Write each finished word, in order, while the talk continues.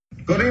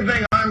Good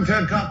evening, I'm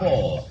Ted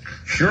Koppel.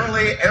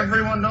 Surely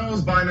everyone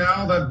knows by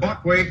now that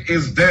Buckwheat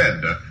is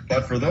dead.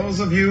 But for those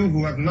of you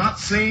who have not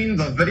seen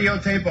the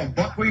videotape of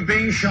Buckwheat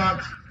being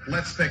shot,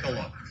 let's take a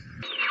look.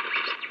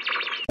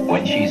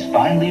 When she's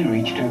finally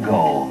reached her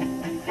goal,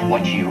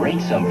 when she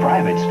rates some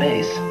private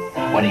space,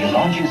 when he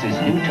launches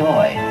his new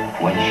toy,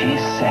 when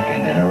she's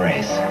second in a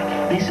race.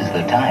 This is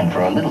the time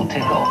for a little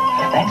tickle.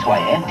 That's why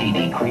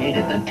FTD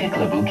created the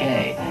Tickler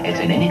Bouquet. It's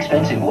an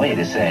inexpensive way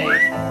to say,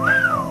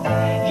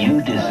 you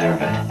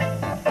deserve it.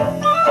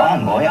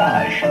 Bon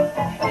voyage.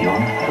 You're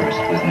first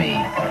with me.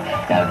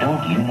 Now,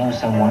 don't you know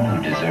someone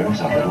who deserves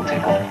a little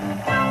tickle?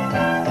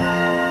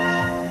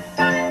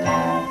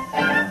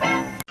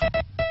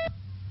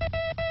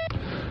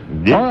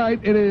 All right,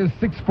 it is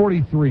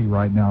 6:43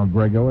 right now,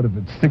 Grego. And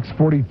if it's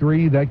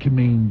 6:43, that can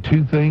mean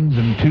two things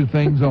and two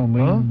things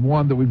only. Huh?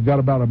 One, that we've got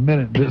about a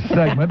minute in this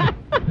segment.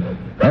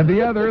 And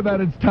the other,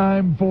 that it's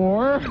time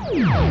for...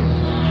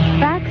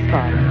 Fax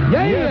Fund.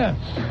 Yes!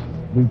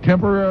 We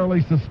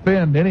temporarily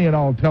suspend any and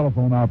all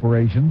telephone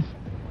operations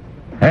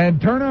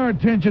and turn our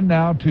attention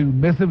now to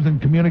missives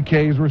and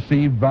communiques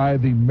received via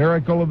the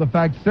miracle of the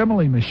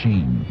facsimile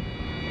machine.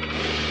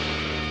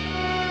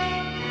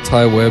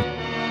 Ty Webb,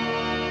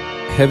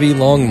 Heavy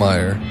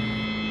Longmire,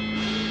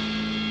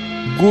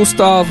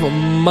 Gustav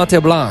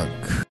Mateblanc.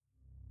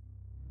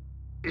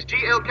 Is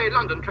GLK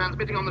London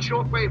transmitting on the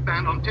shortwave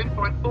band on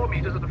 10.4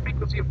 meters at a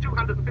frequency of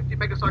 250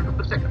 megacycles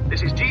per second.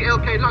 This is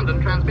GLK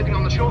London transmitting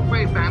on the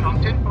shortwave band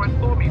on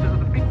 10.4 meters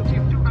at a frequency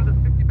of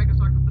 250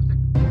 megacycles per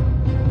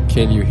second.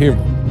 Can you hear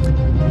me?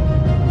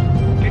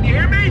 Can you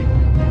hear me?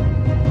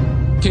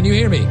 Can you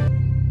hear me?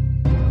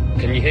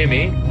 Can you hear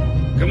me?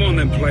 Come on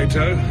then,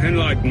 Plato.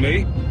 Enlighten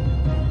me.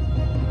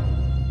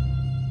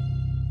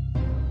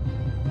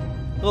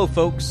 Hello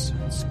folks,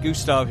 it's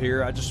Gustav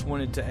here. I just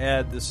wanted to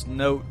add this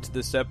note to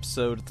this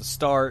episode at the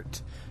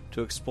start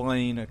to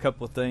explain a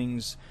couple of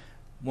things.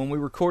 When we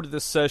recorded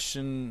this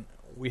session,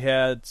 we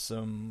had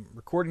some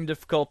recording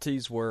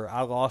difficulties where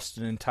I lost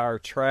an entire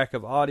track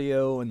of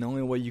audio, and the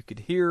only way you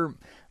could hear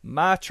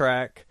my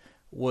track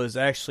was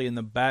actually in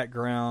the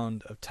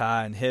background of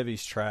Ty and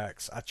Heavy's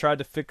tracks. I tried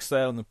to fix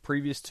that on the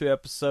previous two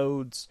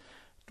episodes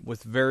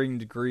with varying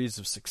degrees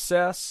of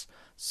success.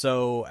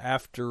 So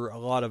after a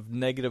lot of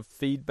negative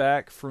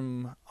feedback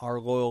from our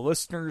loyal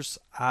listeners,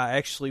 I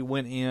actually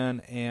went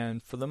in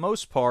and, for the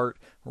most part,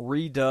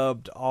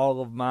 redubbed all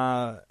of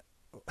my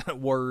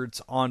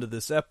words onto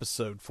this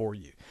episode for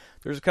you.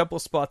 There's a couple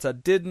of spots I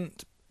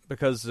didn't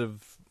because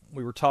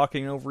we were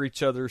talking over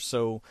each other,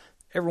 so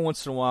every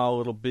once in a while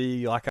it'll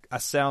be like I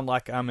sound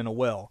like I'm in a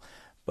well.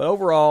 But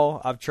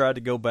overall, I've tried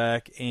to go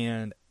back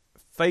and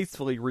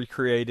faithfully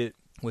recreate it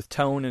with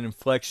tone and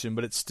inflection,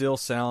 but it still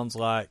sounds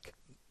like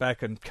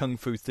back in Kung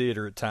Fu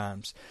Theater at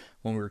times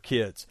when we were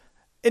kids.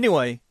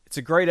 Anyway, it's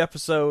a great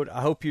episode.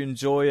 I hope you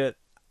enjoy it.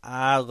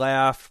 I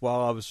laughed while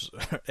I was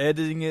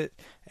editing it,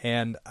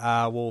 and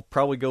I will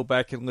probably go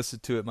back and listen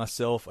to it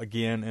myself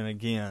again and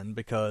again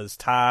because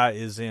Ty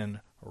is in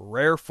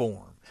rare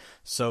form.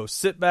 So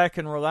sit back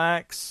and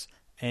relax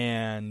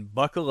and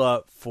buckle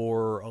up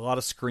for a lot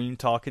of screen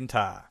talking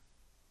Ty.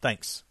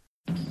 Thanks.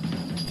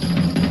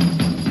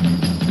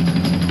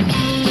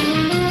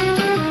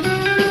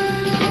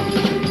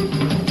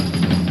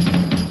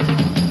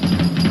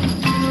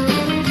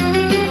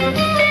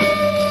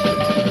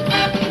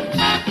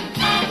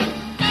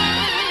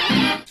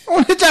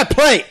 Hit that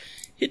play.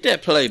 Hit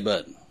that play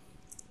button.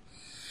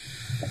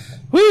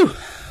 Woo.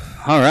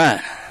 All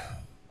right.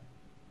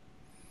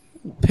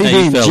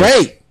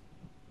 PB&J.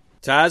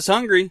 Ty's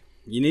hungry.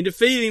 You need to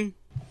feed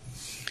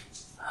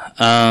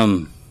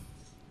him.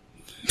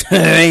 It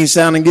ain't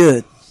sounding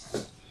good.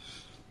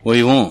 What do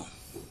you want?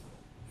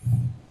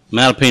 I'm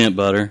out of peanut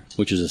butter,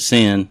 which is a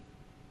sin.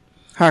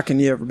 How can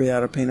you ever be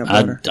out of peanut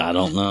butter? I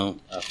don't know.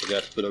 I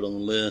forgot to put it on the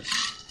list.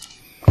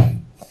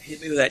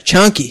 Hit me with that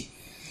chunky.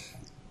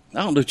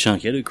 I don't do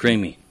chunky. I do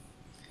creamy.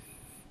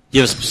 Do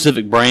you have a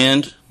specific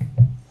brand?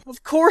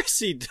 Of course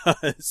he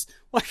does.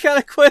 What kind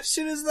of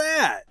question is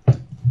that?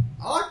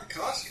 I like the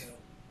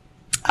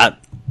Costco.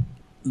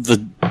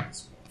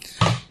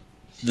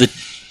 The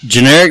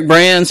generic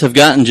brands have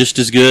gotten just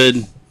as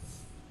good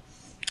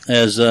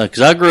as because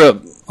I grew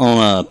up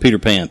on Peter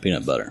Pan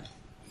peanut butter.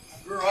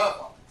 I grew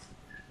up.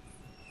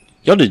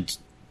 Y'all did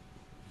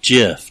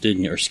Jif,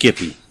 didn't you, or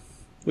Skippy?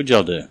 What'd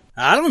y'all do?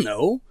 I don't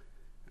know.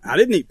 I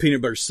didn't eat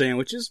peanut butter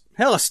sandwiches.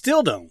 Hell, I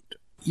still don't.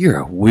 You're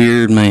a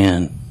weird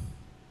man.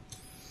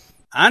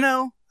 I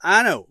know.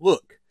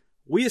 Look,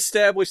 we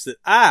established that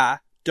I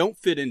don't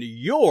fit into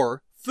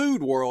your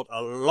food world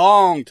a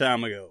long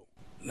time ago.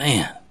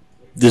 Man,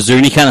 is there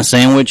any kind of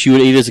sandwich you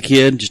would eat as a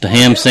kid? Just a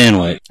ham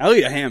sandwich? I'll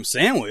eat a ham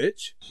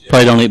sandwich.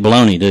 Probably don't eat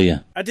bologna, do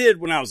you? I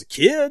did when I was a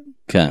kid.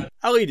 Okay.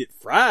 I'll eat it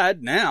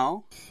fried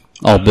now.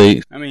 All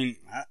beef. I mean,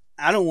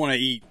 I don't want to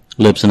eat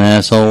Lips and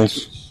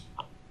assholes.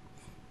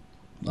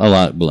 I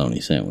like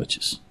bologna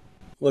sandwiches.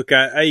 Look,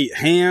 I eat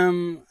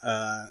ham.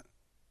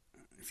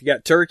 If you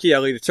got turkey,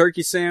 I'll eat a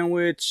turkey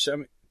sandwich. I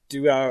mean,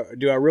 do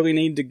I really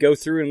need to go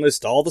through and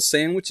list all the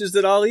sandwiches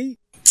that I'll eat?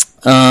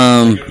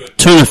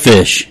 Tuna Tuna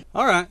fish.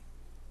 All right.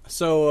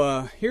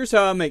 So here's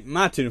how I make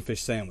my tuna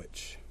fish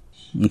sandwich.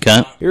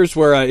 Okay. Here's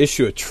where I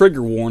issue a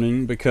trigger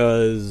warning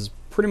because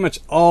pretty much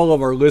all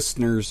of our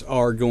listeners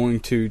are going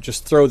to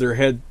just throw their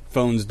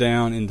headphones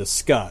down in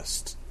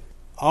disgust.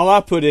 All I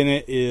put in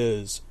it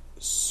is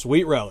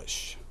sweet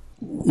relish.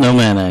 No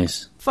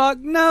mayonnaise. Fuck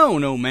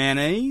no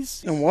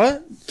mayonnaise. And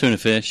what? Tuna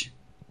fish.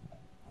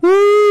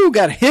 Woo!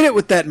 Got to hit it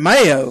with that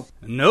mayo.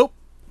 Nope.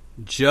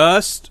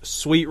 Just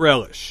sweet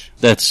relish.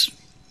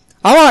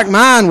 I like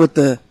mine with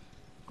the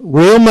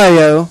real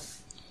mayo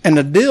and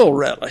the dill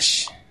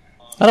relish.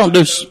 I don't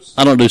do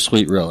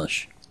sweet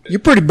relish.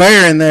 You're pretty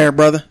bare in there,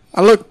 brother.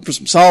 I look for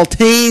some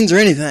saltines or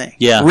anything.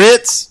 Yeah.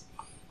 Ritz.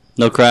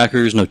 No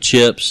crackers, no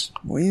chips.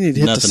 Well, you need to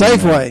hit the Nothing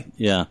in there. Safeway.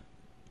 Yeah.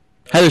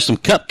 Hey, there's some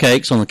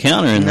cupcakes on the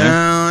counter in No, there.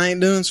 I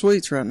ain't doing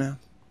sweets right now.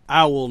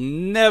 I will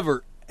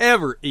never,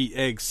 ever eat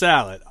egg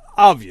salad,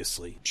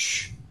 obviously.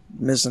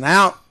 Missing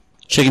out.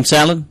 Chicken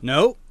salad?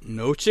 No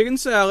chicken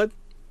salad.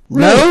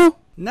 No?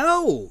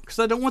 No, because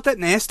I don't want that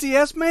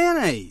nasty-ass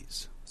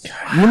mayonnaise.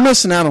 You're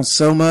missing out on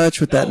so much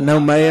with that no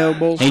mayo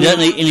bullshit. He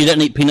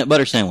doesn't eat peanut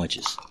butter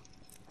sandwiches.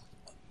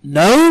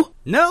 No?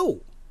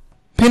 No.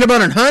 Peanut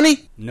butter and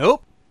honey?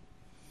 Nope.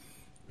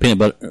 Peanut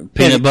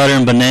butter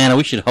and banana.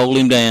 We should hold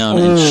him down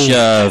and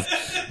shove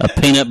a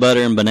peanut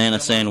butter and banana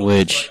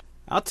sandwich.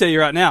 I'll tell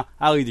you right now,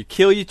 I'll either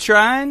kill you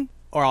trying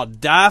or I'll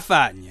die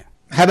fighting you.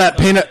 How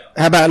about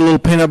a little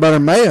peanut butter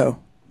and mayo?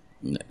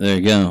 There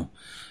you go.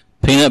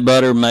 Peanut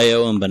butter,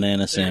 mayo, and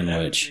banana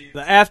sandwich.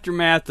 The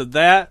aftermath of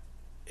that,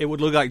 it would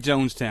look like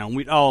Jonestown.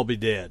 We'd all be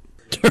dead.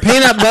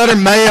 Peanut butter,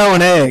 mayo,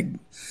 and egg.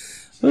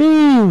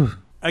 Ooh.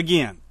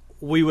 Again,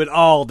 we would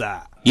all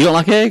die. You don't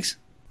like eggs?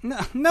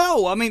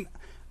 No, I mean,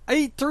 I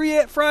eat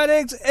 3 fried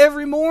eggs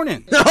every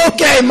morning.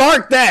 Okay,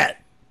 mark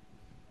that.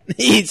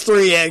 He eats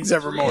 3 eggs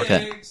every morning.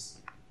 Okay.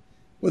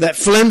 With that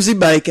flimsy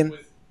bacon.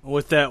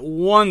 With that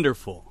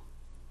wonderful,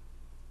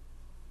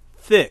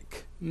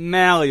 thick,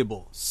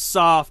 malleable,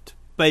 soft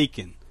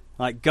bacon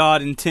like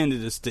God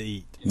intended us to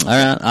eat. All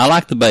right. I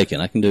like the bacon.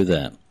 I can do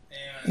that.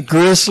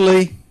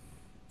 Gristly,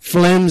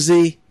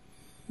 flimsy,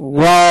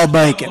 raw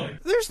bacon.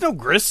 There's no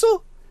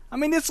gristle. I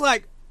mean, it's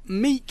like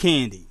meat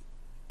candy.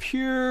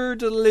 Pure,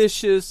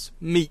 delicious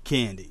meat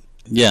candy.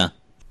 Yeah.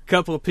 A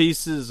couple of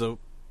pieces of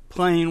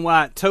plain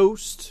white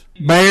toast.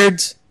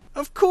 Baird's?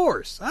 Of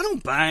course. I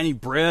don't buy any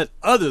bread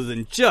other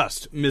than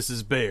just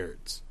Mrs.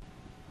 Baird's.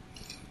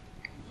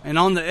 And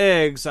on the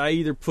eggs, I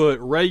either put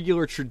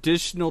regular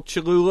traditional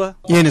Cholula.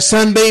 You ain't a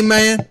Sunbeam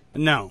man?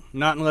 No,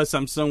 not unless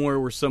I'm somewhere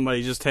where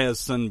somebody just has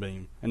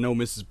Sunbeam and no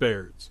Mrs.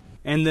 Baird's.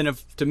 And then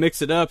to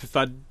mix it up, if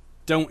I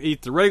don't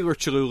eat the regular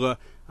Cholula,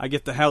 I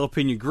get the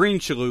jalapeno green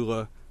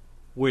Cholula,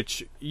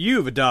 which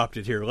you've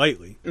adopted here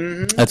lately.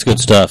 Mm-hmm. That's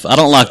good stuff. I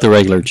don't like the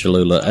regular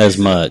Cholula as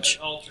much.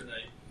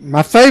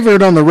 My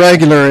favorite on the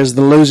regular is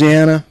the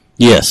Louisiana.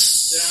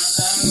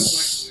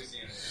 Yes.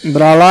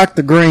 But I like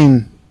the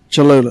green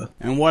Cholula.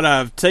 And what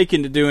I've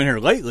taken to doing here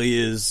lately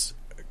is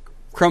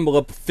crumble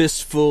up a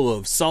fistful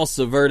of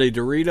salsa verde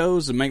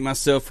Doritos and make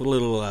myself a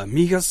little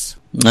migas.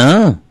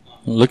 Ah,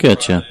 look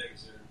at you.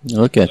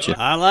 Look at you.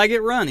 I like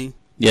it runny.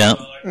 Yeah.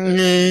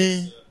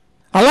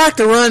 I like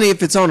the runny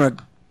if it's on a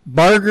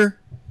burger,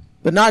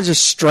 but not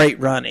just straight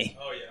runny.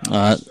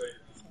 I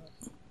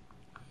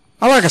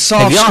like a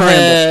soft Have y'all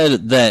scramble.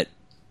 had that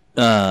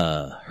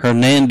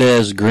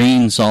Hernandez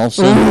green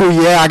salsa?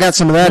 Ooh, yeah, I got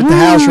some of that at the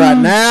house right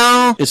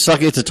now. It's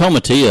a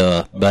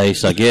tomatillo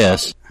base, I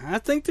guess. I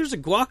think there's a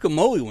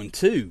guacamole one,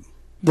 too.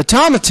 The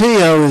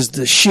tomatillo is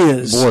the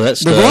shiz. Boy, that the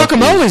stuff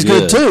guacamole's is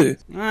good, too.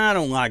 I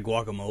don't like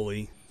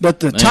guacamole. But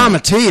the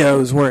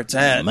tomatillo is where it's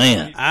at.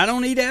 Man. I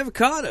don't eat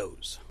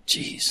avocados.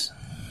 Jeez.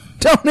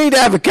 Don't need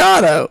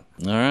avocado.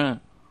 All right.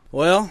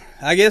 Well,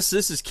 I guess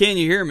this is Can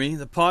You Hear Me,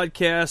 the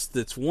podcast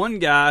that's one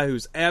guy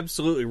who's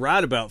absolutely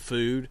right about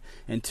food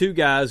and 2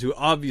 guys who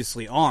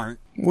obviously aren't.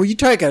 Well, you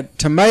take a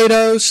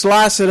tomato,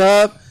 slice it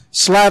up,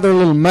 slather a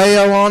little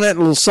mayo on it, a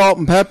little salt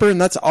and pepper,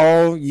 and that's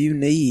all you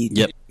need.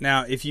 Yep.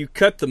 Now, if you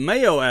cut the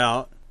mayo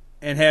out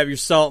and have your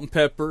salt and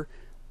pepper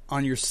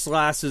on your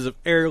slices of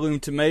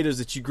heirloom tomatoes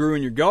that you grew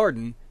in your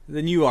garden,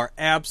 then you are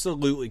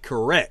absolutely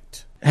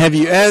correct. Have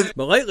you ever...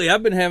 But lately,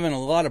 I've been having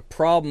a lot of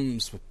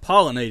problems with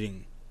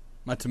pollinating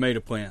my tomato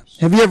plants.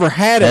 Have you ever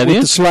had it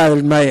with the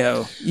slathered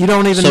mayo? You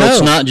don't even know. So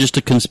it's not just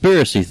a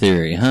conspiracy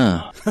theory,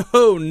 huh?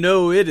 Oh,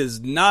 no, it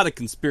is not a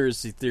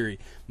conspiracy theory.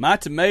 My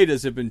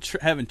tomatoes have been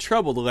having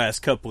trouble the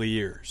last couple of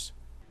years.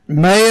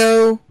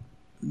 Mayo?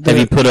 Have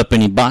you put up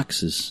any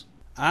boxes?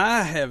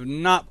 I have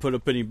not put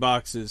up any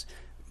boxes,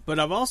 but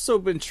I've also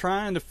been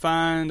trying to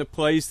find a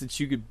place that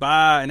you could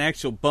buy an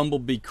actual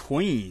bumblebee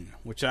queen,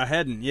 which I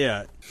hadn't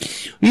yet.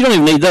 You don't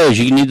even need those.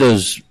 You need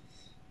those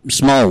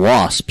small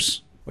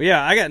wasps. Well,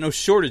 yeah, I got no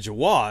shortage of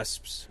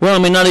wasps. Well,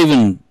 I mean, not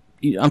even...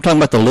 I'm talking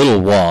about the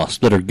little wasps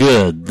that are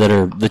good,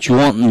 that you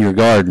want in your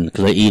garden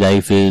because they eat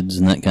aphids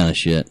and that kind of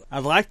shit.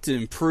 I'd like to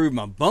improve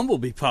my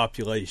bumblebee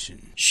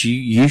population.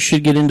 You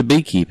should get into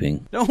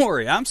beekeeping. Don't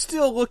worry, I'm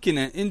still looking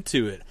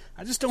into it.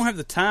 I just don't have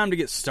the time to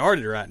get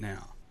started right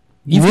now.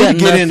 You need to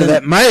get into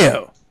that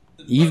mayo.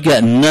 You've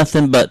got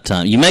nothing but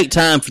time. You make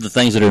time for the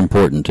things that are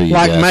important to you.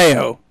 Like guys.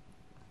 mayo.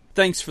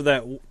 Thanks for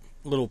that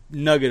little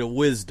nugget of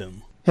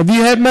wisdom. Have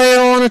you had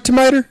mayo on a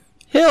tomato?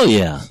 Hell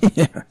yeah.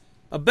 Yeah.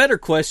 A better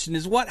question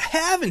is, what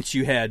haven't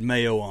you had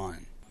mayo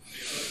on?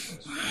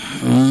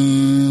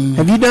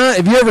 Have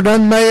you ever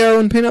done mayo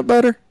and peanut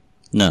butter?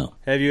 No.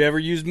 Have you ever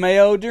used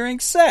mayo during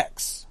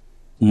sex?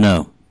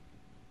 No.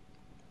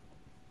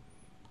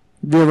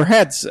 Have you ever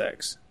had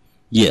sex?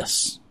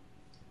 Yes.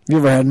 Have you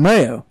ever had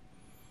mayo?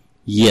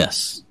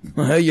 Yes.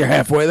 Well, you're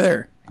halfway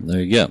there. There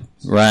you go.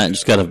 Right,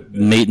 just got to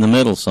meet in the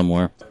middle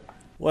somewhere.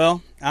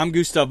 Well, I'm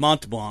Gustav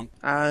Monteblanc.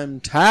 I'm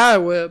Ty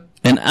Webb.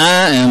 And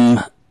I am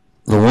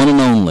the one and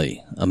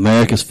only,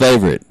 America's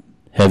favorite,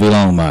 Heavy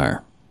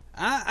Longmire.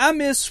 I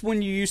miss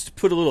when you used to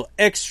put a little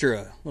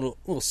extra,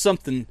 little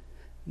something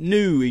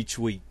new each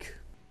week.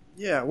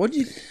 Yeah, what'd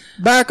you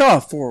back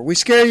off for? We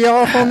scare you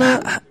off on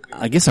that?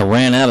 I guess I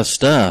ran out of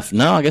stuff.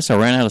 No, I guess I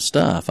ran out of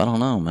stuff. I don't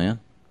know, man.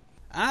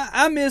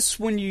 I miss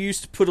when you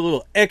used to put a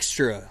little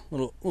extra,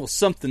 little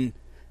something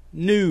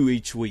new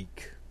each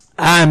week.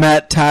 I'm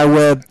at Ty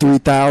Webb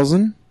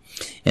 3000.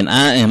 And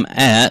I am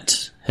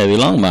at Heavy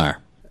Longmire.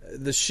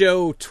 The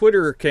show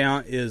Twitter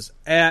account is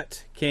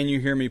at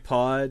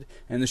CanYouHearMePod,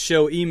 and the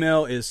show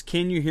email is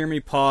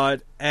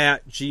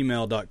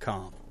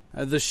CanYouHearMePod@gmail.com.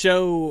 The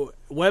show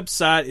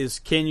website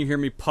is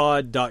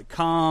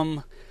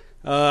CanYouHearMePod.com.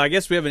 I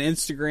guess we have an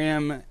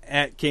Instagram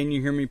at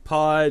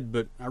CanYouHearMePod,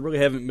 but I really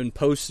haven't been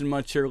posting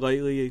much here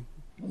lately.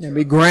 You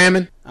be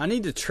gramming? I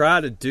need to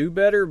try to do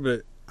better,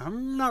 but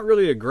I'm not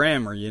really a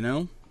grammer, you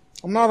know?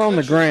 I'm not on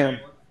the gram.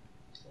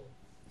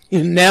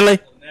 You Nelly?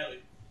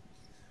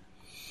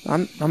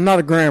 I'm not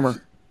a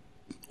grammer.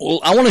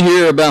 Well, I want to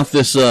hear about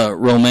this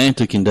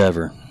romantic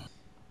endeavor.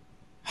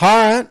 All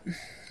right.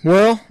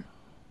 Well,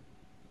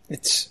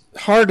 it's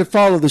hard to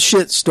follow the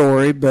shit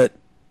story, but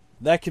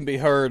that can be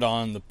heard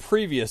on the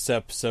previous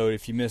episode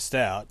if you missed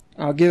out.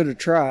 I'll give it a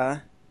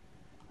try.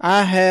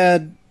 I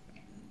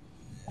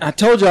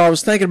told you I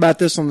was thinking about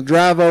this on the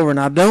drive over, and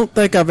I don't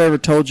think I've ever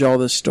told you all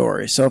this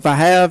story. So if I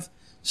have,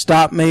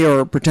 stop me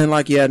or pretend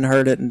like you hadn't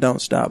heard it and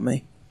don't stop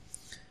me.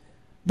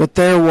 But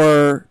there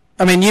were,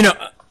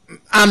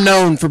 I'm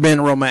known for being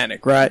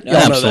romantic, right? Y'all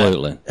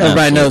Absolutely.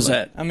 Everybody knows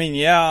that.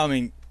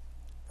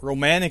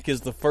 Romantic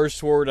is the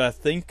first word I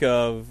think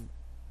of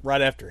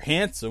right after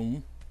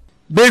handsome.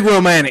 Big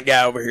romantic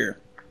guy over here.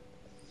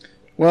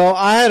 Well,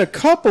 I had a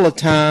couple of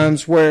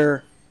times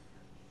where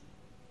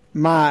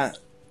my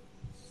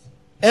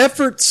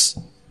efforts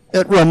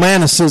at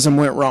romanticism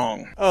went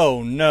wrong.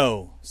 Oh,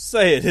 no.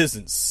 Say it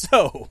isn't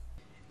so.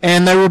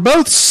 And they were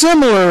both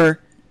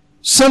similar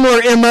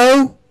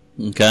MO.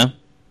 Okay.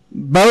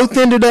 Both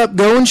ended up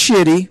going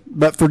shitty,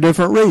 but for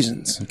different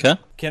reasons. Okay.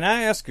 Can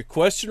I ask a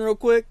question real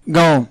quick?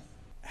 Go on.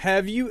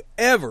 Have you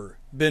ever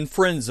been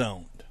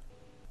friend-zoned?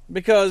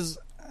 Because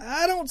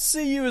I don't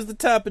see you as the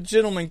type of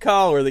gentleman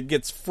caller that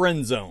gets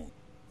friend-zoned.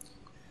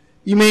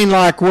 You mean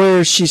like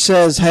where she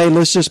says, hey,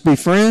 let's just be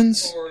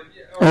friends?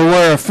 Or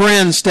where a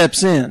friend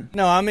steps in?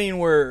 No, I mean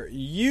where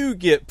you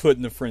get put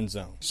in the friend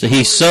zone. So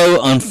he's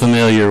so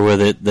unfamiliar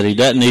with it that he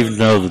doesn't even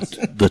know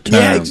the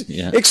term.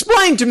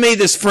 Explain to me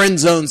this friend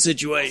zone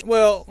situation.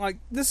 Well,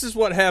 this is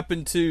what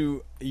happened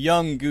to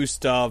young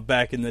Gustav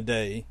back in the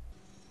day.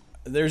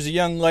 There's a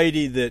young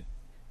lady that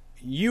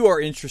you are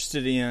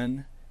interested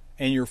in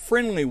and you're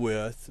friendly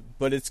with,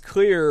 but it's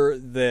clear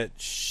that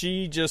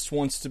she just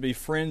wants to be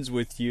friends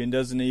with you and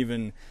doesn't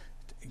even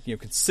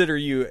consider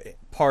you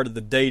part of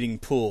the dating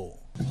pool.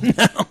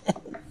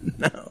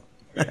 No.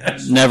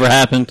 Never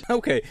happened.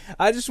 Okay,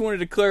 I just wanted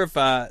to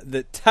clarify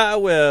that Ty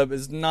Webb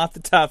is not the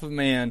type of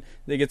man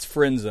that gets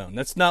friend zoned.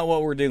 That's not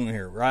what we're dealing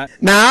here, right?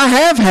 Now, I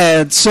have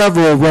had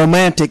several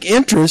romantic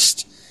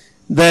interests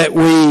that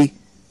we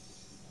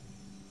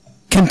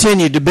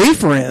continued to be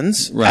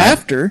friends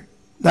after.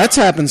 That's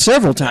happened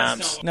several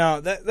times. No,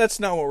 that's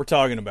not what we're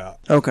talking about.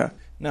 Okay.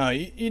 No,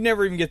 you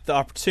never even get the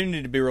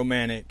opportunity to be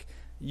romantic.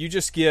 You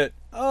just get,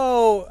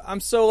 oh, I'm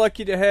so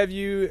lucky to have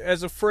you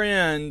as a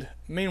friend.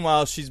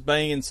 Meanwhile, she's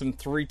banging some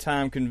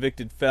 3-time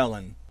convicted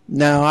felon.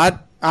 No, I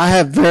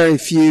have very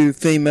few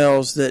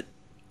females that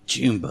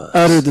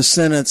utter the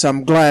sentence,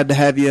 I'm glad to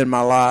have you in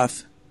my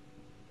life.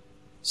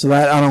 So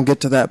that I don't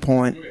get to that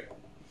point.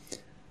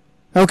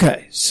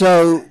 Okay,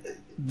 so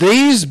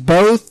these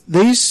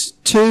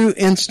two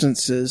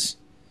instances,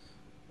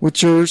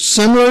 which are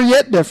similar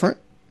yet different,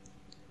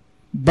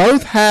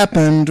 both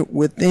happened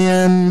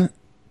within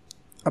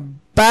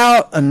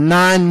about a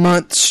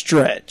 9-month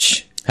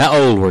stretch. How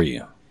old were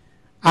you?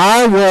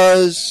 I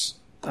was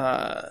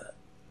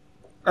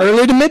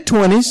early to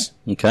mid-20s.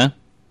 Okay.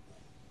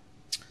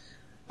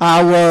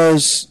 I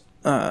was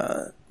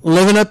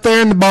living up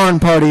there in the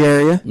barn party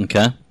area.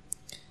 Okay.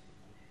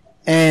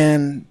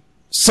 And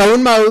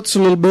sowing my oats a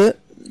little bit.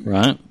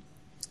 Right.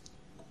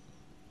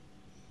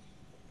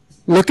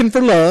 Looking for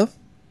love.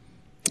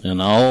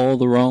 In all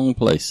the wrong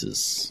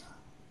places.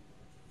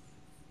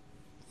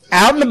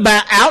 Out and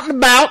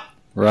about.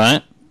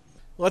 Right.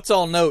 Let's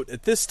all note,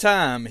 at this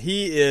time,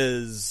 he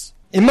is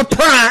In my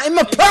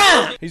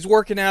prime. He's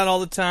working out all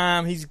the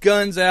time. He's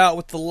guns out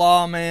with the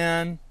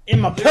lawman.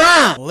 In my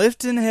prime.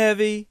 Lifting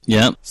heavy.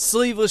 Yep.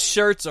 Sleeveless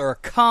shirts are a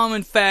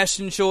common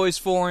fashion choice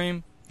for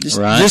him. Just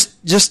out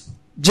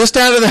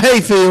of the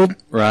hayfield.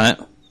 Right.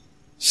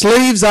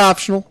 Sleeves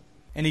optional.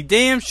 And he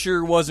damn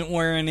sure wasn't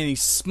wearing any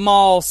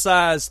small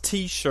size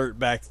t-shirt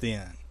back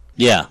then.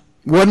 Yeah.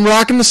 Wasn't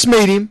rocking the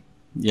medium.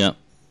 Yep.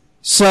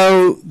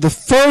 So the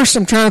first,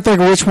 I'm trying to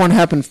think of which one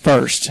happened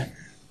first.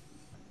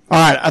 All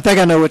right, I think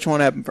I know which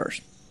one happened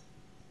first.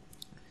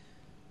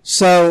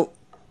 So,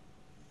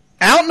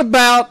 out and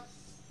about,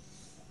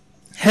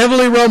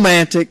 heavily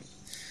romantic,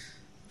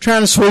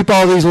 trying to sweep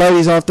all these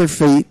ladies off their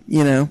feet,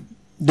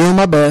 doing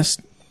my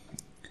best.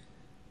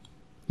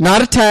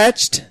 Not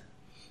attached.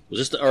 Was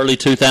this the early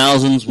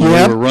 2000s when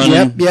we were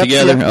running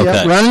together? Yep,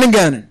 okay. Running and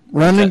gunning.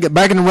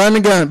 Back in the running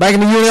and gunning. Back in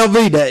the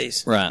UNLV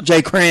days. Right.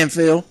 Jay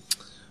Cranfield.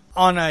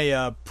 On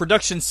a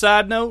production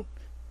side note,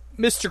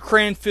 Mr.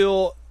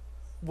 Cranfield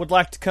would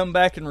like to come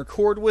back and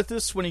record with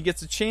us when he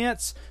gets a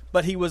chance,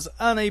 but he was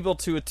unable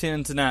to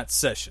attend tonight's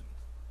session.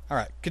 All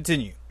right,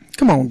 continue.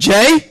 Come on,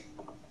 Jay.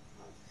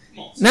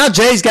 Now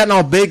Jay's gotten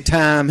all big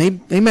time.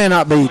 He may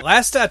not be.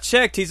 Last I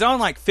checked, he's on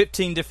like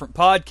 15 different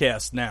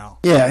podcasts now.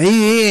 Yeah,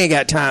 he ain't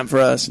got time for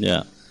us.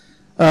 Yeah.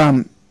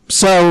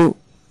 So,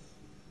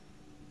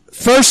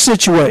 first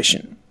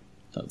situation.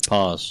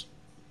 Pause.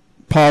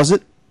 Pause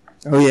it.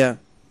 Oh, yeah.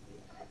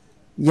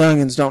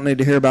 Youngins don't need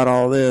to hear about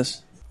all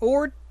this.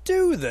 Or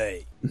do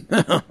they?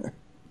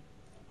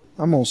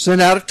 I'm going to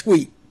send out a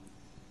tweet.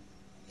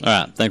 All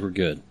right, I think we're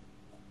good.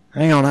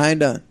 Hang on, I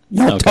ain't done.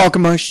 Y'all talk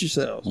amongst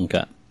yourselves.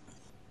 Okay.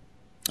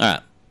 All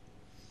right.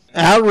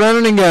 Out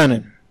running and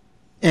gunning.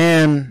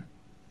 And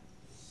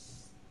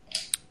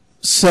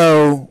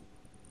so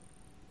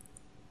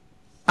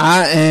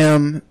I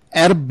am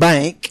at a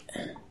bank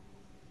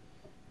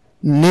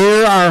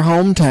near our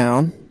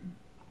hometown.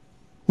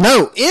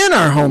 No, in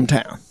our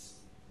hometown.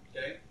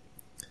 Okay.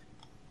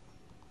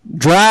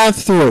 Drive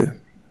through.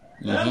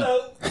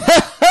 Hello.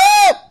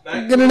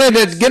 Getting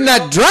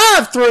that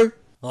drive through.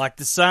 Like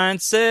the sign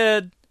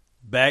said,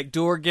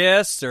 backdoor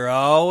guests are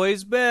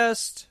always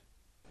best.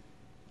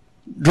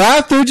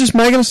 Drive through, just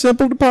making a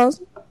simple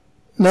deposit.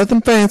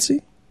 Nothing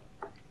fancy.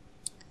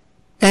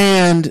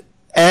 And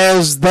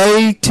as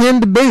they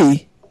tend to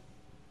be,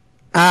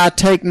 I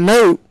take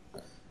note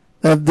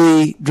of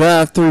the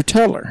drive-through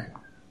teller,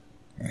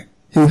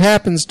 who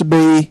happens to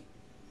be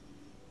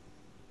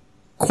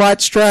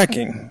quite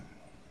striking.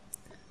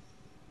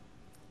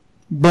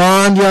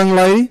 Blonde young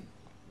lady.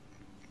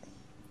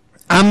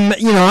 I'm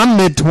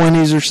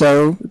mid-20s or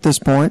so at this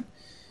point.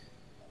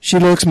 She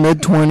looks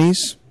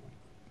mid-20s.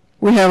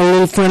 We have a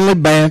little friendly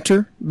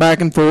banter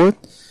back and forth.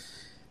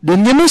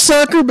 Didn't give me a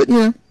sucker, but,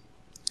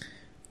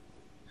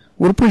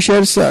 would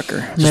appreciate a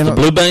sucker. Just the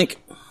Blue Bank?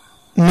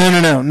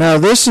 No.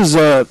 This is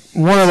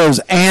one of those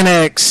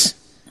annex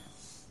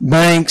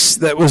banks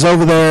that was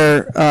over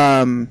there.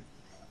 Name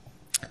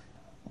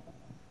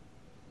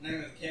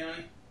of the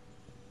county?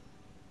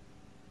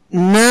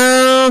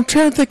 No, I'm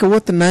trying to think of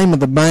what the name of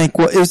the bank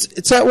was.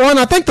 It's that one.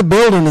 I think the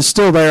building is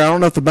still there. I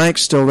don't know if the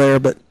bank's still there,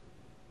 but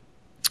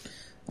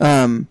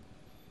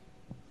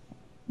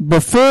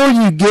before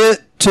you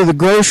get to the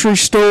grocery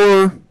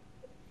store,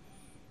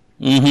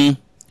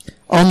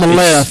 on the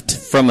left,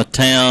 from a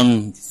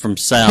town from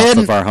south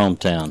of our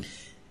hometown,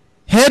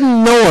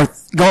 heading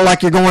north, go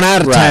like you're going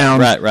out of town.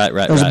 Right.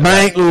 There's a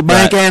little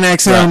bank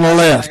annex there on the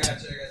left.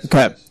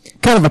 Okay,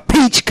 kind of a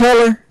peach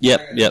color. Yep.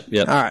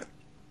 All right.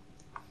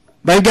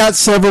 They've got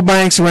several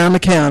banks around the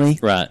county.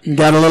 Right. And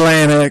got a little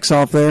annex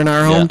off there in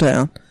our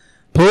hometown.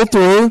 Pull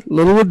through,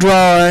 little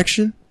withdrawal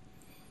action.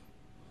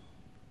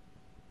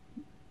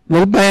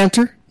 Little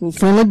banter, little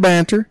friendly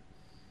banter.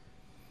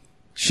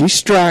 She's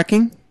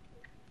striking.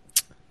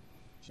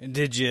 And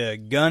did you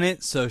gun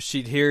it so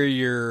she'd hear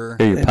your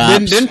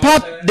pops? Didn't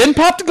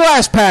pop the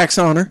glass packs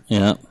on her.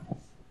 Yeah.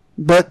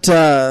 But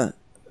a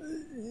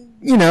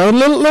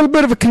little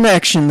bit of a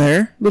connection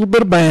there, a little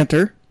bit of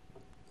banter.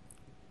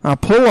 I'll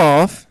pull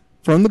off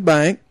from the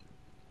bank,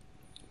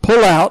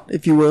 pull out,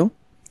 if you will,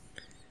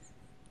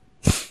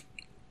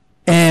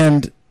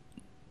 and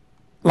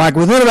like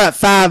within about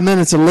 5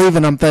 minutes of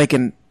leaving, I'm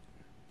thinking,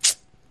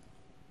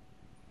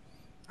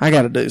 I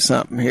got to do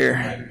something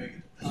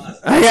here.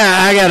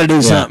 I got to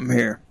do something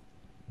here.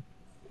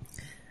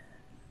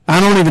 I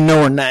don't even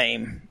know her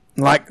name.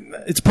 Like,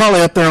 it's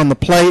probably up there on the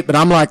plate, but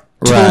I'm like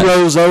two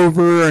rows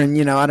over,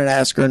 and I didn't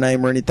ask her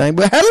name or anything,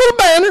 but I had a little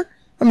banter.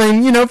 I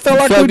mean, felt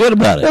like felt good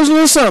about it. There was a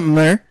little something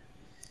there.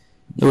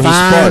 There was a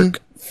spark.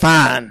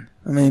 Fine.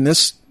 I mean,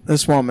 this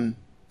woman,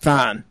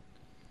 fine.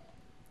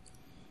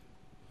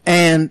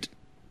 And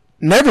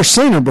never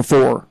seen her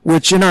before,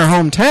 which in our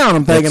hometown,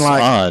 I'm thinking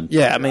That's odd.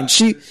 Yeah, I mean,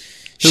 she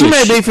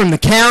may be from the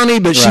county,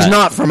 but she's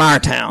not from our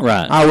town.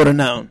 Right. I would have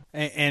known.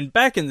 And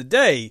back in the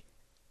day,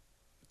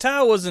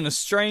 Ty wasn't a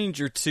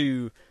stranger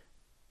to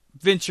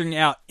venturing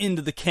out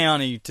into the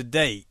county to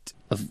date.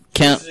 Of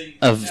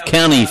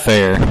county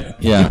fair.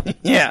 Yeah.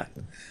 Yeah.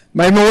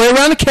 Made my way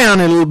around the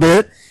county a little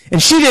bit.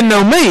 And she didn't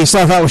know me,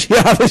 so I thought, well, she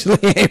obviously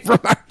ain't from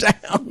our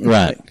town.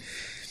 Right.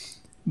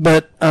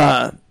 But,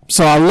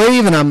 so I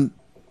leave, and I'm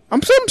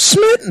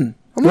smitten.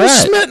 I'm really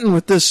smitten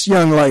with this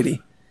young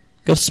lady.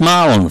 Got a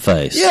smile on the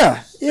face.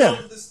 Yeah.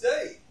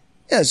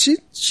 Yeah,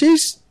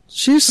 she's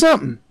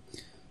something.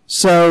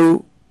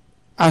 So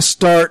I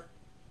start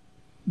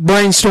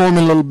brainstorming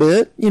a little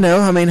bit.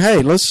 I mean,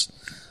 hey, let's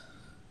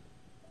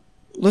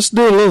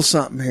do a little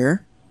something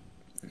here.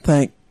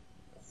 Think,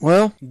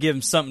 well, give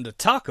him something to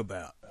talk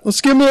about. Let's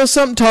give him a little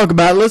something to talk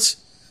about. Let's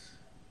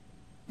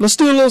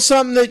do a little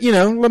something that,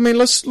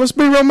 let's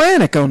be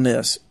romantic on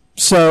this.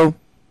 So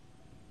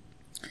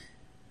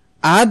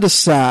I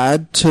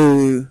decide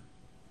to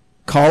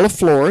call a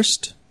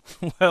florist.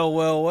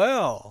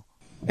 Well.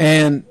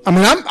 And I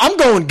mean, I'm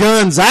going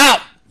guns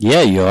out.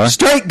 Yeah, you are.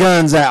 Straight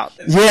guns out.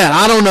 Yeah,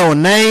 I don't know a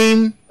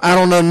name. I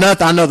don't know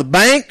nothing. I know the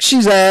bank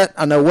she's at.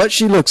 I know what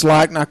she looks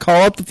like. And I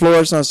call up the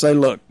florist and I say,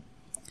 look,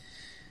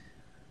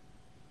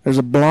 there's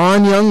a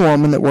blonde young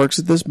woman that works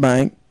at this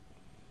bank.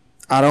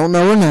 I don't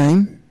know her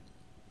name,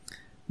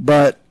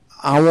 but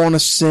I want to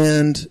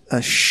send a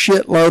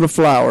shitload of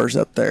flowers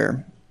up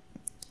there.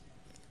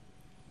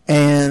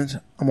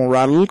 And I'm going to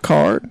write a little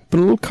card, put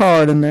a little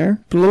card in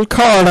there, put a little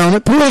card on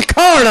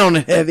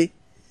it, heavy.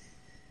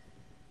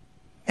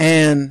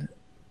 And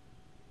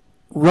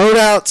wrote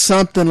out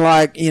something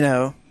like,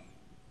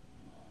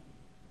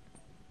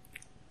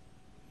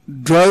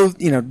 drove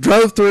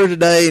through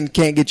today and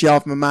can't get you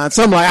off my mind.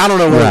 Something like, I don't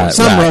know what,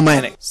 something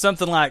romantic.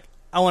 Something like,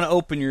 I want to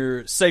open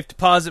your safe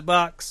deposit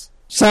box.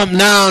 Something,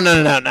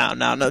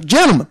 no.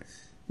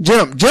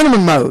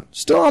 Gentleman mode.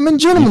 Still, I'm in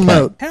gentleman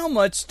mode. How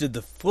much did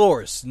the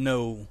florist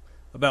know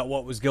about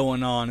what was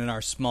going on in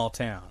our small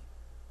town?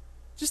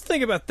 Just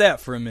think about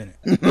that for a minute.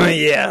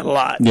 Yeah, a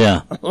lot.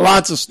 Yeah.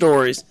 Lots of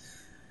stories.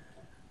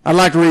 I'd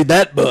like to read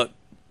that book.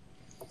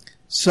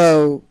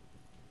 So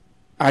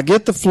I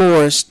get the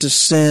florist to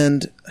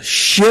send a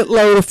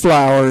shitload of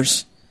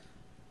flowers.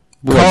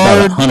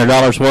 About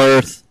 $100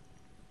 worth?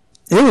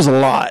 It was a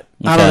lot.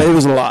 Okay. I don't know. It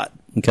was a lot.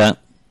 Okay.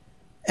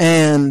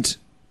 And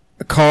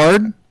a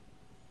card.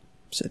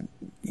 Said,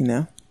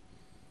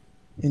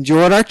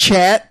 enjoyed our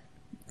chat.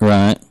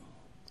 Right.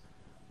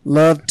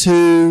 Love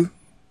to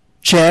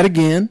chat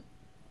again.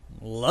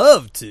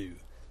 Love to.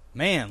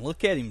 Man,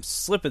 look at him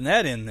slipping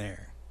that in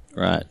there.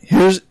 Right.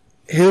 Here's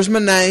my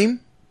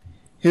name.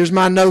 Here's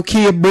my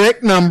Nokia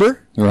brick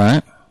number.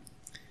 Right.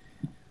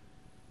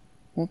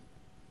 Well,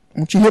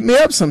 won't you hit me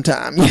up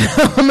sometime? Won't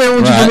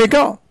you give me a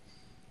call?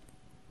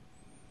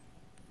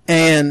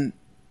 And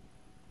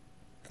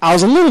I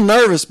was a little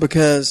nervous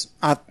because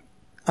I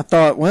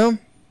thought, well,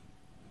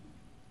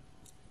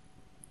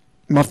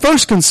 my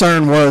first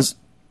concern was,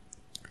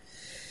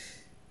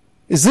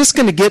 is this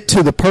going to get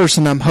to the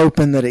person I'm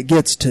hoping that it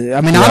gets to? I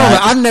mean,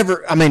 I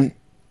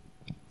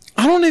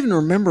don't even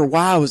remember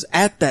why I was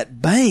at that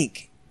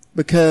bank,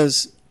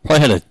 because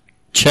probably had a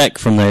check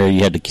from there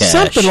you had to cash.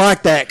 Something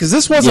like that, because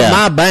this wasn't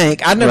my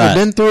bank. I'd never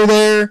been through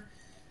there.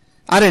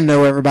 I didn't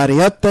know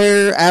everybody up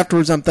there.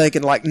 Afterwards, I'm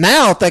thinking,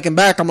 now thinking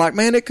back, I'm like,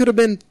 man, it could have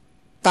been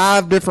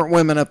 5 different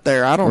women up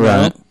there. I don't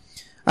know.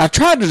 I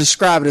tried to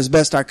describe it as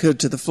best I could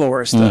to the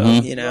florist,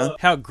 though,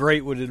 How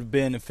great would it have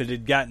been if it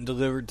had gotten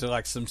delivered to,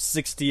 some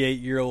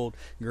 68-year-old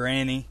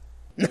granny?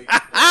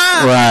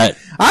 Right.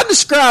 I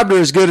described her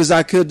as good as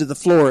I could to the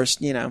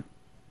florist,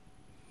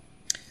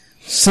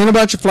 Sent a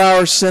bunch of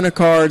flowers, sent a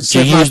card.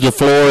 Did you use the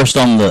florist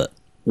on the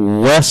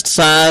west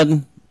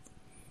side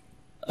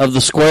of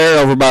the square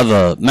over by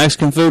the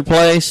Mexican food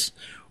place?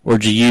 Or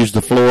did you use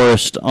the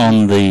florist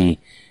on the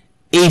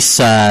east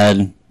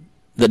side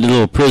that did a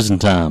little prison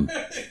time?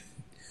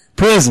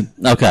 Prison.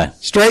 Okay.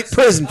 Straight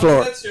prison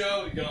florist.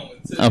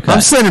 Okay.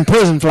 I'm sending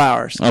prison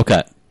flowers.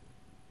 Okay.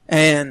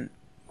 And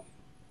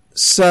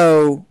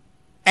so,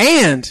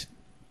 here's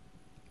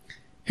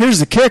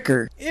the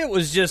kicker. It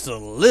was just a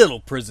little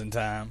prison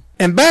time.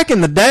 And back in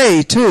the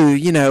day, too,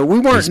 we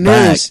weren't near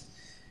as...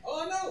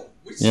 Oh, no.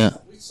 We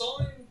saw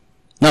him.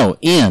 No,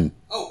 in.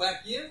 Oh,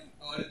 back in?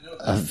 Oh, I didn't know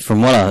that.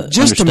 From what I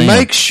Just understand. to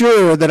make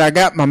sure that I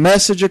got my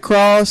message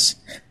across.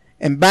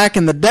 And back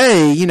in the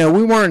day,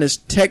 we weren't as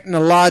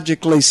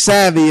technologically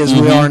savvy as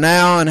we are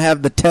now and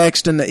have the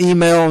text and the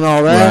email and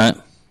all that.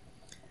 Right.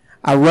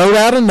 I wrote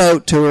out a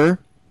note to her,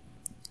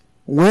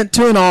 went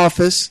to an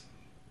office,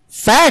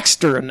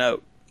 faxed her a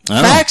note.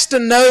 Oh. Faxed a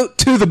note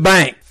to the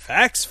bank.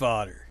 Fax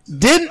fodder.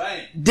 Didn't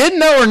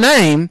know her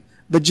name,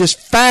 but just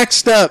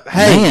faxed up,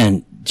 hey.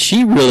 Man,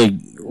 she really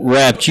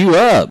wrapped you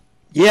up.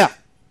 Yeah.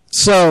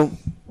 So,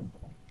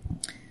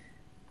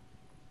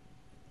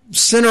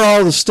 sent her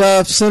all the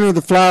stuff, sent her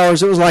the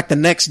flowers. It was like the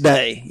next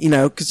day,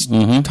 because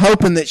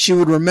hoping that she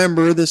would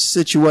remember this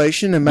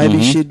situation and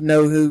maybe she'd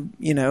know who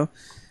it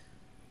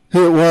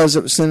was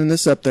that was sending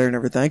this up there and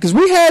everything. Because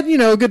we had,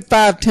 a good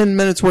 5-10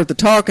 minutes worth of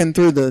talking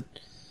through the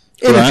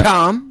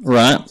intercom.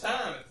 Right.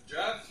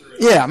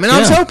 Yeah, I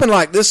was hoping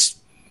this,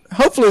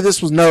 hopefully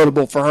this was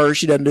notable for her.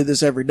 She doesn't do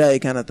this every day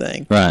kind of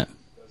thing. Right.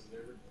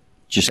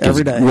 Just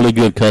every day. Really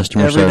good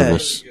customer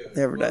service.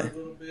 Every day.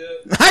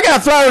 I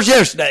got flowers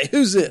yesterday.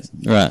 Who's this?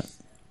 Right.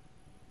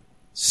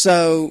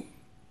 So,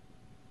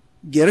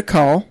 get a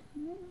call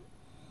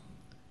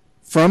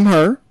from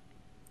her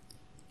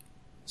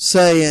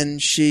saying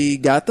she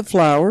got the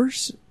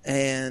flowers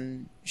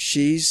and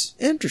she's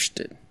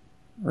interested,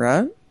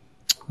 right?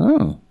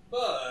 Oh.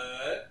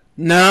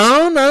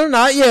 No,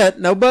 not yet.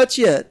 No buts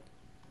yet.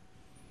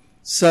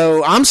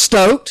 So I'm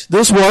stoked.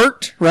 This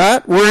worked,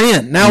 right? We're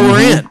in. Now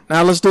we're in.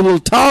 Now let's do a little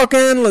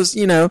talking. Let's,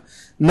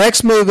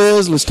 next move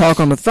is let's talk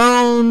on the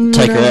phone.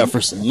 Take her out for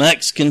some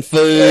Mexican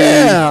food.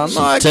 Yeah,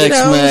 some like,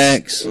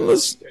 Tex-Mex.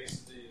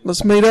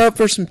 Let's meet up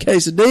for some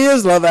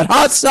quesadillas. Love that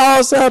hot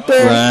sauce out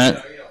there.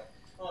 Right.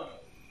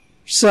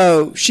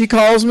 So she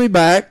calls me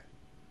back,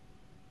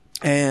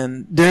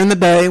 and during the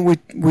day we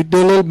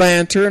do a little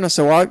banter, and I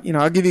said, well,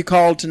 I'll give you a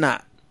call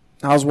tonight.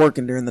 I was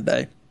working during the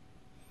day.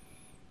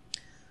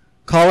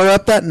 Call her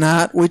up that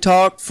night. We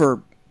talked for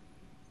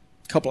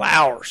a couple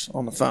hours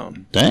on the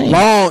phone. Dang.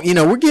 Long,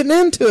 we're getting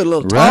into it, a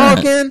little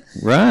talking.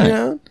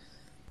 Right.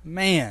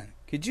 Man,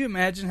 could you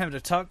imagine having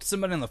to talk to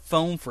somebody on the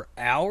phone for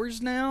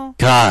hours now?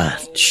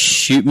 God,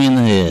 shoot me in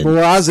the head. Boy,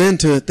 I was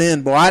into it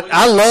then, boy.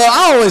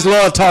 I always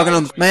loved talking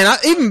on the man.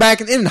 Even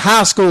back in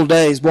high school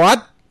days, boy,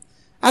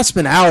 I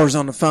spent hours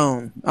on the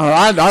phone. Oh,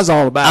 I was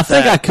all about that.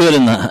 I think I could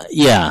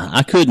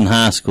I could in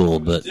high school,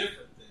 but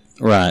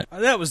right.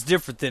 That was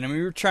different then. I mean,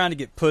 we were trying to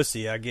get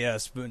pussy, I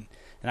guess, and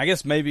I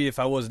guess maybe if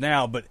I was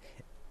now, but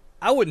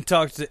I wouldn't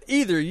talk to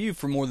either of you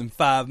for more than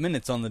 5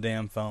 minutes on the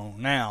damn phone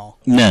now.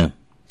 No.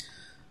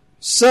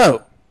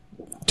 So,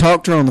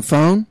 talked to her on the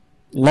phone.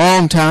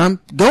 Long time.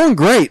 Going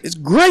great. It's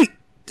great.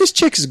 This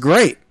chick is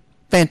great.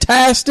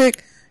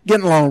 Fantastic.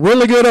 Getting along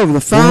really good over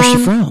the phone. Where was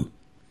she from?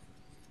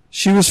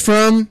 She was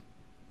from...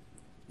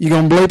 You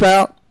gonna bleep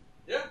out?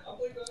 Yeah, I'll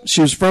bleep out.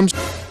 She was from...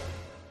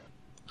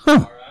 Huh. All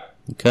right.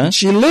 Okay.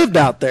 She lived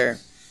out there.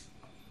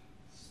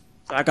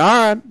 Like,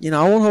 all right.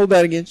 I won't hold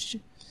that against you.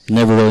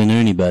 Never really knew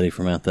anybody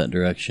from out that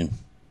direction.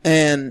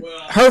 And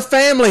her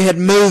family had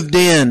moved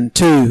in,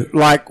 too,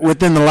 like,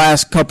 within the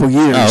last couple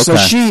years. Oh,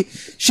 okay.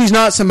 So she's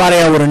not somebody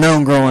I would have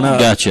known growing up.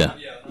 Gotcha.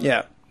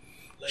 Yeah.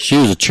 She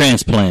was a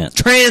transplant.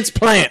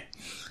 Transplant.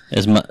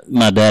 As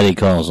my daddy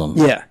calls them.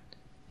 Yeah.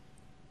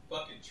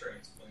 Fucking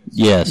transplants.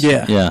 Yes.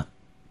 Yeah.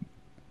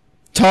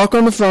 Talk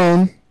on the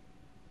phone.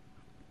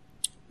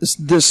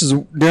 This is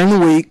during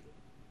the week.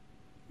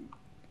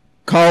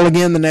 Call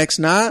again the next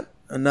night.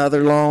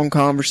 Another long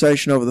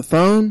conversation over the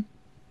phone.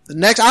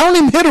 I don't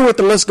even hit her with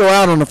the let's go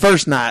out on the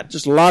first night.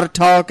 Just a lot of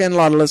talking, a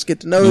lot of let's get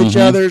to know each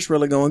other. It's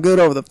really going good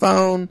over the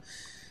phone.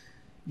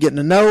 Getting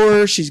to know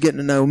her. She's getting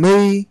to know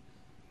me.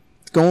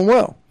 It's going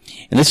well.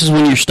 And this is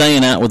when you're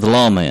staying out with the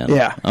lawman.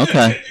 Yeah.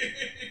 Okay.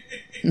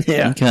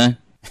 Yeah. Okay.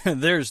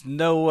 There's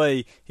no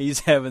way he's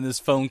having this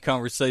phone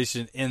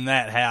conversation in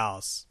that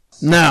house.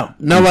 No.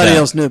 Nobody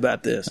else knew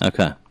about this.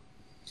 Okay.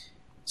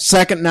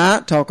 Second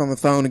night, talk on the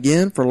phone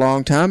again for a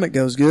long time. It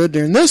goes good.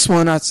 During this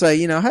one, I'd say,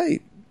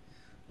 hey,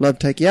 love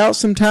to take you out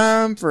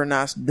sometime for a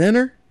nice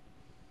dinner.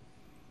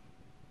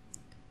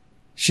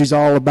 She's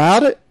all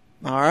about it.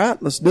 All right,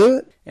 let's do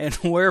it. And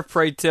where,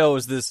 pray tell,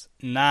 is this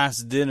nice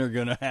dinner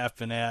going to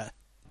happen at?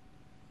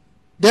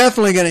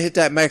 Definitely going to hit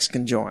that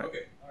Mexican joint.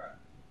 Okay,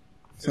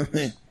 all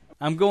right.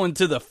 I'm going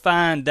to the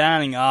fine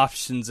dining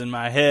options in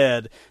my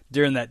head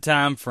during that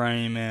time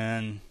frame,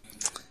 and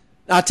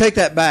I take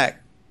that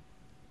back.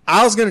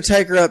 I was going to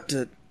take her up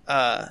to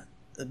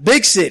the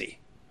big city.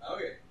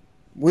 Okay.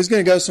 We was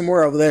going to go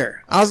somewhere over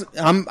there.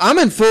 I'm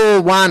in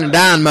full wine and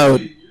dine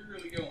mode. You're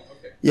really going.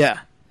 Okay. Yeah.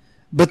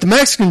 But the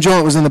Mexican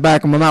joint was in the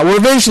back of my mind. We're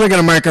eventually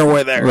going to make our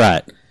way there.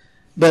 Right.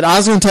 But I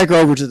was going to take her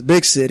over to the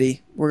big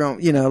city. We're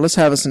going, let's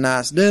have us a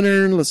nice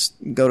dinner. Let's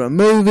go to a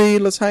movie.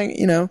 Let's hang,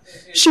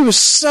 She was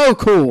so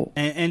cool.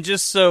 And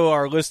just so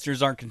our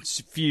listeners aren't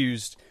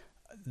confused,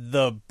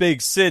 the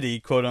big city,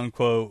 quote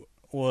unquote,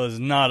 was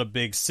not a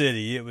big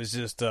city. It was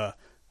just a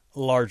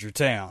larger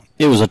town.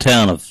 It was a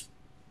town of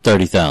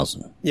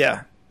 30,000.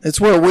 Yeah. It's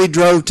where we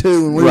drove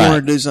to when we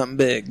wanted to do something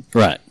big.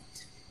 Right.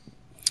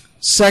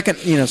 Second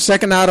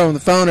night on the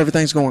phone,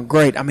 everything's going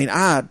great. I mean,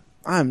 I'm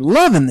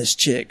loving this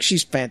chick.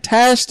 She's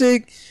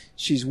fantastic.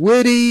 She's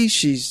witty.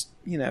 She's,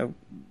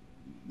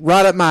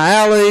 right up my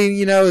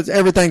alley.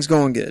 Everything's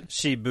going good.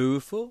 She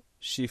beautiful.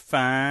 She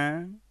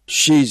fine.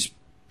 She's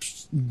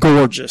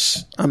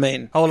gorgeous. I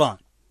mean. Hold on.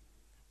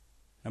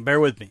 Now bear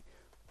with me.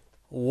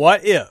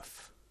 What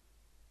if?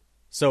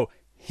 So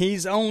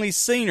he's only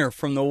seen her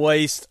from the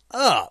waist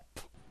up.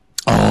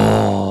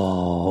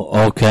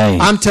 Oh, okay.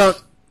 I'm telling.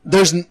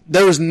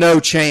 There was no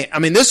chance. I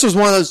mean, this was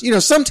one of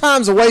those.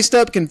 Sometimes a waist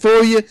up can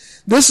fool you.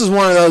 This is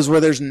one of those where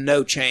there's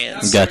no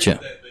chance. Gotcha.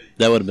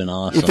 That would have been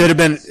awesome. If it had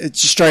been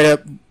straight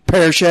up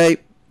pear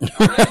shape.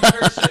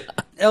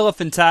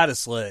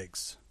 Elephantitis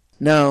legs.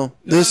 No,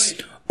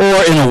 this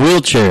or in a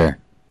wheelchair.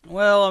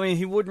 Well, I mean,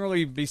 he wouldn't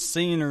really be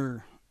seeing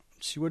her.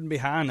 She wouldn't be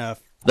high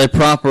enough. They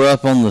prop her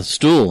up on the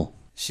stool.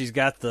 She's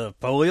got the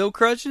polio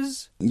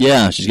crutches?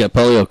 Yeah, she's got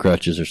polio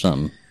crutches or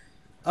something.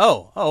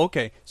 Oh,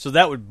 okay. So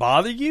that would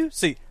bother you?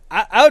 See,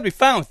 I would be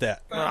fine with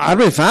that. I'd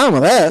be fine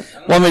with that.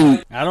 Well, I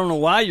mean, I don't know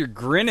why you're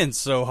grinning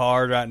so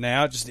hard right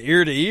now, just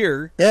ear to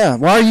ear. Yeah,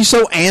 why are you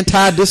so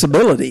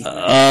anti-disability?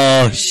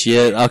 oh,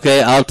 shit.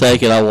 Okay, I'll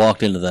take it. I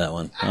walked into that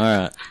one. All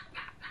right.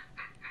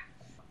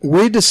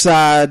 We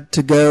decide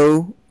to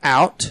go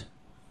out,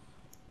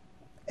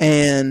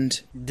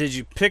 and Did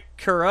you pick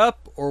her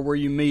up, or were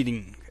you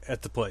meeting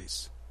at the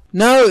place?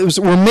 no,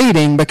 we're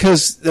meeting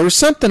because there was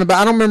something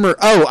about, I don't remember.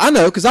 Oh, I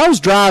know, because I was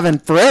driving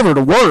forever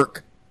to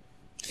work.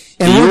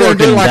 And You we're were going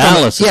to do in like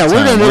Dallas at the we're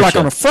time, going to do weren't like you?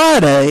 on a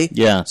Friday.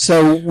 Yeah.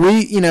 So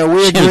we She had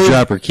to agreed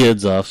drop her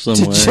kids off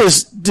somewhere.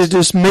 to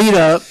just meet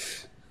up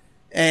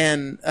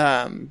and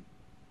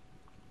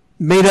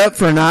meet up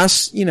for a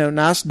nice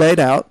date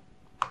out.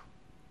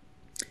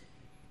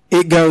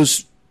 It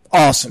goes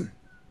awesome,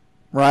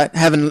 right?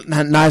 Having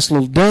a nice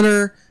little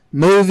dinner,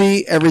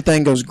 movie,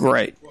 everything goes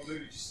great. What movie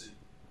did you see?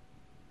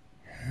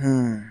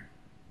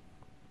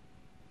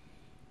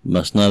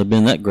 Must not have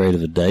been that great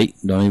of a date.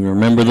 Don't even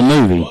remember the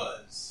movie.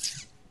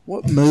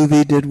 What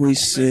movie did we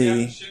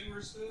see?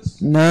 Schindler's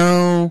List?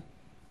 No.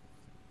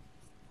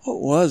 What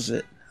was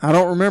it? I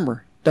don't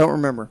remember. Don't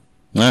remember.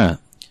 All right.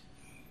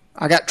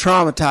 I got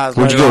traumatized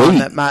Where'd you later go on. eat?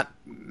 That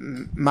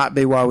might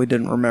be why we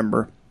didn't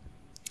remember.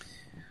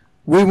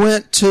 We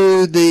went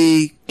to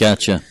the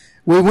Gotcha.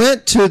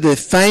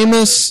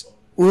 famous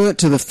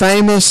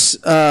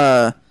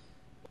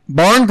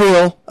Barn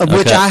Grill, of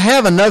which Okay. I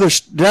have another.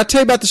 Did I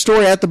tell you about the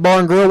story at the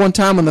Barn Grill one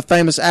time when the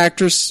famous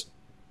actress?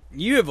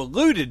 You have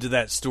alluded to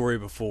that story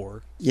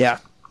before. Yeah.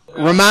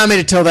 Remind me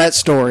to tell that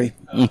story.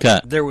 Okay.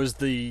 There was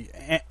a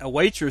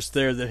waitress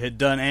there that had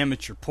done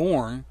amateur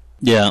porn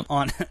Yeah.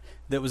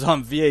 that was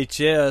on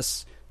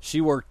VHS. She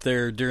worked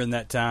there during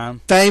that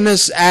time.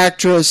 Famous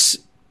actress.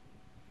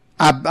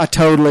 I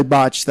totally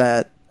botched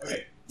that.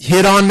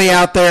 Hit on me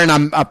out there,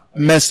 and I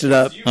messed it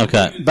up.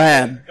 Okay.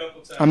 Bad.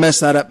 I messed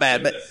that up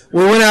bad. But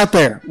we went out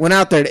there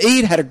to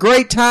eat, had a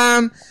great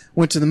time,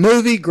 went to the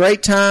movie,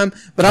 great time.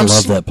 But I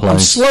love that place. I'm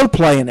slow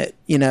playing it,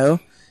 No,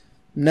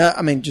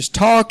 I mean, just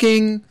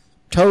talking,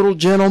 total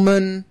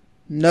gentleman,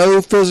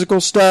 no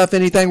physical stuff,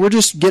 anything. We're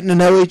just getting to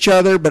know each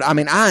other. But I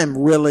mean, I am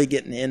really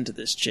getting into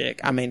this chick.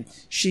 I mean,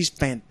 she's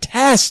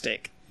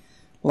fantastic.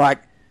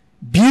 Like,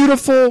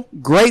 beautiful,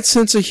 great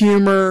sense of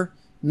humor,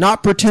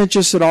 not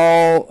pretentious at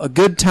all, a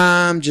good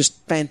time,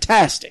 just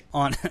fantastic.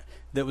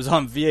 That was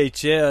on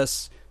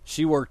VHS.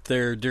 She worked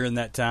there during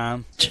that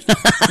time.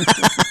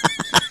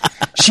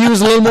 She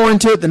was a little more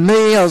into it than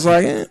me. I was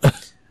like, eh.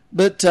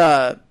 But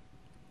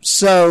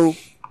so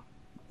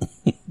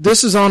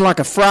this is on like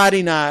a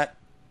Friday night,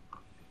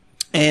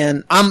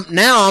 and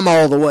I'm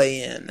all the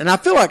way in, and I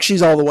feel like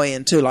she's all the way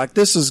in too. Like,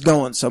 this is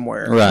going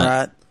somewhere,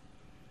 right?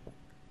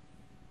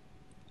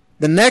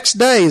 The next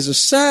day is a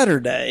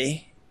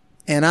Saturday,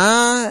 and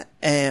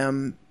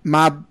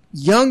my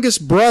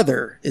youngest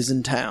brother is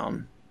in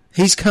town.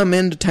 He's come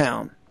into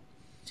town,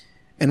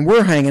 and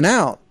we're hanging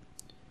out.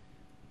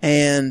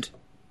 And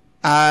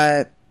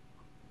I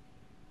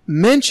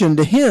mentioned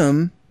to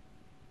him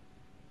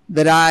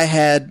that I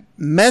had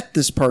met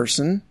this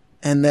person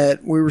and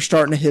that we were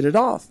starting to hit it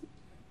off.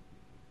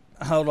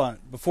 Hold on.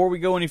 Before we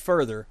go any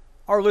further,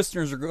 our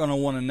listeners are going to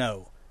want to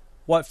know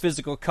what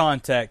physical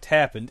contact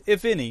happened,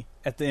 if any,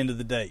 at the end of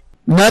the date.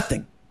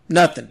 Nothing.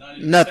 Not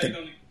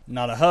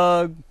a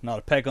hug, not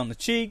a peck on the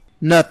cheek.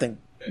 Nothing.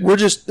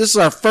 This is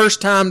our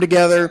first time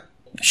together.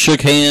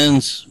 Shook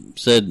hands,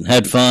 said,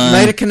 had fun.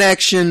 Made a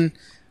connection.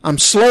 I'm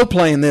slow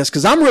playing this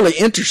because I'm really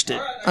interested.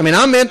 I mean,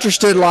 I'm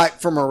interested like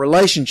from a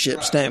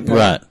relationship standpoint.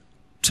 Right.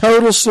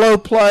 Total slow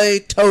play,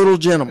 total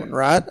gentleman,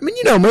 right? I mean,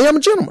 you know me, I'm a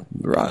gentleman.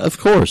 Right, of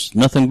course.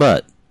 Nothing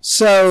but.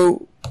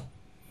 So,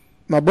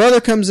 my brother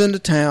comes into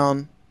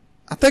town.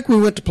 I think we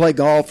went to play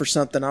golf or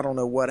something. I don't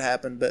know what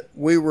happened, but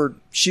we were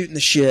shooting the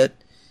shit.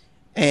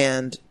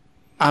 And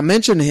I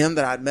mentioned to him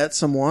that I'd met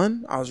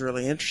someone I was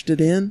really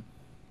interested in.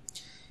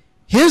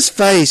 His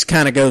face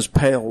kind of goes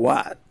pale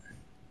white.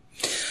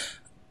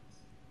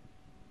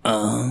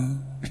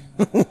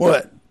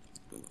 What?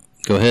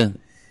 Go ahead.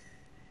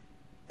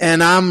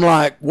 And I'm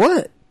like,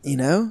 what?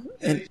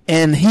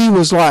 And he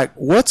was like,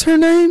 what's her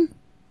name?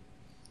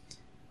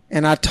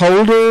 And I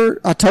told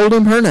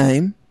him her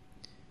name.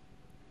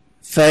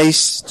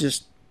 Face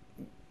just,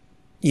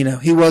 he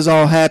was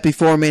all happy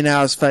for me.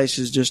 Now his face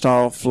is just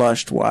all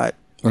flushed white.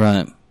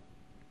 Right.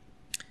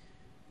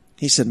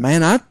 He said,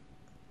 man, I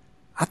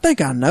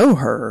think I know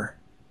her.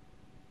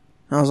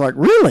 I was like,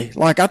 really?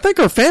 Like, I think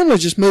her family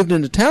just moved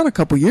into town a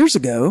couple years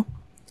ago.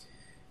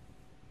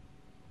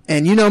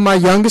 And my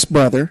youngest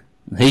brother.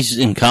 He's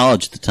in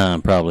college at the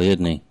time, probably,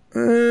 isn't he?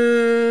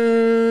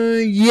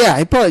 Yeah,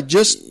 he probably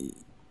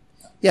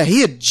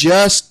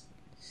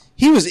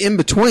he was in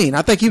between.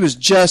 I think he was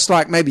just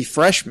like maybe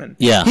freshman.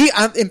 Yeah.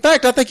 In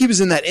fact, I think he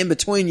was in that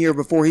in-between year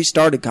before he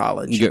started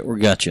college. We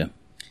gotcha.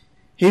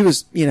 He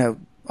was,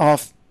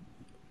 off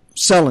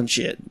selling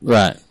shit.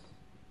 Right.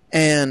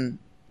 And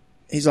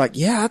he's like,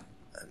 yeah,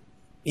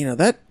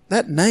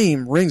 that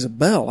name rings a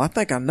bell. I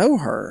think I know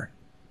her.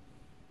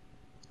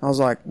 I was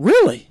like,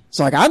 really? It's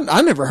like,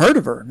 I never heard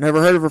of her.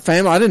 Never heard of her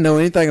family. I didn't know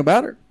anything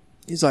about her.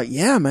 He's like,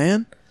 yeah,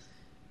 man.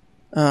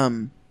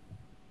 I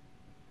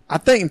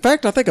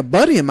think a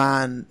buddy of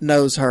mine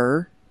knows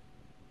her.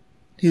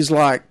 He's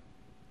like,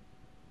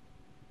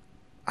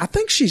 I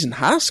think she's in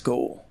high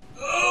school.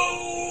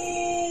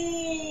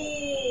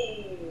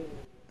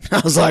 I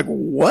was like,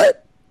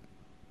 what?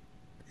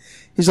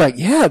 He's like,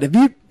 yeah,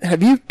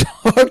 have you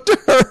talked to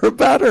her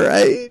about her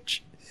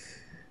age?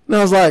 And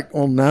I was like,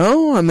 well,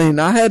 no. I mean,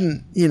 I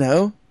hadn't,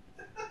 that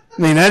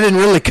didn't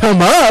really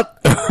come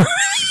up.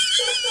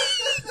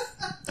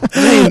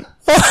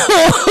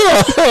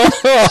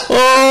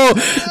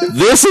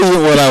 This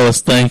isn't what I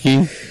was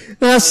thinking.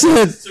 And I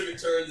said,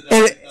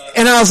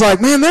 and I was like,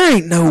 man, there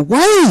ain't no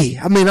way.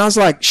 I mean, I was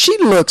like, she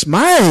looks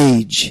my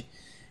age.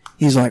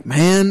 He's like,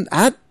 man,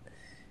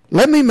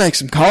 let me make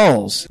some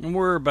calls. And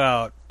we're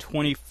about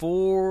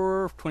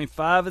 24,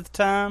 25 at the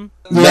time.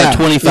 Yeah,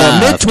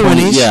 25.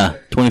 Mid-20s. Yeah,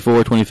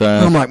 24, 25.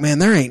 And I'm like, man,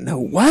 there ain't no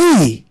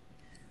way.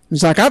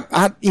 He's like,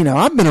 I've been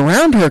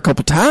around her a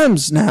couple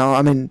times now.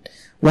 I mean,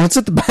 once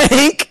at the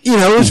bank,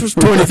 which was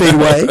 20 feet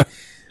away.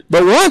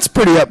 But once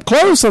pretty up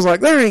close, I was like,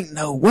 there ain't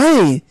no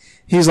way.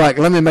 He's like,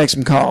 let me make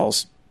some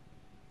calls.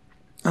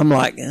 I'm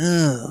like,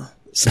 oh.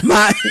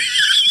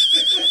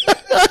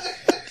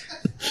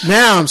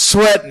 Now I'm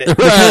sweating it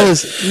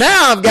because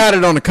now I've got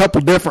it on a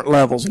couple different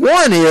levels.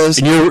 One is...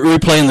 And you're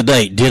replaying the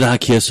date. Did I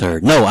kiss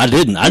her? No, I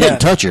didn't. I didn't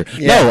touch her.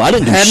 Yeah. No, I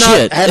didn't do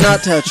shit. Had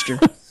not touched her.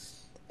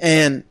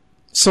 And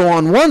so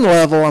on one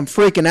level, I'm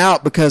freaking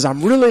out because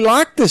I'm really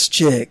like this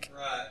chick.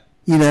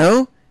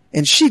 Right.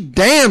 And she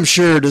damn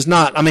sure does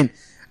not. I mean,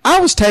 I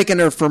was taking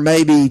her for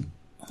maybe,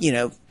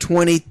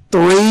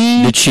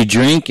 23. Did she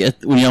drink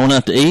when y'all went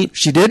out to eat?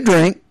 She did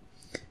drink.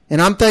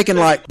 And I'm thinking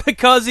like...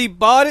 Because he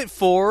bought it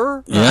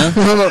for her.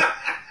 Yeah.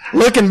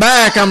 Looking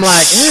back, I'm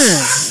like,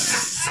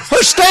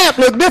 her stamp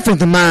looked different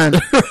than mine.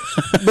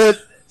 But,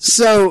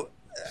 so,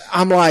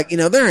 I'm like,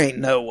 there ain't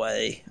no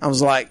way. I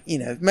was like,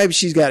 maybe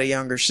she's got a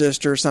younger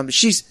sister or something.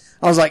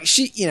 I was like,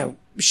 she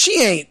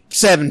ain't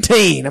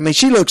 17. I mean,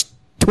 she looks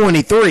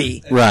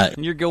 23. Right.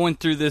 And you're going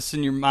through this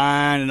in your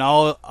mind, and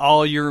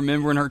all you're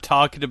remembering her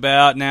talking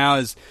about now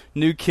is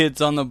New Kids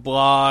on the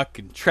Block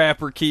and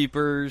Trapper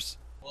Keepers.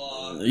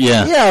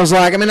 Yeah. Yeah, I was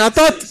like, I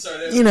thought,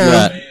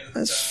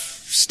 right.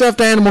 Stuffed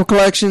animal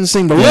collection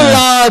seemed a little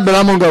odd, but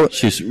I'm going to go.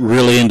 She's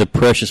really into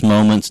Precious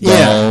Moments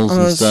dolls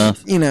and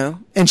stuff.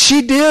 And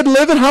she did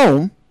live at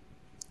home.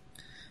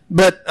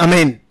 But, our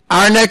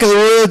neck of the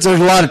woods, there's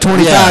a lot of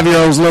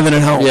 25-year-olds living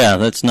at home. Yeah,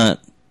 that's not.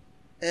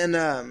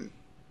 And,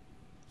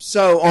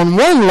 so on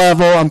one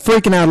level, I'm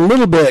freaking out a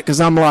little bit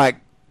because I'm like,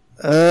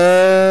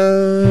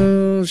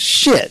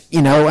 shit,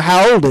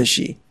 how old is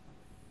she?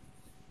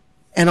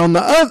 And on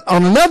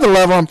another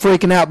level, I'm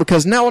freaking out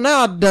because now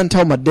I've done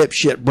told my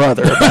dipshit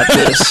brother about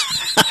this.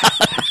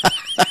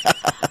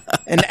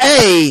 And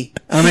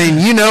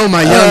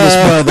my youngest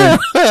brother,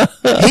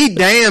 he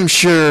damn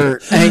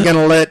sure ain't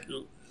gonna let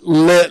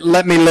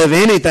me live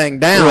anything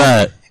down.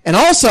 Right. And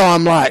also,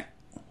 I'm like,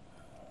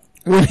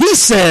 when he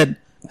said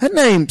that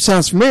name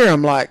sounds familiar,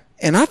 I'm like,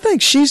 and I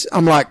think so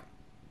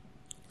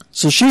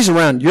she's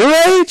around your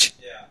age?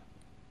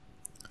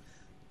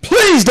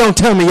 Please don't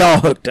tell me y'all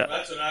hooked up.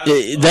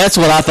 That's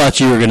what I thought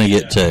you were going to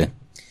get to.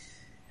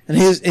 And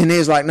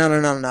he's like,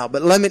 no.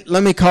 But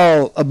let me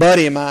call a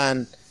buddy of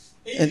mine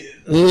and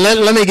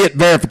let me get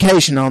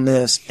verification on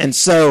this. And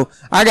so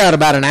I got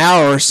about an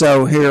hour or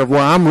so here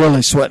where I'm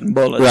really sweating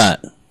bullets. Right.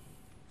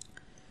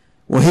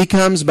 Well, he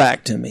comes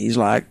back to me. He's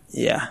like,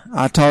 yeah,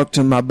 I talked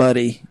to my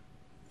buddy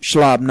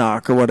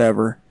Schlabnock or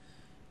whatever.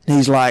 And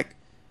he's like,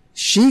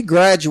 she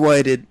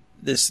graduated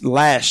this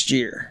last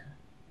year.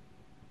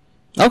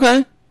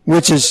 Okay.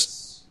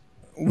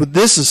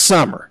 This is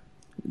summer.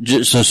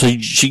 So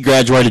she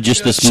graduated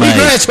just this May. She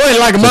graduated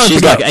like a month ago.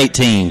 She's like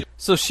 18.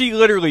 So she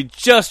literally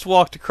just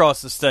walked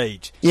across the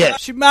stage. Yeah.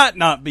 She might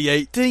not be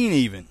 18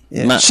 even.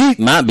 Yeah. She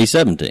might be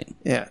 17.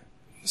 Yeah.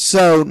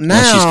 So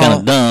now... Well, she's kind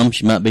of dumb.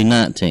 She might be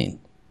 19.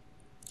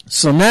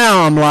 So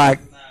now I'm like...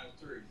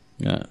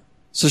 Yeah.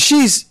 So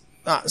she's...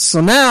 so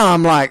now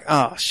I'm like,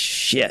 oh,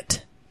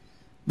 shit.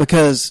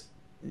 Because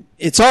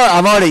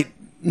I'm already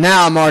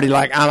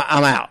like,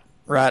 I'm out.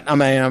 Right?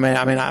 I'm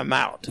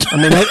out.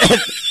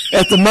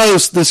 At the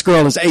most, this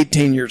girl is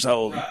 18 years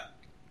old. Right.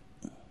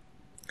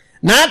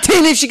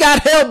 19 if she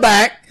got held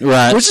back.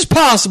 Right. Which is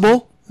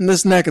possible in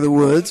this neck of the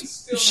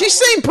woods. She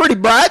seemed pretty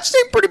bright.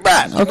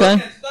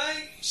 Okay.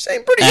 She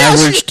seemed pretty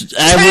average.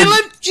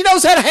 She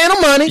knows how to handle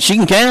money. She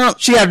can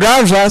count. She got a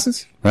driver's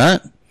license.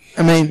 Right.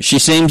 She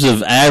seems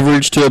of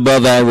average to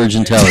above average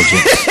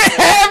intelligence.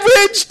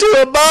 Average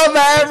to above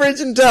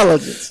average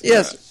intelligence.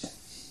 Yes.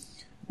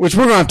 Which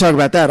we're going to have to talk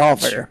about that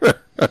off air.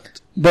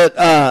 But,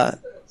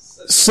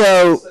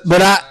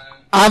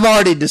 I've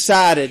already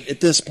decided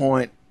at this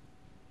point,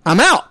 I'm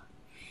out.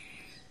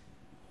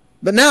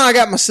 But now I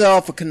got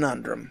myself a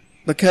conundrum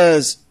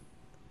because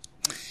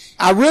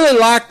I really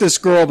like this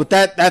girl, but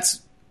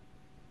that's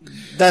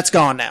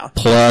gone now.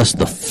 Plus,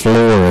 the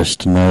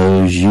florist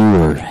knows you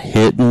were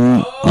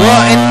hitting.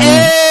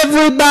 And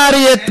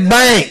everybody at the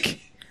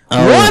bank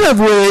One of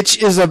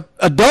which is a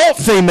adult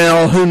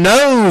female who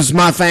knows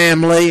my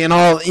family and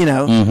all, you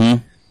know.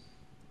 Mm-hmm.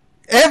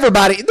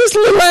 Everybody, this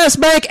little ass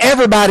bank,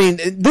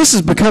 this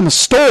has become a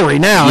story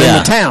now in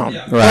the town.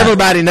 Yeah. Right.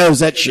 Everybody knows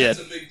that shit.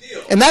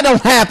 And that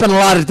don't happen a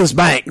lot at this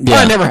bank.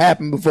 Probably never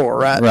happened before,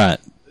 right? Right.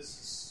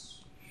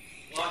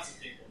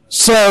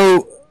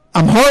 So,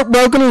 I'm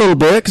heartbroken a little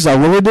bit because I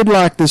really did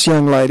like this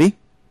young lady.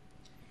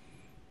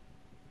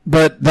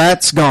 But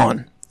that's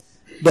gone.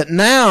 But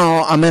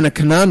now I'm in a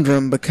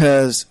conundrum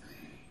because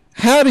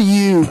how do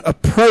you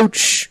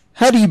broach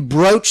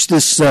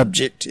this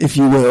subject, if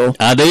you will?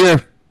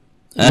 Idea.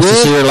 That's a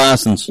serious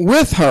license.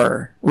 With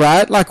her,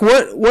 right? Like,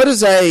 what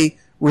is a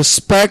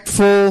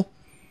respectful,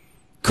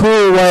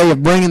 cool way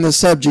of bringing the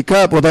subject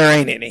up? Well, there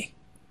ain't any.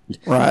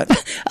 Right.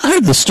 I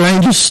heard the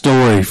strangest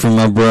story from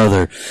my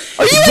brother.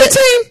 Are you 18?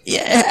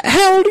 Yeah.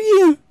 How old are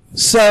you?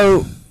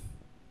 So,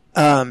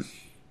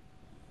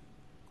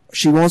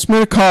 she wants me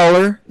to call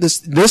her.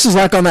 This is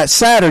like on that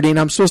Saturday, and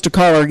I'm supposed to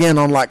call her again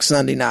on like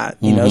Sunday night,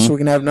 you know, so we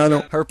can have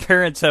another. Her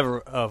parents have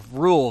a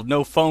rule: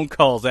 no phone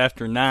calls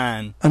after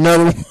 9.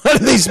 Another one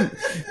of these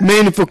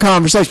meaningful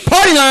conversations.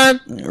 Party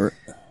line.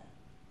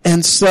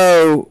 And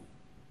so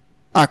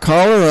I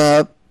call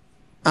her up.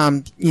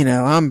 I'm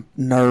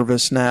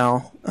nervous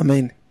now. I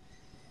mean,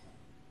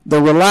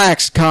 the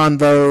relaxed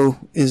convo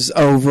is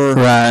over.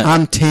 Right.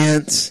 I'm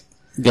tense.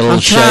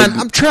 I'm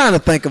trying to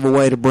think of a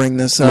way to bring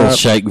this up. A little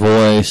shake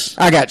voice.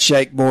 I got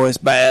shake voice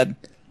bad.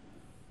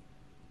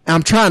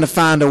 I'm trying to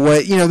find a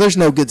way. You know, there's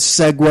no good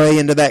segue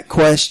into that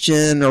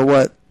question or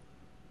what.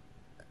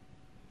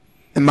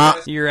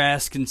 You're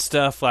asking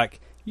stuff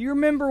like, you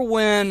remember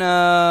when,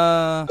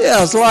 Yeah,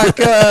 it's like,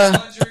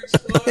 yeah,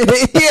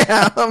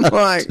 I'm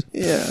like,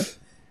 yeah.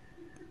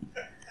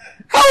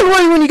 How old were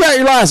you when you got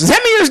your license? How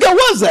many years ago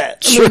was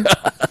that? Sure.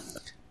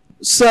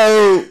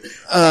 So,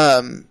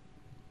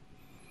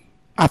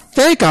 I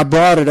think I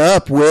brought it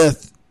up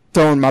with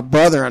throwing my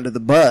brother under the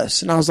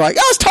bus, and I was like,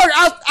 I was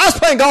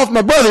playing golf with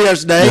my brother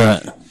yesterday.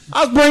 Right.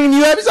 I was bringing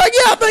you up. He's like,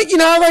 yeah, I think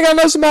I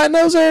know somebody that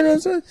knows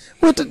her.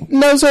 Went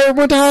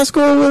to high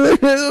school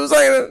with her. It was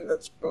like,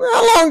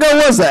 how long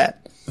ago was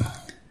that?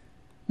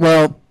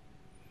 Well,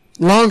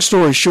 long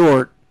story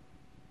short,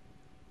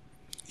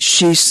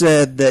 she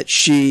said that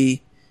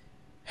she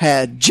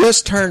had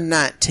just turned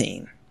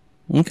 19.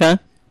 Okay.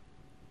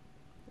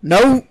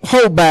 No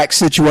holdback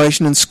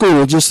situation in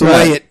school, just the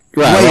way it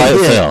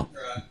fell.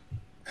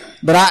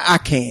 But I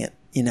can't,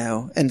 you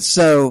know, and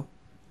so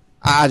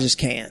I just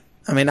can't.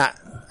 I mean,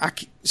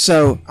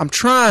 so I'm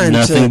trying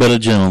Nothing but a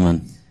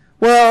gentleman.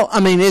 Well, I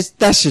mean,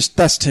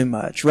 that's too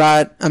much,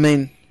 right? I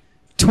mean,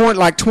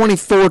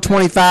 24,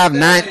 25,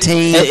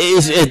 19.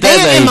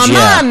 In my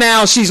mind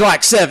now, she's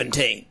like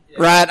 17,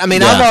 right? I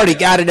mean, I've already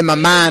got it in my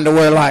mind to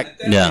where like...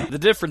 Yeah. The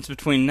difference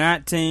between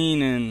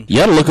 19 and...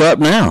 You ought to look her up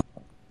now.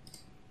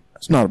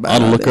 It's not a bad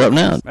idea. I'll look her up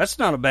now. That's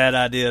not a bad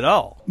idea at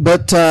all.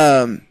 But,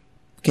 can't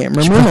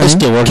remember her name.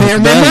 Still working can't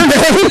remember her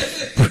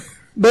name.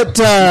 But,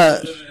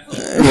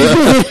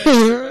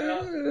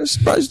 it's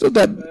probably still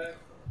that...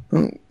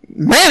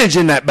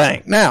 managing that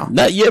bank now.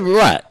 Yeah,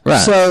 right.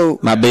 So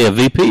might be a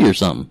VP or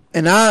something.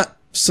 And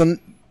so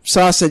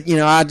I said, you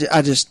know, I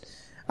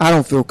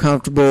don't feel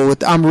comfortable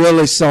with. I'm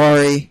really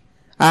sorry.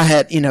 I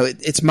had, you know,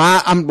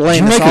 I'm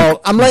laying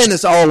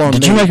this all on me.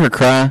 Did you make her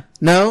cry?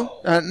 No,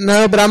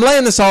 but I'm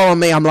laying this all on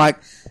me. I'm like,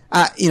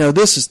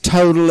 this is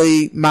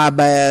totally my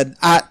bad.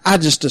 I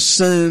just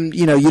assumed,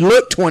 you know, you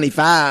look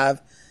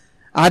 25.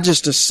 I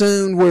just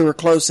assumed we were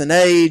close in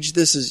age.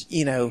 This is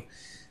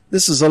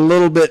a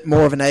little bit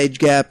more of an age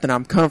gap than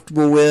I'm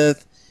comfortable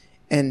with.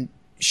 And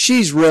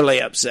she's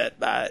really upset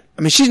by it.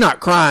 I mean, she's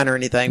not crying or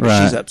anything,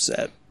 but she's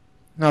upset.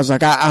 And I was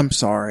like, I'm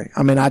sorry.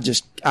 I mean, I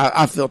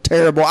feel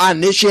terrible. I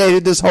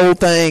initiated this whole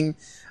thing.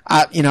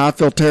 I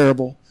feel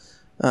terrible.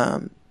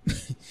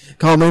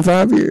 Call me in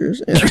 5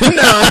 years. No,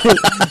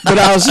 but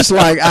I was just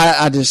like,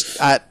 I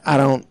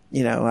don't,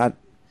 you know,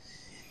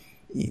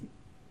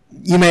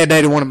 you may have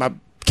dated one of my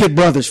kid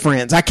brother's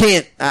friends. I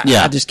can't,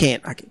 I just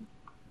can't.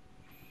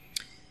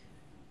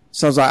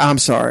 So I was like, I'm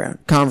sorry.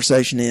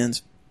 Conversation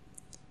ends.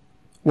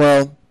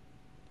 Well,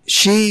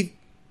 she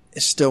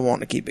is still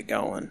wanting to keep it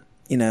going.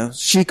 You know,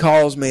 she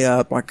calls me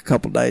up like a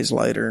couple days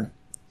later.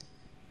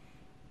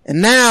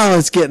 And now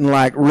it's getting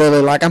like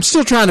really like, I'm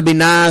still trying to be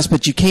nice,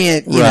 but you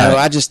can't, you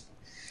know,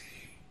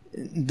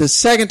 the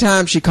second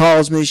time she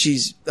calls me,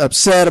 she's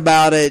upset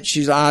about it.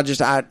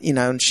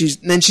 And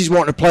she's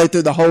wanting to play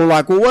through the whole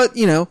like,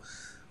 well,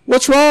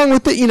 what's wrong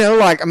with it? You know,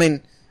 like, I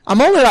mean,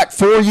 I'm only like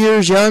 4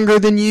 years younger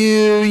than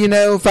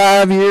you,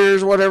 5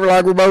 years, whatever,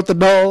 like we're both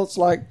adults.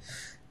 Like,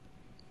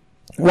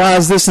 why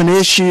is this an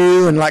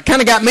issue? And like,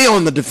 kind of got me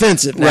on the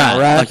defensive now,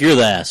 right? Like you're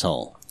the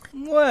asshole.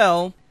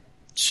 Well,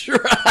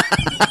 sure.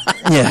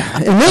 Yeah,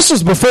 and this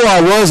was before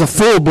I was a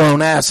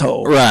full-blown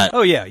asshole. Right.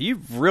 Oh, yeah,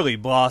 you've really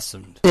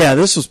blossomed. Yeah,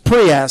 this was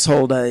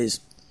pre-asshole days.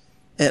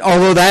 And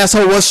although the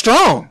asshole was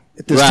strong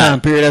at this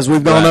time period, as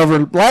we've gone over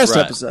last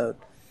episode.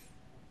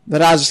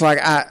 But I was just like,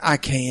 I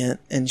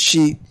can't. And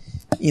she,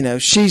 you know,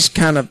 she's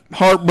kind of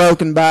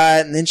heartbroken by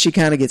it, and then she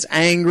kind of gets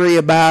angry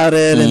about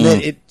it, and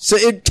then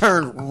it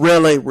turned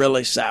really,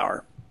 really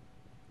sour.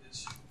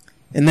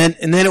 And then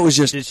it was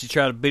just. Did she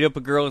try to beat up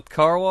a girl at the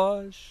car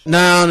wash?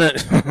 No,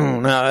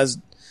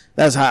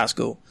 that's high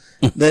school.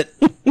 That.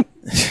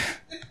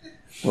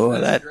 Boy,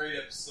 that's a great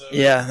episode.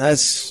 Yeah,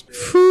 that's.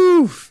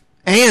 Whew.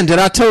 And did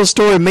I tell a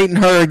story of meeting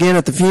her again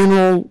at the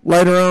funeral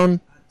later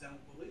on? I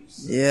don't believe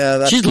so.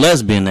 Yeah, she's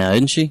lesbian now,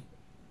 isn't she?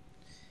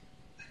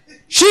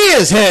 She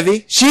is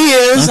heavy. She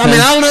is. Okay. I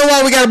mean, I don't know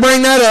why we got to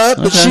bring that up,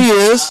 but she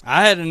is.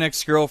 I had an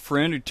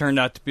ex-girlfriend who turned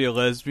out to be a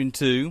lesbian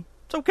too.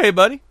 It's okay,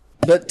 buddy.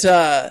 But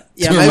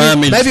yeah,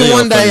 maybe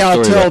one day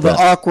I'll tell the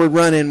awkward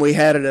run-in we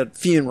had at a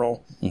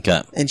funeral.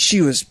 Okay. And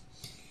she was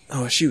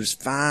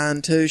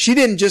fine too. She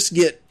didn't just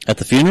get at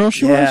the funeral.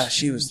 She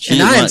was.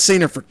 And I hadn't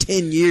seen her for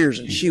 10 years,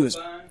 and she was.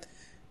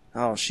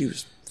 Oh, she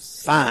was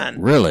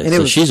fine. Really? And it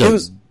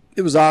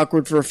was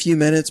awkward for a few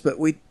minutes, but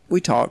we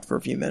talked for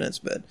a few minutes,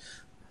 but it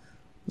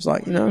was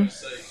like, you know.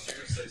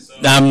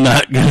 I'm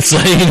not going to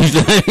say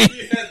anything.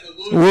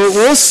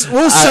 We'll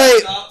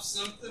say.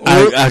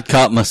 I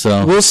caught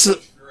myself.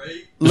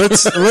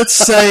 Let's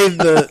save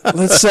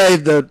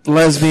the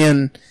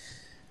lesbian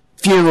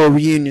funeral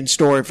reunion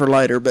story for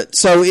later. But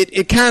so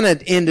it kind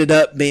of ended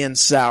up being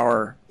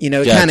sour, you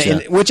know.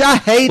 Gotcha. Which I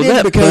hated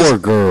that because poor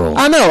girl.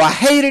 I know I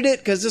hated it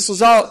because this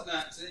was all.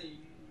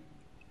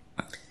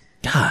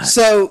 God.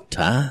 So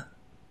Ty,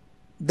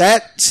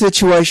 that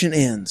situation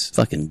ends.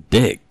 Fucking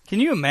dick. Can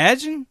you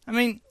imagine? I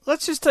mean,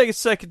 let's just take a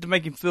second to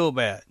make him feel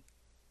bad.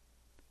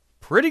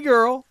 Pretty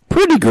girl,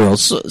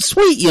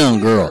 sweet young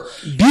girl,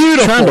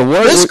 beautiful. Trying to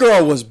work. This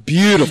girl was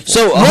beautiful.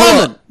 So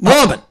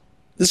woman.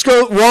 This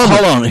girl, woman.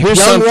 Hold on.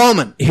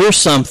 Woman. Here's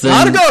something.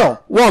 Not a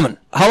girl, woman.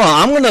 Hold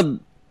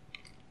on.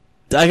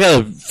 I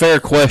got a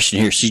fair question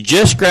here. She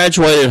just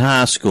graduated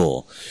high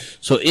school,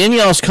 so in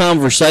y'all's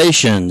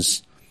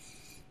conversations,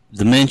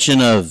 the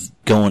mention of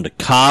going to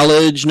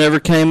college never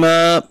came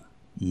up.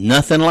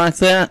 Nothing like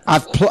that.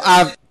 I've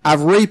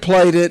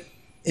replayed it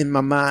in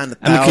my mind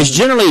because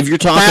generally, if you're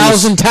talking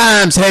 1,000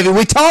 times, Heavy,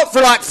 we talked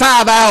for like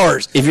 5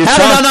 hours. How did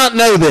I not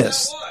know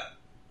this?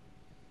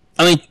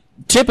 I mean,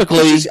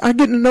 typically, I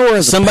get to know her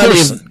as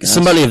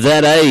somebody of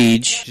that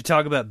age. Did you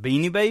talk about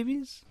Beanie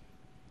Babies?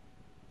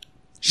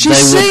 She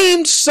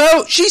seemed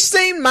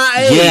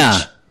my age. Yeah.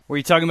 Were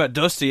you talking about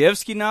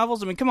Dostoevsky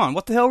novels? I mean, come on,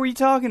 what the hell were you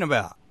talking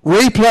about?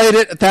 Replayed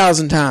it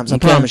 1,000 times. I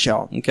promise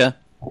y'all. Okay.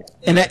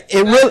 And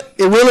it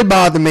really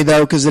bothered me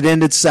though because it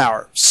ended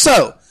sour.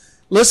 So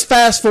let's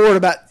fast forward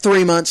about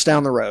 3 months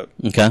down the road.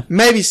 Okay.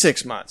 Maybe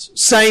 6 months.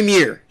 Same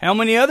year. How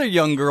many other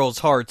young girls'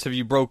 hearts have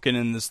you broken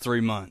in this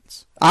 3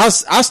 months? I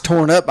was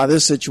torn up by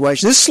this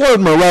situation. This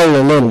slowed my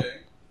roll a little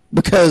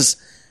because,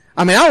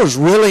 I mean, I was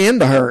really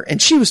into her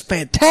and she was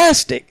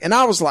fantastic. And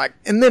I was like,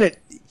 and then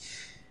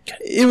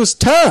it was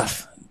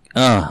tough.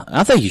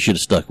 I think you should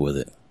have stuck with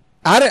it.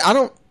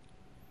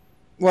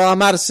 Well, I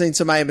might have seen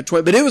somebody in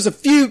between, but it was a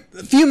few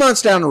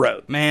months down the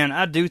road. Man,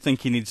 I do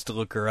think he needs to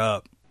look her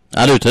up.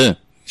 I do too.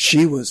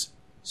 She was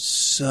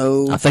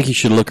so... I think you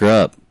should look her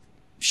up.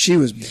 She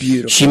was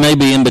beautiful. She may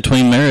be in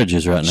between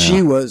marriages right now.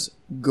 She was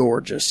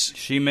gorgeous.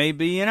 She may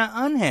be in an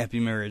unhappy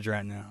marriage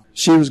right now.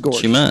 She was gorgeous.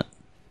 She might.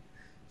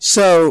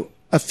 So,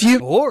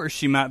 Or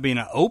she might be in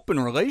an open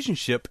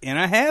relationship in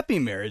a happy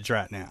marriage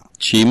right now.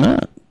 She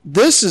might.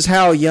 This is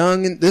how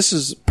young, and this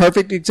is a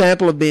perfect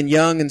example of being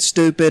young and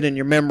stupid and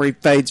your memory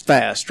fades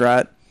fast,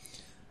 right?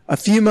 A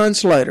few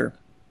months later,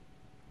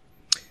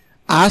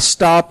 I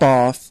stop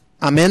off.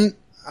 I'm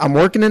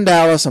working in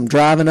Dallas. I'm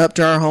driving up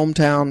to our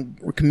hometown.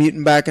 We're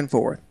commuting back and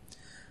forth.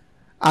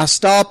 I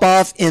stop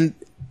off in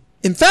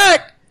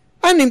fact,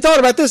 I hadn't even thought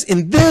about this,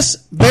 in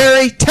this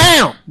very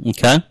town.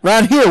 Okay.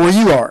 Right here where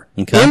you are.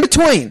 Okay. In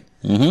between.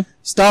 Mm-hmm.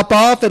 Stop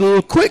off at a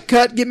little quick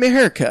cut, get me a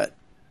haircut.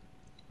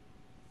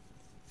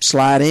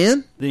 Slide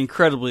in. The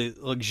incredibly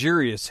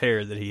luxurious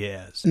hair that he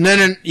has.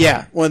 No,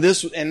 yeah. Well,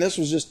 this was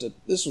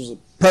a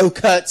pro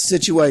cut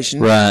situation.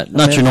 Right.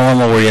 Not your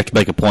normal where you have to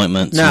make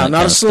appointments. No,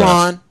 not a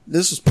salon.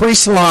 This was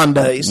pre-salon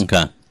days.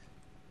 Okay.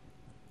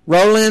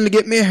 Roll in to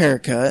get me a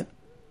haircut.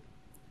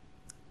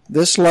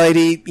 This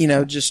lady,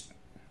 just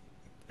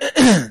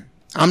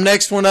I'm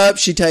next one up.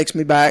 She takes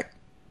me back.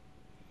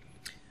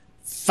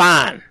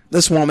 Fine.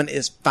 This woman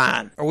is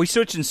fine. Are we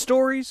switching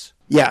stories?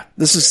 Yeah.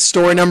 This is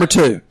story number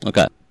 2.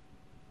 Okay.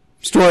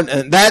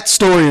 That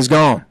story is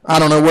gone. I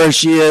don't know where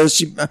she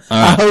is.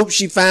 I hope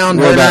she found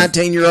her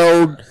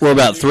 19-year-old. We're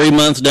about 3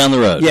 months down the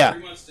road. Yeah.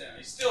 3 months down.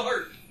 He's still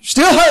hurting.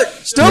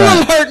 Still a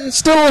little hurting.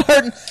 Still a little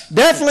hurting.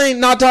 Definitely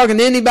not talking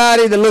to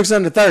anybody that looks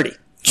under 30.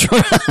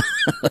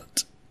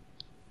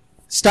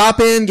 Stop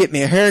in, get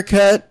me a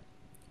haircut.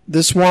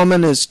 This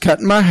woman is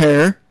cutting my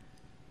hair.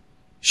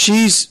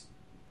 She's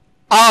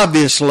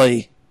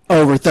obviously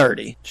over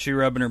 30. She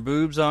rubbing her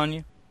boobs on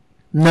you?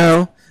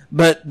 No,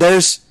 but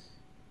there's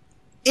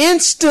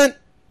instant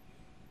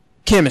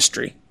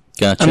chemistry.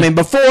 Gotcha. I mean,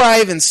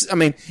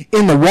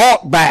 in the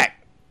walk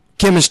back,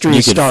 chemistry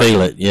is starting. You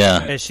could feel it,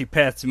 yeah. As she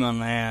pats him on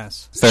the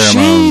ass. Pheromones.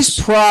 She's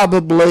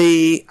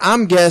probably,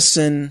 I'm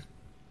guessing,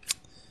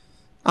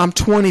 I'm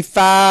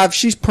 25.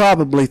 She's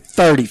probably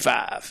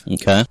 35.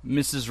 Okay.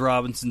 Mrs.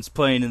 Robinson's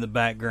playing in the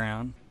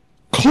background.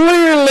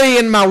 Clearly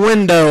in my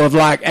window of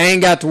like, I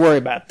ain't got to worry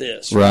about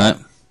this. Right.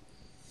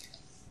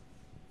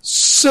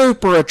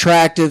 Super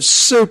attractive,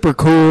 super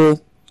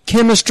cool.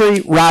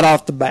 Chemistry right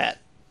off the bat.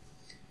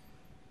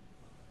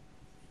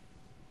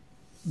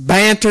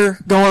 Banter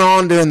going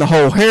on during the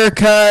whole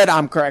haircut.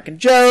 I'm cracking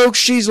jokes.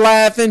 She's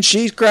laughing.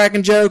 She's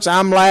cracking jokes.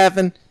 I'm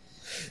laughing.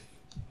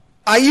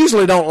 I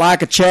usually don't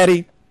like a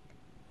chatty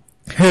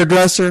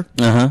hairdresser.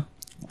 Uh-huh.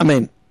 I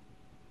mean,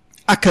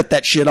 I cut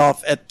that shit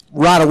off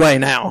right away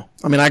now.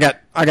 I mean, I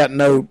got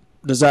no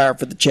desire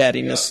for the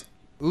chattiness.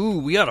 Ooh,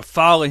 we ought to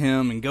follow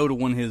him and go to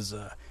one of his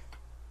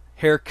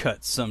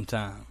haircuts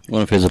sometime.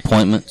 One of his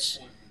appointments.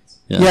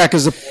 Yeah,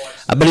 because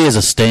I bet he has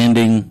a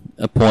standing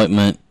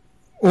appointment.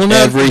 Well, no,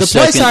 every the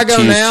place I go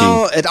Tuesday.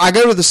 now, I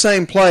go to the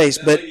same place,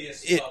 but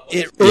it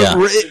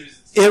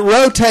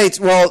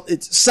rotates. Well,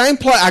 it's the same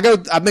place.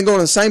 I've been going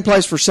to the same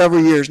place for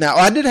several years now.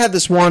 I did have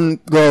this one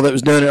girl that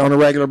was doing it on a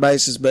regular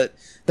basis, but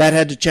that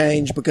had to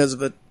change because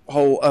of a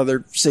whole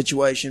other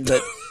situation.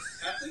 But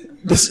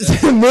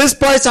this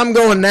place I'm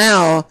going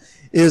now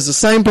is the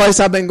same place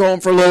I've been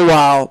going for a little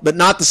while, but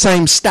not the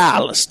same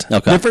stylist.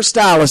 Okay. Different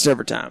stylist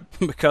every time.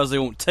 Because they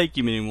won't take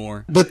him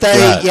anymore. But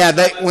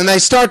when they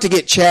start to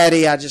get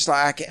chatty, I just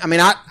like,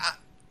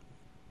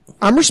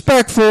 I'm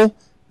respectful,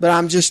 but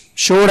I'm just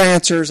short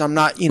answers. I'm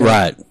not,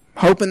 right.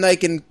 hoping they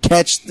can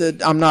catch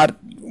I'm not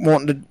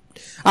wanting to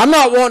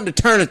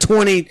turn a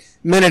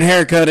 20-minute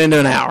haircut into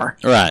an hour.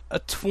 Right. A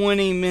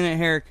 20-minute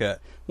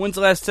haircut. When's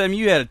the last time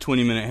you had a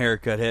 20-minute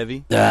haircut,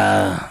 Heavy?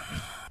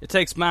 It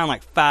takes mine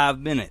like 5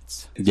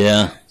 minutes.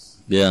 Yeah.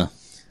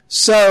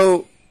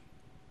 So,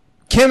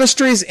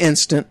 chemistry's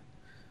instant.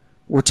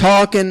 We're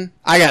talking.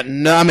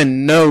 I'm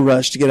in no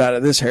rush to get out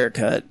of this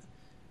haircut.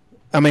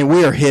 I mean,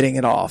 we are hitting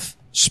it off.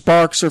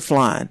 Sparks are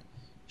flying.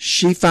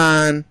 She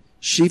fine.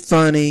 She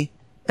funny.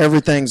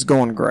 Everything's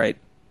going great.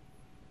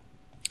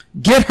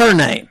 Get her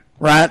name,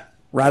 right?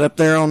 Right up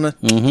there on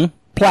the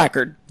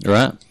placard.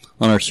 Right.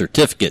 On her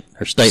certificate,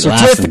 her state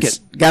certificate. license.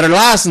 Got her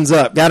license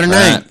up. Got her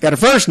name. Got her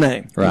first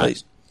name. Right. At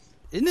least.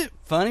 Isn't it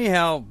funny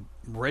how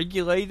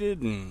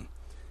regulated and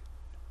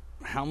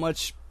how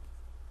much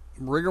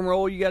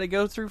rigmarole you got to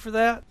go through for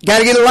that? Got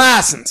to get a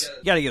license.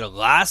 You got to get a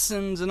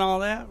license and all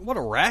that? What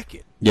a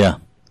racket. Yeah.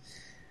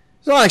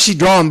 It's not like she's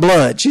drawing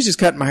blood. She's just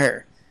cutting my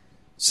hair.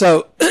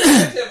 So,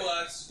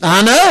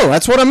 I know.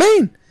 That's what I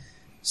mean.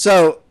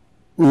 So,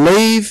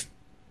 leave.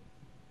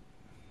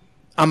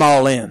 I'm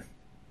all in.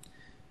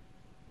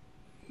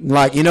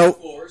 Like, you know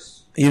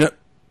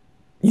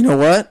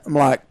what? I'm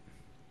like,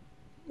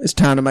 it's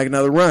time to make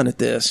another run at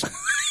this.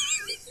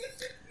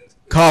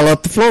 Call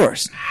up the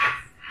florist.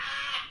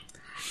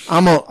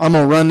 I'm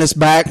gonna run this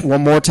back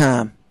one more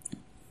time.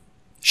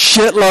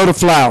 Shitload of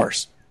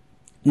flowers.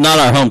 Not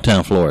our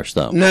hometown florist,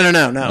 though. No.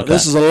 Okay.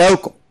 This is a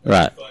local.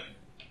 Right.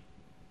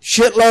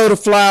 Shitload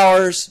of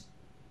flowers.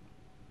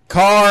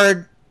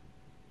 Card.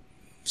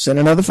 Send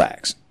another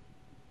fax.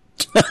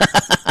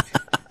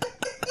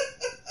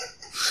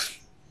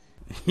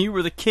 You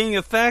were the king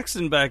of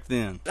faxing back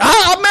then.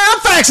 I'm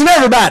faxing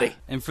everybody.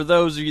 And for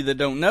those of you that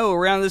don't know,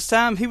 around this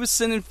time he was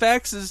sending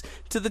faxes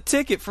to the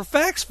ticket for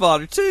Fax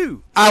Fodder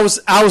too. I was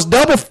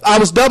double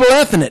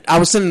effing it. I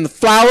was sending the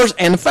flowers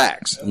and the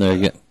fax. There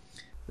you go.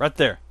 Right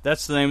there.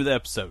 That's the name of the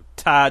episode.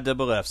 Ty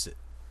double F's it.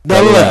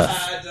 Double F.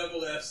 Ty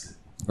double F's it.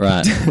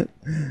 Right.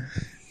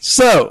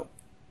 So,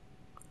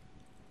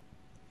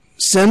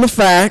 send the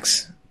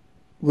fax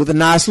with a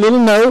nice little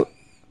note.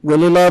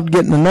 Really loved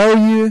getting to know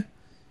you.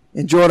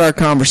 Enjoyed our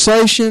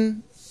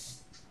conversation.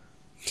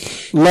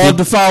 Love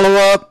to follow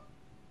up.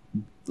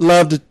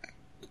 Love to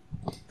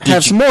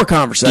have some more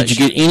conversation. Did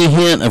you get any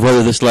hint of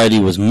whether this lady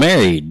was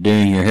married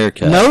during your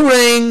haircut? No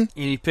ring.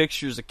 Any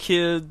pictures of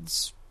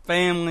kids,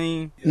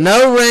 family?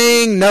 No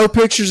ring. No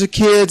pictures of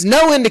kids.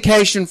 No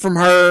indication from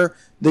her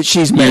that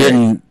she's married. You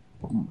didn't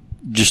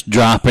just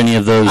drop any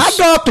of those? I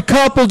dropped a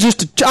couple I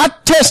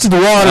tested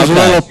the waters a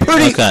little.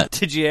 Okay.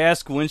 Did you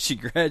ask when she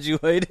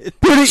graduated?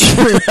 Pretty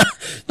sure.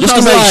 Just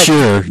to make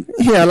sure.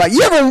 Yeah, like,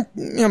 you ever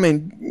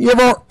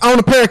own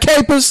a pair of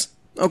capers?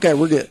 Okay,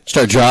 we're good.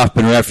 Start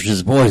dropping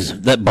references.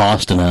 Boys, that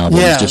Boston album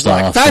is just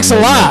like, off. Facts of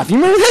Life. You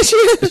remember that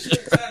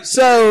shit?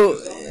 So,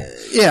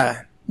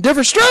 yeah.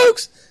 Different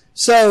strokes.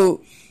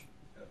 So,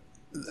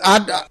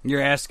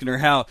 You're asking her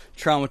how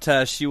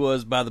traumatized she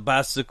was by the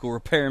bicycle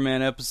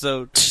repairman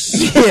episode?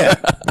 Yeah.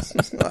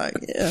 Like,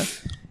 yeah.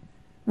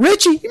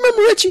 Richie. You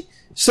remember Richie?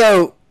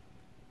 So,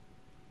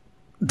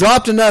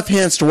 dropped enough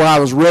hints to where I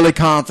was really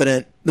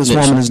confident this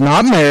woman is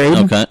not married.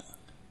 Okay.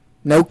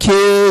 No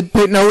kid,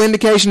 no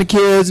indication of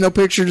kids, no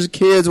pictures of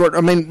kids.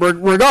 I mean,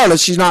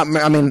 regardless, she's not,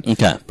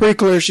 pretty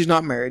clear she's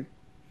not married.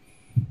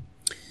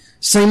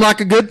 Seemed like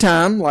a good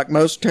time, like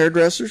most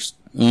hairdressers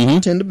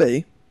tend to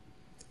be.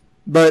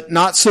 But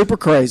not super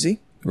crazy.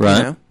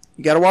 Right.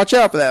 You got to watch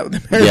out for that with the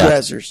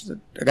hairdressers. Yeah.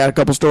 I got a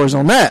couple stories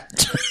on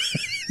that.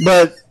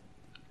 But,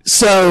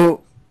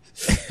 so,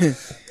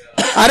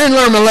 I didn't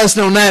learn my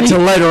lesson on that until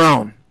later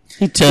on.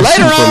 He tests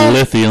them for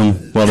lithium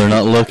while they're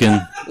not looking.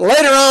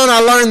 Later on,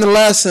 I learned the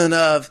lesson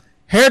of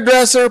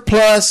hairdresser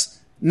plus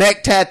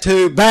neck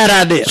tattoo, bad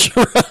idea.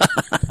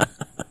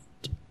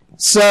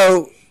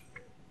 So,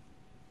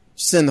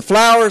 send the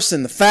flowers,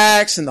 send the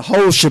fax, and the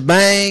whole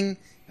shebang.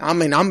 I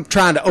mean, I'm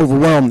trying to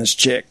overwhelm this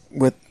chick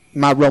with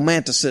my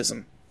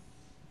romanticism.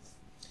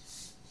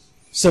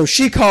 So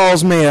she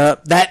calls me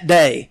up that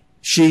day.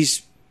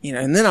 She's,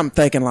 and then I'm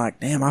thinking like,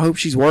 damn, I hope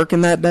she's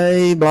working that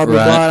day, blah,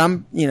 blah, blah.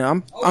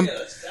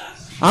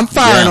 I'm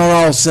firing on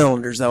all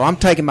cylinders, though. I'm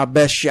taking my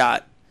best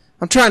shot.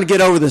 I'm trying to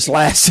get over this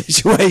last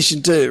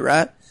situation, too,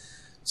 right?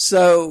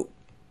 So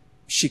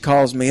she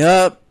calls me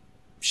up.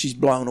 She's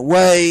blown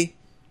away.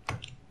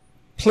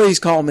 Please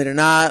call me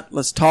tonight.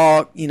 Let's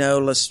talk.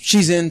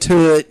 She's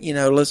into it.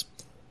 Let's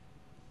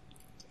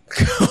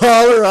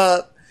call her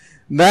up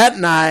that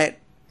night.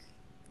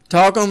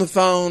 Talk on the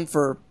phone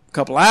for a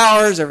couple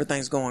hours.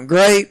 Everything's going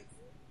great.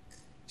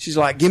 She's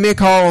like, give me a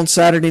call on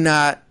Saturday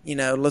night.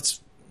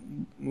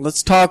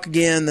 Let's talk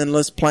again. Then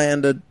let's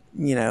plan to,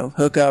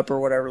 hook up or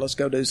whatever. Let's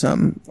go do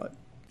something.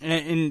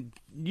 And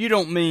you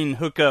don't mean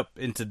hook up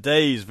in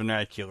today's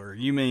vernacular.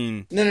 You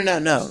mean...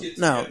 No.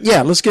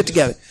 Yeah, let's get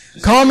together.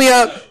 Call me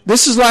up.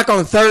 This is like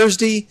on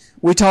Thursday.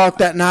 We talked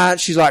that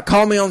night. She's like,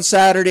 call me on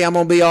Saturday. I'm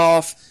going to be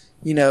off.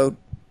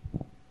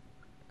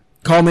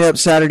 Call me up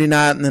Saturday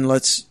night and then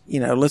let's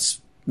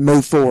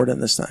move forward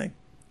in this thing.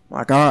 I'm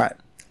like, all right.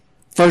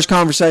 First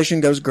conversation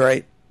goes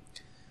great.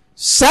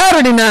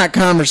 Saturday night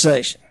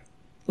conversation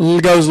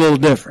goes a little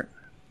different.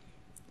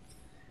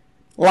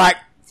 Like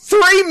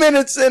 3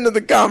 minutes into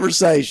the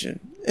conversation,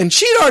 and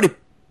she'd already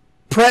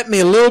prepped me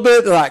a little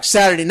bit. Like,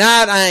 Saturday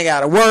night, I ain't got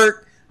to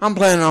work. I'm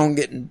planning on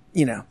getting,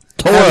 having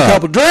a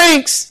couple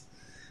drinks.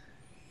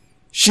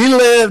 She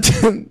lived,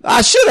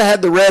 I should have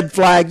had the red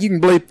flag. You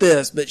can bleep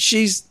this, but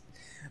she's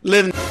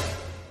living.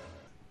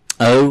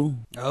 Oh,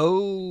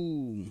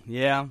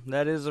 yeah,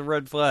 that is a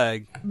red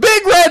flag.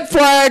 Big red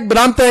flag, but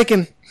I'm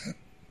thinking,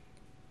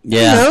 I'm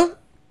going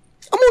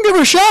to give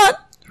her a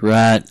shot.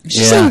 Right. She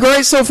seemed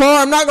great so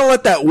far. I'm not going to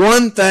let that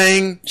one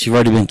thing. She's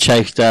already been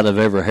chased out of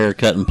every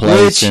haircutting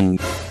place. I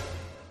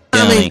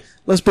mean,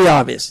 let's be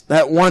obvious.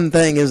 That one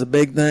thing is a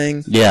big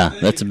thing. Yeah,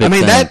 that's a big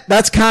thing.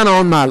 That's kind of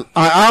on my...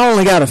 I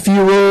only got a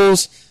few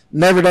rules.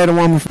 Never date a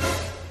woman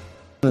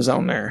is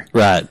on there.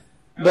 Right.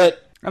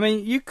 But... I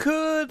mean, you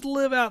could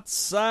live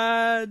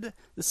outside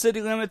the city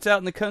limits out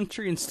in the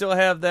country and still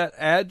have that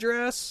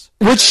address.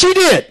 Which she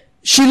did.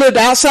 She lived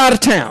outside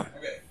of town.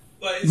 Okay.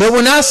 But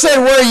when I said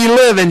where you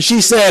live, and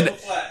she said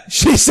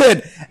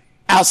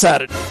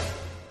outside of.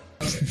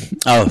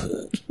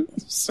 Oh.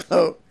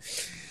 So,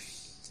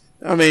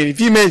 I mean,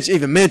 if you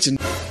even mentioned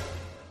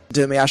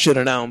to me, I should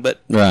have known. But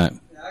right.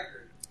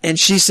 And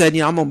she said,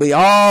 I'm gonna be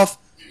off.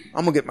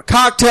 I'm gonna get my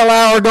cocktail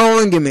hour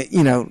going. Give me,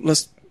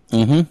 let's.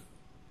 Mm-hmm.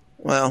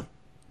 Well,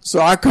 so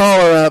I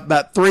call her up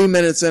about 3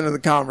 minutes into the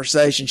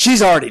conversation.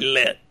 She's already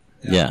lit.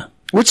 Yeah.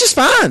 Which is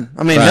fine.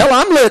 I mean, hell,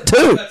 I'm lit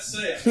too.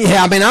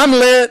 Yeah, I mean, I'm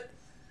lit.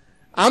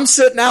 I'm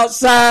sitting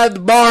outside the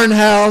barn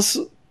house.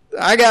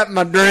 I got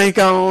my drink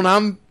on.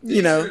 I'm, Are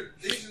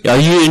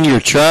you in your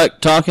truck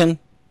talking?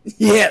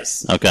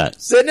 Yes. Okay.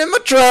 Sitting in my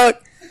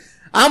truck.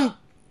 I'm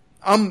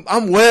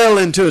well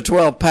into a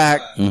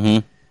 12-pack.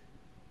 Mm-hmm.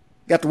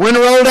 Got the window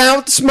rolled down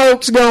with the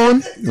smokes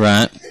going.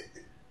 Right.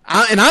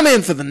 And I'm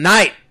in for the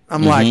night.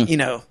 I'm like, I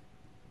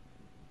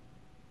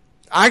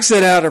can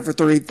sit out there for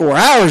 3-4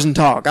 hours and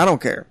talk. I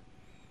don't care.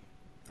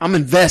 I'm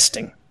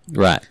investing.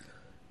 Right.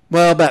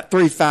 Well, about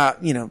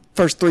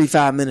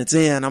 3-5 minutes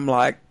in, I'm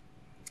like,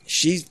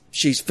 she's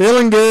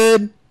feeling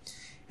good.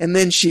 And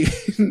then she,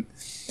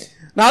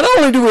 not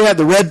only do we have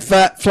the red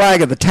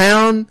flag of the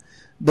town,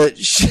 but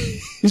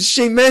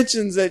she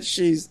mentions that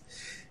she's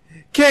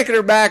kicking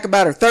her back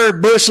about her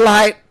third Busch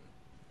Light.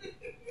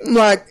 I'm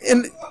like,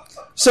 and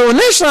so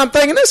initially I'm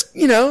thinking this,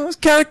 it's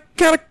kind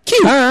of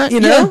cute. All right,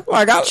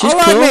 like I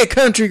like me a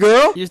country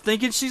girl. You're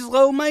thinking she's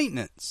low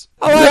maintenance.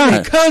 I like me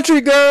a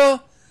country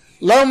girl.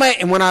 Low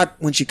maintenance. And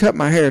when she cut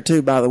my hair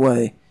too, by the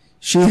way,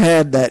 she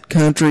had that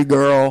country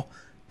girl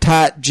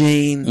tight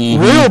jean,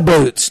 real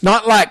boots,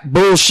 not like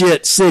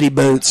bullshit city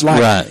boots.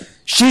 Like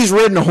she's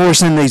ridden a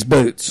horse in these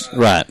boots.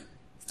 Right.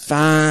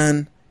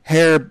 Fine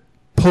hair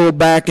pulled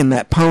back in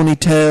that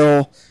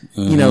ponytail.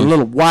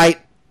 Little white,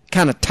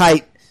 kind of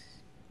tight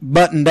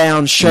button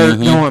down shirt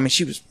going. I mean,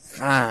 she was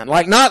fine.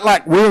 Like not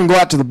like we were gonna go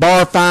out to the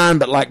bar fine,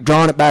 but like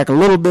drawing it back a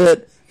little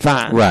bit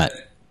fine. Right.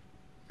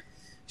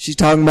 She's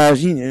talking about,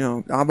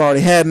 I've already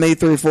had me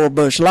 3 or 4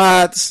 Busch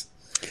Lights.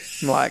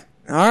 I'm like,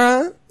 all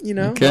right,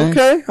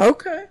 okay.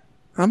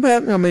 I'm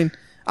happy. I mean,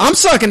 I'm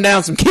sucking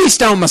down some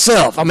Keystone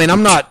myself. I mean,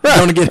 I'm not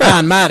going to get high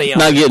and mighty on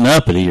it. Not getting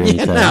uppity or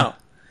anything. No.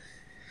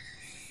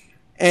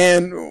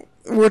 And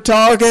we're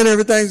talking,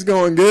 everything's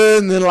going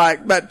good, and then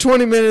like about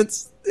 20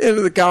 minutes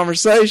into the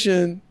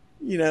conversation,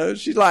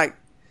 she's like,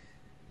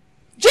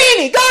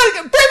 Jeannie, go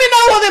bring me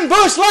another one of them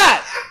Busch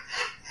Lights.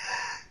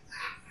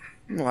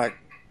 I'm like,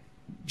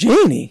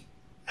 Jeannie?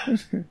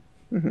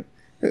 Who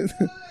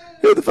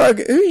the fuck?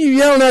 Who are you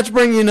yelling at to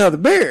bring you another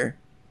beer?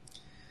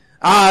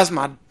 that's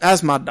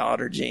my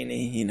daughter,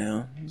 Jeannie, you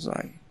know. It's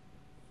like,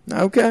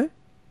 okay.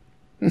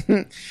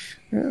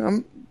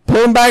 I'm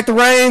pulling back the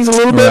reins a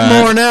little bit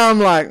more now. I'm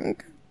like,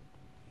 okay.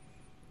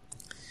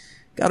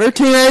 Got her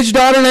teenage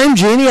daughter named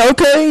Jeannie,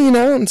 okay, you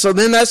know. And so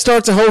then that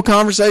starts a whole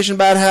conversation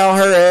about how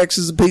her ex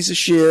is a piece of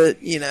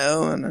shit, you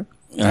know. And all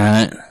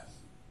right.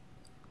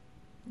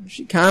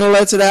 She kind of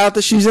lets it out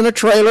that she's in a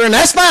trailer, and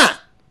that's fine.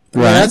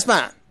 Right. Yeah, that's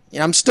fine.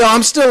 Yeah, I'm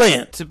still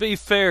in. To be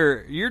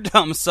fair, your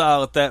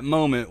domicile at that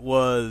moment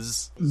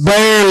was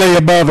barely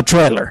above a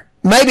trailer.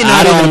 Maybe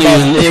not. It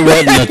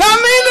wasn't. I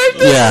mean,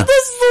 this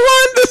is the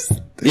one.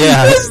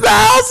 This is the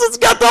house that's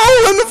got the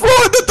hole in the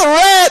floor that the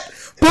rat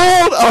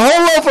pulled a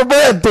whole loaf of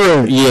bread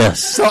through.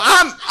 Yes. So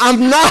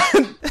I'm not.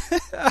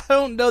 I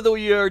don't know that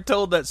we ever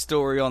told that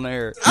story on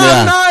air.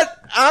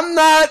 I'm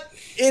not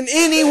in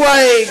any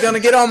way going to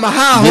get on my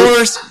high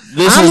horse.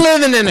 I'm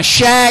living in a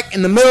shack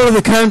in the middle of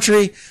the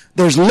country.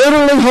 There's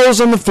literally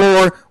holes in the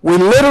floor. We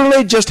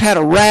literally just had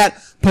a rat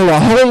pull a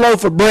whole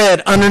loaf of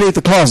bread underneath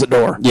the closet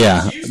door.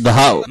 Yeah,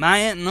 my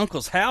aunt and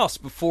uncle's house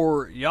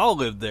before y'all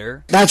lived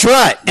there. That's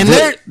right. And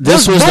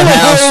this was bullet the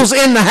house holes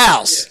in the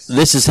house.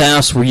 This is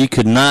house where you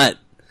could not.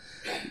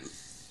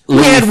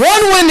 We had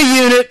one window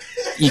unit.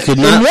 You could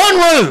not in one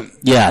room.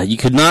 Yeah, you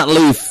could not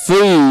leave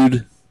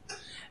food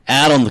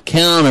out on the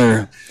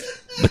counter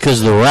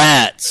because the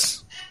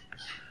rats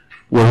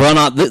would run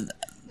out.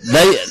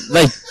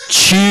 They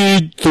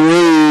chewed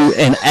through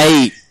and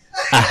ate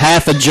a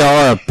half a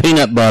jar of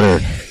peanut butter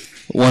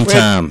one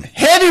time.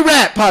 Heavy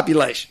rat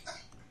population.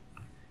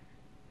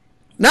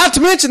 Not to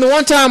mention the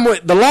one time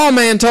the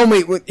lawman told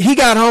me he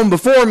got home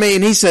before me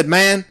and he said,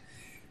 man,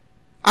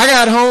 I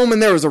got home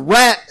and there was a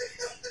rat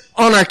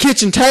on our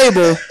kitchen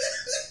table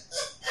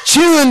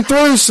chewing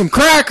through some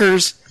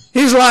crackers.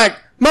 He's like,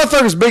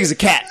 motherfucker's big as a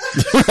cat.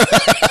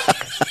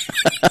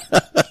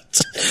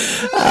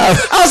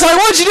 I was like,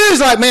 what'd you do?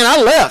 He's like, man,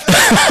 I left.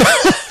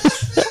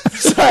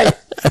 It's like,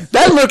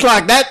 that looked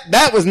like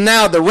that was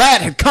now the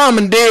rat had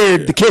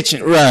commandeered the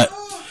kitchen. Right.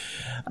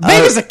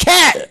 Big as a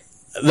cat.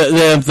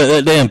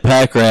 That damn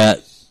pack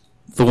rat,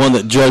 the one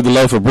that jugged the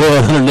loaf of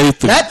bread underneath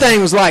that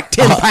thing was like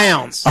 10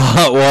 pounds. A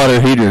hot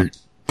water heater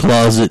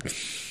closet.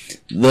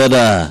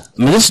 That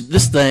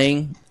this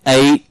thing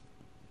ate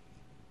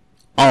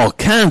all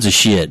kinds of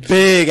shit.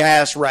 Big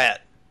ass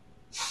rat.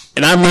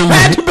 And I remember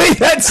had to be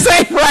that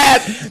same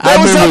rat that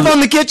was up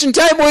on the kitchen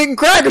table eating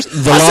crackers.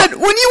 I said,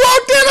 when you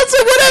walked in, I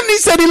said, what happened? He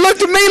said, he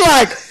looked at me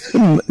like,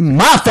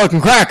 my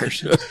fucking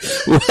crackers.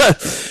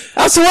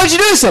 I said, what'd you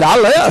do? He said, I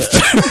left.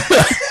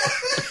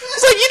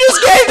 It's like, you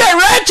just gave that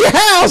rat your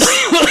house.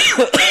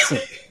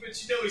 But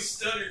you know he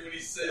stuttered when he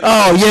said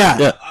oh,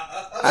 yeah.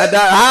 I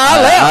left.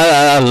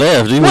 I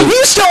left. Well, he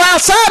was still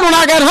outside when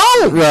I got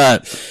home.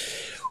 Right.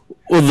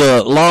 Well,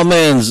 the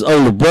lawman's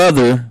older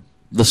brother,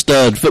 the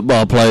stud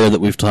football player that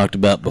we've talked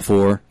about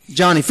before,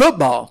 Johnny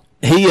Football.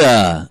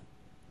 I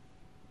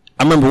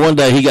remember one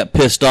day he got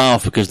pissed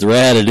off because the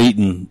rat had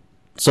eaten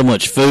so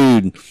much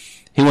food.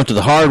 He went to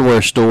the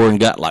hardware store and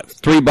got like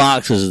 3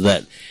 boxes of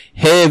that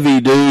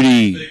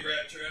heavy-duty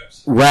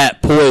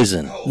rat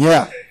poison.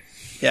 Yeah.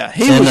 Yeah,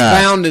 he was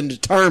bound and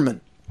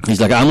determined. He's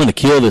like, I'm going to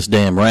kill this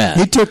damn rat.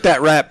 He took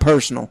that rat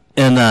personal.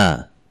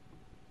 And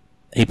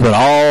he put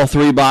all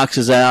 3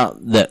 boxes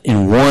out. That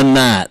in one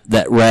night,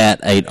 that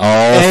rat ate all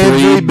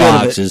Every 3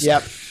 boxes.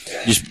 Yep.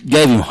 Just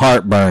gave him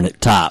heartburn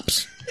at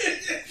tops.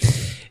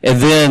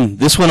 And then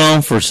this went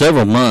on for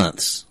several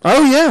months.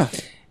 Oh, yeah.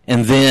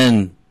 And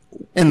then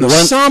in the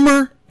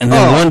summer. And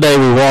then one day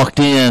we walked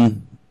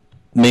in,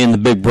 me and the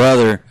big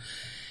brother,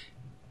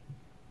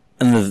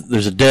 and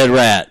there's a dead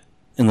rat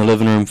in the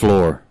living room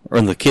floor, or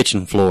in the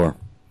kitchen floor.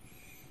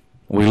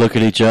 We look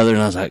at each other,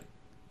 and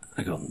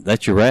I go,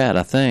 that's your rat,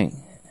 I think.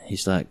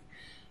 He's like,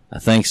 I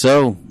think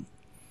so.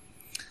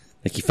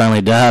 I think he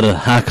finally died of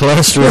high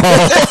cholesterol.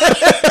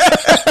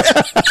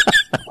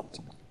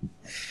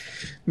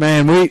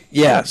 Man,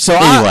 So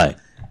anyway,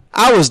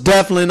 I was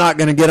definitely not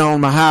going to get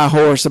on my high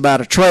horse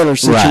about a trailer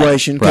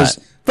situation because,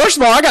 first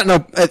of all, I got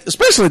no,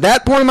 especially at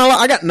that point in my life,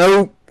 I got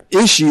no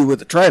issue with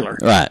the trailer.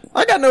 Right.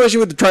 I got no issue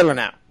with the trailer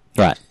now.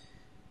 Right.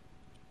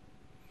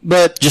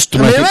 But just to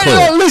make it clear,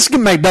 at least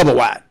can make double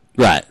wide.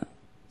 Right.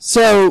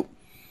 So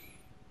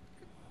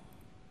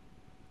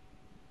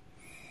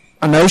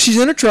I know she's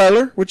in a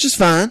trailer, which is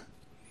fine.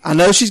 I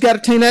know she's got a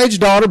teenage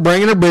daughter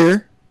bringing her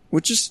beer,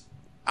 which is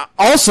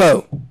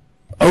also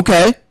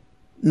okay.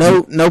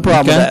 No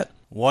problem with that.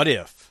 What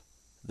if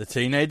the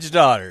teenage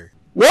daughter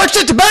works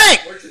at the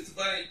bank?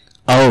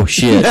 Oh,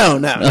 shit. No.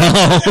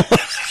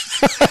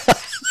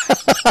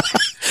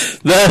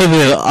 That would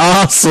be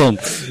awesome.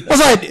 I was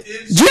like, did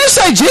you just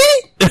say G?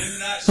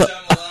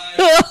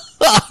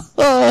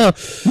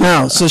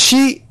 No, so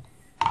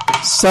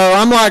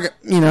I'm like,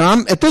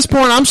 I'm at this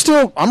point, I'm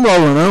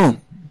rolling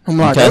on. I'm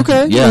like,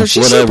 okay, yeah,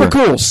 she's whatever.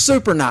 super cool,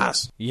 super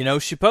nice.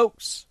 She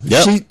pokes.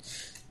 Yep.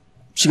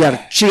 She got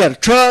a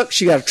truck,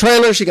 she got a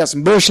trailer, she got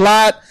some Busch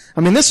Light.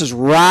 I mean, this is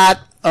right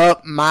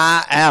up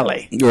my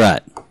alley.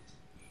 Right.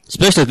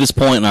 Especially at this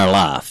point in our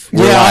life.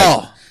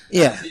 Yeah.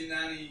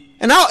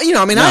 And I ain't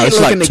it's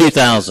looking like to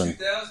 2000.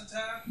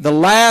 The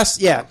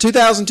last,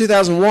 2000,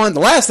 2001. The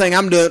last thing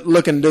I'm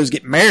looking to do is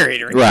get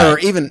married, or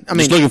even,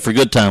 just looking for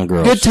good time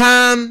girls. Good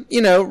time,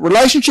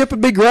 relationship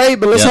would be great,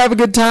 but let's have a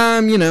good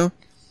time,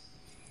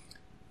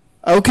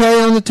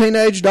 Okay, on the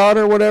teenage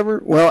daughter or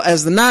whatever. Well,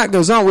 as the night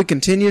goes on, we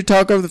continue to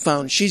talk over the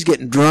phone. She's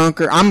getting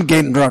drunker. I'm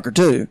getting drunker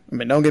too. I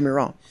mean, don't get me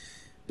wrong.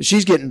 But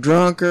she's getting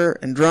drunker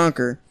and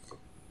drunker.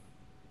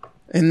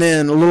 And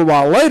then a little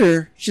while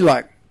later, she's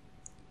like,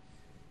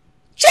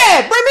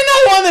 Chad, bring me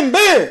one of them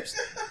beers.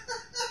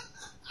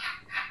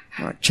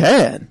 I'm like,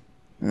 Chad?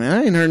 I mean,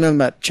 I ain't heard nothing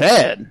about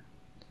Chad.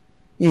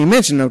 You ain't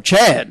mentioned no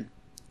Chad.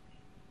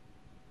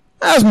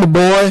 That was my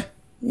boy.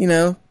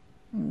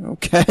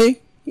 Okay.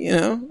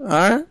 All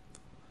right.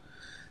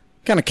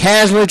 Kind of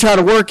casually try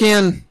to work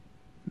in,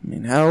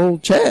 how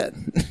old Chad?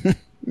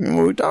 What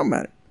are we talking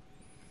about?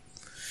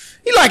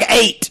 He's like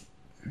 8.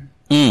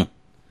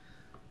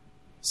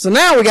 So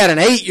now we got an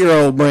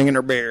 8-year-old bringing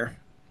her beer.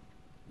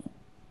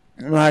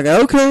 I'm like,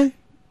 okay.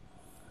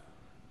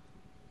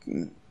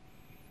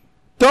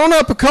 Throwing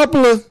up a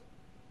couple of,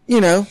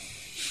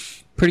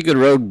 pretty good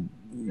road.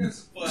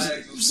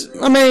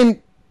 I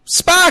mean,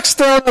 spikes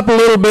thrown up a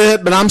little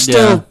bit, but I'm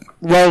still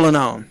rolling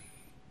on.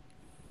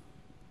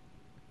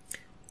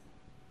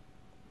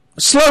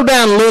 Slow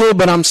down a little,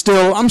 but I'm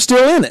still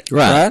in it.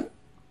 Right?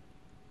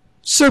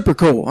 Super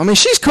cool. I mean,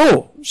 she's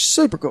cool. She's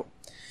super cool.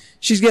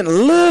 She's getting a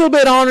little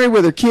bit ornery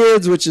with her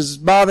kids, which is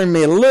bothering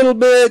me a little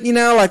bit.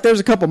 Like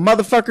there's a couple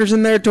motherfuckers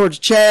in there towards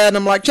Chad, and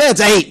I'm like,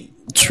 Chad's 8.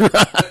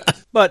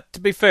 But to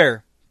be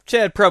fair,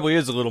 Chad probably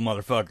is a little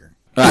motherfucker.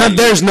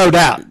 There's no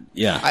doubt.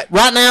 Yeah.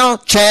 Right now,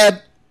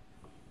 Chad,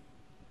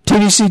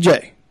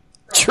 TDCJ.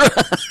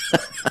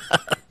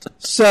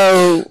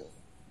 So,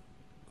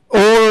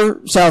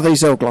 or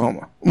Southeast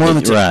Oklahoma. One of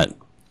the two. Right.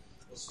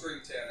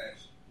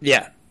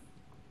 Yeah.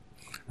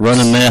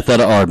 Running meth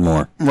out of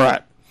Ardmore.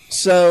 Right.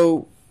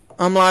 So,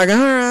 I'm like, all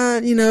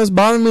right, it's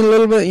bothering me a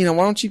little bit.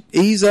 Why don't you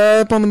ease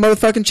up on the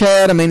motherfucking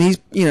Chad? I mean, he's,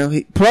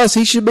 plus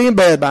he should be in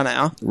bed by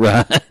now.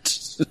 Right.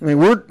 I mean,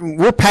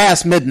 we're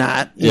past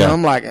midnight.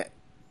 I'm like,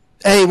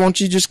 hey, won't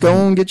you just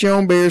go and get your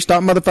own beer?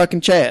 Stop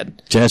motherfucking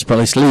Chad. Chad's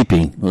probably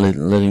sleeping. Let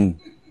him.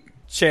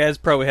 Chad's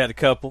probably had a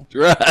couple.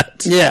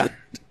 Right. Yeah.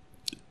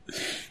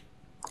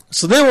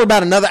 So then we're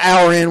about another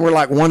hour in. We're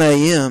like 1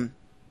 a.m.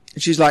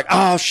 And she's like,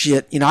 oh,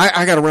 shit.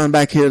 I got to run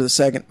back here to the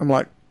second. I'm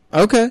like,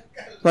 okay.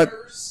 Like,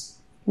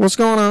 what's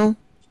going on?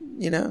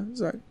 It's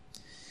like,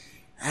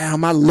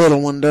 my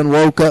little one done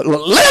woke up.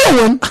 Little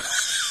one?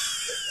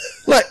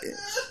 Like,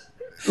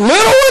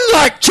 little one?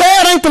 Like,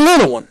 Chad ain't the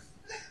little one.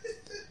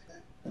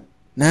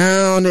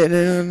 No,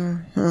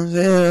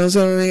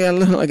 so we got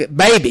like a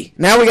baby.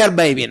 Now we got a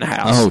baby in the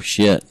house. Oh,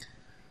 shit.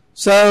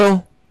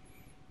 So,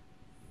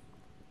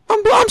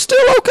 I'm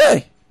still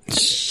okay.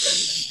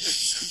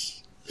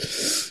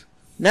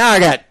 Now I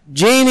got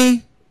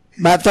Jeannie,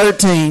 about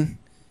 13.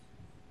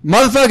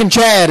 Motherfucking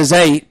Chad is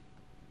 8.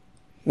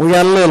 We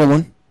got a little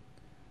one.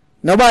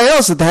 Nobody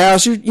else at the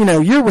house.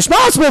 You're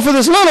responsible for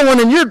this little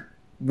one, and you're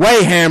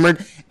way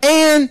hammered.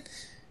 And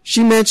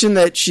she mentioned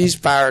that she's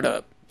fired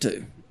up,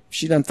 too.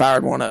 She done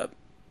fired one up.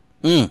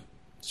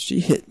 She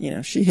hitting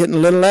a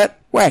little of that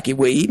wacky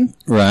weed.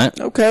 Right.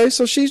 Okay,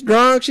 so she's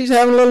drunk. She's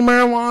having a little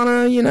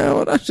marijuana.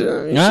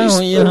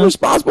 She's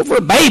responsible for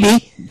a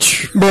baby.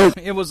 But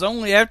it was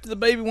only after the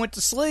baby went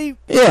to sleep.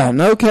 Yeah.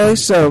 Okay.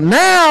 So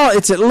now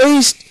it's at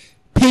least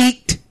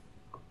piqued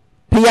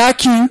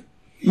PIQ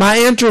my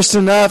interest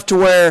enough to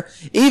where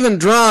even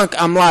drunk,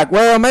 I'm like,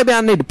 well, maybe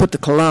I need to put the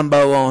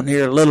Columbo on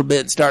here a little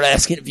bit and start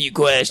asking a few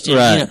questions.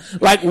 Right.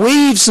 Like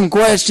weave some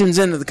questions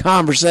into the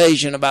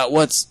conversation about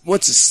what's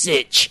a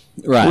sitch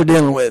we're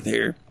dealing with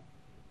here.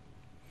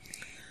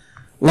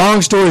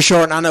 Long story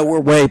short, and I know we're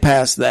way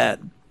past that,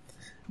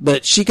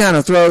 but she kind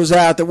of throws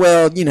out that,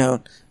 well,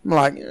 I'm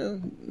like,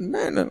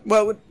 man,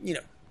 well,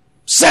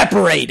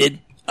 separated.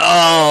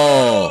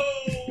 Oh.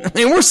 I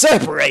mean, we're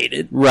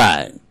separated.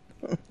 Right.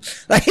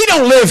 Like, he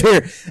don't live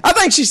here. I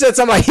think she said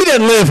something like, he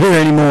doesn't live here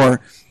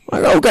anymore.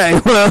 Like, okay,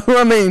 well,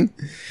 I mean,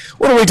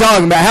 what are we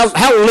talking about?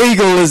 How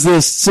legal is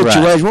this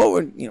situation? Right. What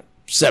we're,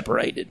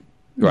 separated.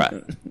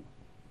 Right.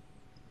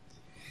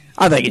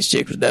 I think his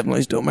chick was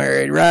definitely still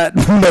married, right?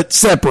 But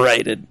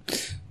separated.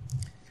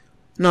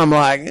 And I'm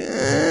like,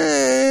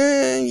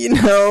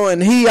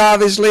 and he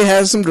obviously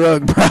has some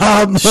drug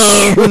problems.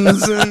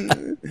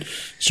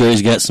 Sure,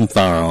 he's got some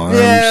firearms.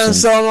 Yeah,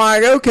 so I'm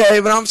like, okay,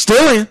 but I'm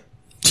still in.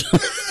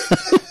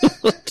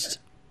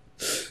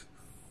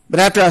 But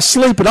after I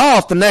sleep it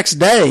off the next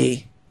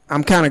day,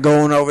 I'm kind of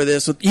going over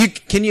this with you.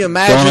 Can you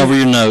imagine going over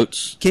your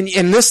notes?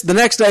 The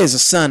next day is a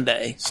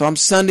Sunday, so I'm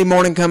Sunday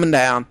morning coming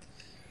down,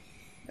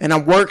 and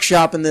I'm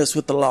workshopping this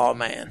with the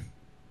lawman.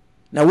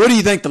 Now, what do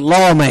you think the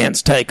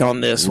lawman's take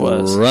on this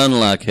was? Run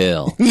like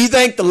hell. You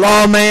think the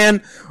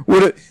lawman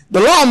would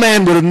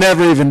have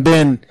never even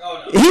been?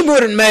 Oh, no. He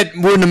wouldn't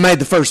have made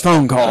the first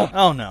phone call.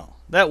 Oh no,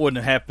 that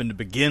wouldn't have happened to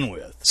begin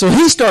with. So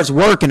he starts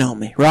working on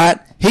me, right?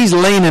 He's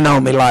leaning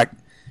on me like,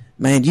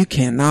 man, you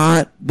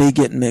cannot be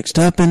getting mixed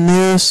up in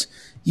this.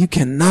 you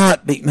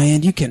cannot be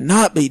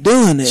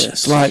doing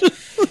this. Like,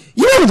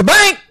 you went to the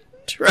bank?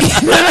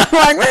 I'm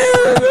like,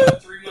 man.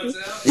 3 months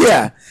out?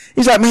 Yeah.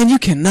 He's like, man, you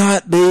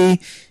cannot be.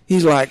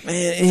 He's like,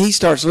 man, and he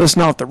starts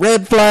listing off the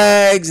red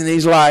flags, and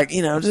he's like,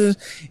 you know, just,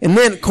 and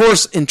then, of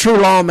course, in true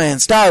lawman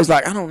style, he's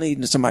like, I don't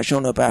need somebody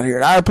showing up out here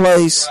at our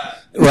place.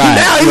 Right.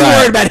 Now he's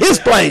worried about his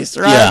place,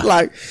 right? Yeah.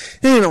 Like,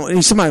 you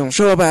know, somebody gonna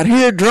show up out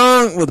here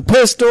drunk with a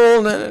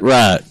pistol. And,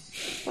 Right.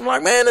 I'm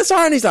like, man, that's all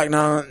right. And he's like,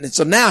 no. And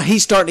so now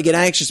he's starting to get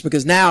anxious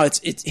because now it's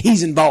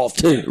he's involved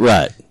too.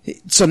 Right.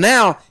 So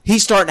now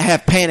he's starting to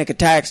have panic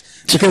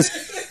attacks because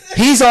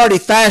he's already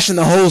fashioned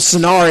the whole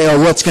scenario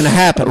of what's going to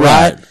happen,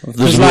 right?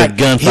 There's like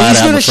gunfight he's out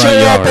in going the to show front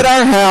up yard. at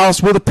our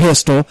house with a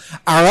pistol.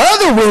 Our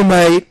other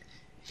roommate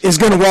is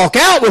going to walk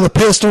out with a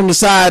pistol and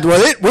decide, well,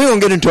 we're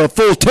going to get into a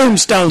full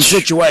tombstone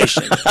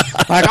situation.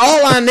 Like,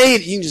 all I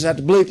need, you just have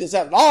to bleep this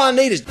out. All I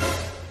need is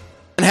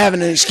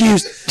having an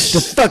excuse to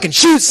fucking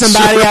shoot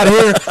somebody out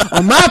here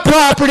on my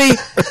property.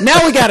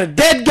 Now we got a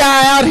dead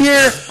guy out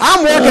here.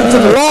 I'm working for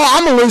the law.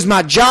 I'm gonna lose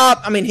my job.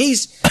 I mean, you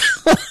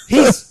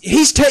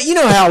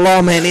know how a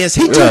lawman is.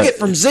 He took it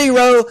from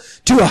 0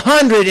 to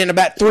 100 in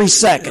about 3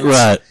 seconds.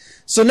 Right.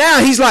 So now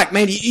he's like,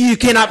 man, you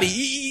cannot be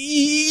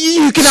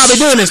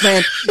doing this,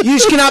 man. You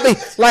just cannot be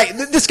like,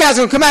 this guy's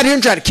gonna come out here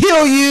and try to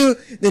kill you.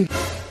 Then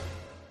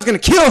going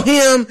to kill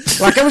him.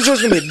 Like, I was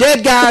just going to be a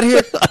dead guy out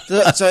here.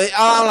 So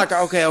I'm like,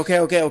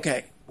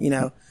 okay. You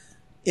know,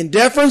 in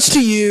deference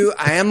to you,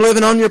 I am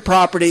living on your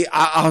property.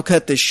 I'll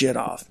cut this shit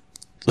off.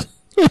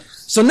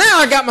 So now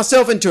I got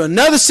myself into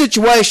another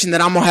situation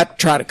that I'm going to have to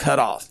try to cut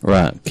off.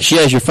 Right. She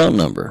has your phone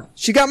number.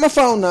 She got my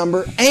phone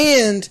number.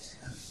 And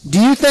do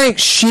you think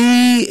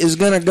she is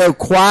going to go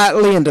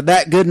quietly into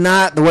that good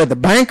night the way the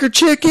banker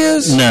chick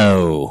is?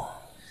 No.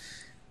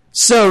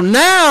 So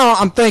now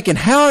I'm thinking,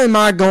 how am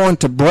I going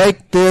to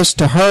break this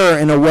to her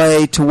in a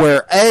way to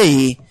where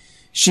A,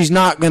 she's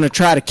not going to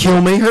try to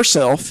kill me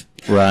herself.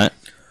 Right.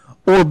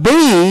 Or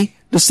B,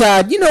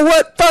 decide, you know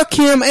what, fuck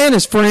him and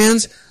his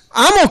friends.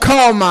 I'm going to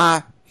call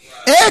my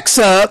ex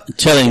up.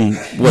 Tell him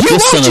what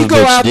this son of a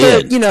bitch did.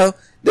 There, you know,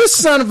 this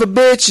son of a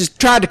bitch has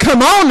tried to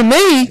come on to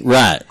me.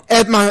 Right.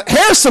 At my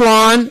hair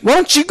salon. Why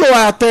don't you go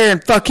out there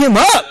and fuck him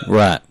up?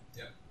 Right.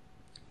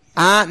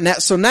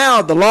 So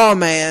now the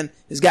lawman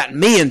has gotten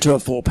me into a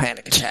full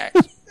panic attack.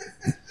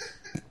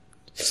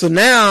 So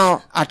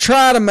now I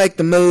try to make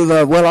the move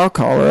of, well, I'll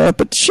call her up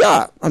at the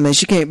shop. I mean,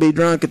 she can't be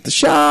drunk at the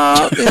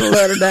shop. You know,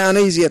 let her down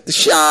easy at the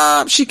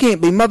shop. She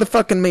can't be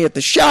motherfucking me at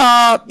the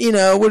shop. You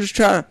know, we'll just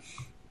try.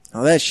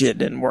 Oh, that shit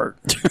didn't work.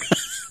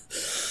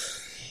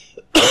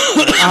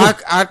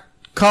 I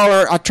call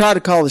her. I try to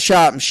call the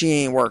shop and she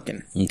ain't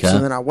working. Okay. So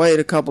then I wait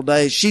a couple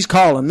days. She's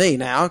calling me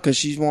now because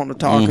she's wanting to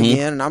talk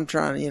again, and I'm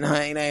trying to,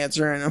 I ain't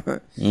answering.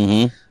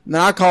 Mm-hmm. And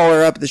then I call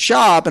her up at the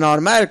shop, and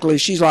automatically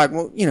she's like,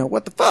 well, you know,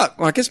 what the fuck?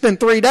 Like, it's been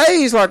 3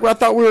 days. Like, well, I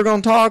thought we were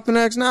going to talk the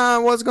next night.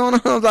 What's going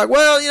on? I was like,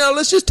 well, you know,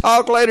 let's just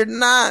talk later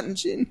tonight. And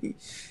she,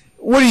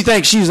 what do you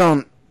think she's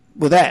on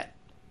with that?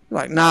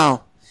 Like,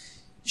 no.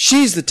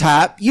 She's the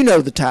type. You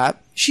know the type.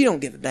 She don't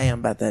give a damn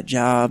about that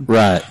job.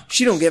 Right.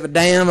 She don't give a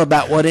damn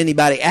about what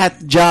anybody at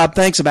the job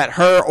thinks about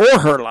her or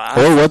her life.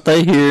 Or what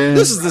they hear.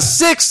 This is the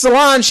 6th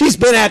salon she's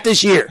been at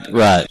this year.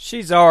 Right.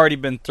 She's already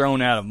been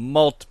thrown out of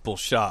multiple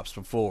shops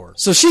before.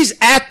 So she's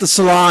at the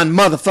salon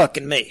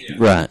motherfucking me.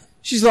 Right.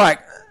 She's like,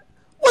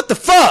 what the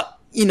fuck?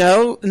 You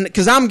know,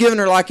 because I'm giving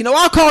her like, you know,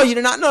 I'll call you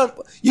tonight. No,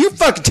 you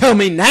fucking tell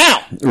me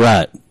now.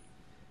 Right.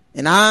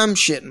 And I'm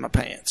shitting my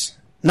pants.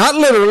 Not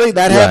literally.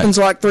 That happens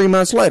like 3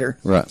 months later.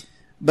 Right.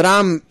 But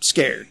I'm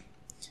scared.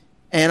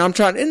 And I'm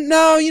trying to,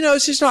 no, you know,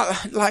 it's just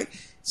not like,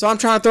 so I'm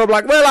trying to throw up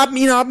like, well,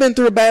 I've been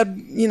through a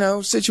bad, you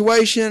know,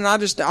 situation. I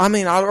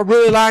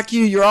really like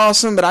you. You're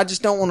awesome, but I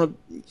just don't want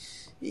to,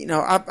 you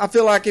know, I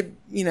feel like it,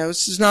 you know,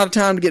 this is not a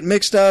time to get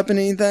mixed up in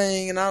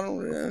anything. And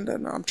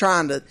I'm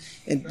trying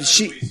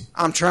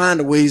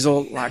to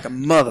weasel like a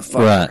motherfucker.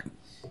 Right.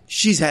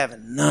 She's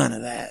having none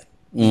of that.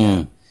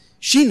 Mm.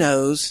 She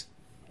knows,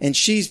 and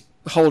she's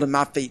holding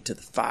my feet to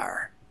the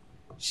fire.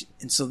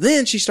 And so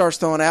then she starts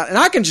throwing out, and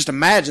I can just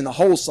imagine the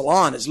whole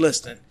salon is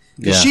listening.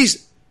 Yeah.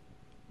 She's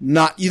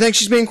not, you think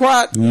she's being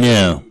quiet?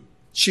 No.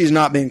 She's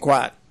not being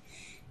quiet.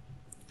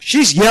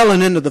 She's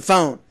yelling into the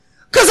phone,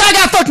 'cause I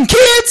got fucking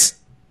kids!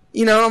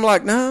 You know, I'm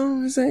like,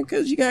 no, this ain't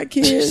 'cause you got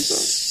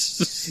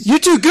kids. You're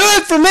too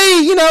good for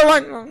me, you know,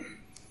 like,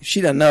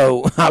 she doesn't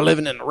know I'm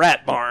living in a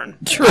rat barn.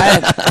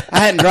 I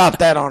hadn't dropped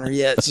that on her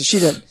yet, so she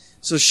doesn't.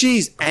 So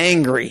she's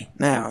angry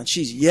now, and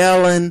she's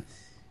yelling.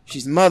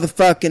 She's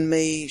motherfucking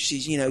me.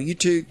 She's, you know, you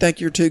two think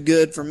you're too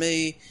good for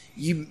me.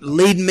 You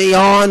lead me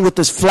on with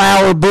this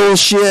flower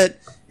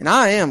bullshit. And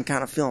I am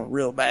kind of feeling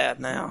real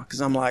bad now. 'Cause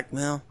I'm like,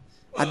 well,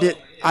 I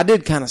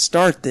did kind of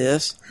start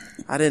this.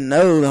 I didn't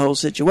know the whole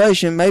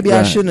situation. Maybe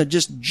I shouldn't have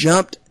just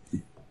jumped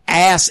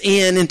ass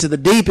into the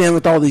deep end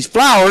with all these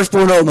flowers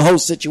for knowing the whole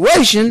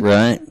situation.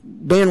 Right.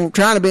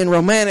 Trying to be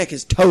romantic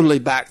has totally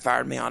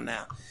backfired me on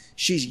now.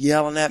 She's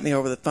yelling at me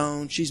over the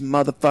phone. She's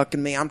motherfucking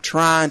me. I'm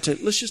trying to,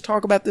 let's just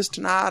talk about this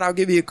tonight. I'll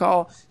give you a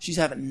call. She's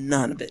having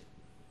none of it.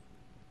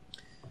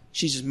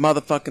 She's just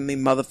motherfucking me.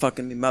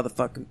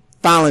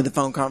 Finally, the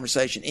phone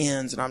conversation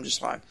ends, and I'm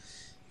just like,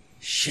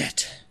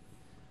 shit.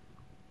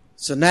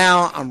 So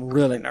now I'm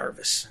really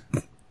nervous.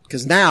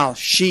 Because now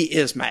she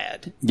is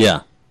mad.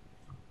 Yeah.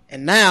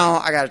 And now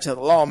I got to tell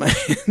the lawman.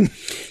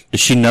 Does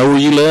she know where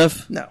you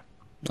live? No.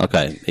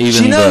 Okay.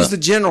 She knows the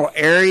general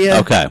area.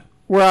 Okay.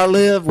 Where I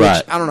live, which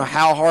Right. I don't know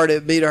how hard it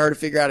would be to her to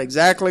figure out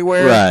exactly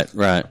where.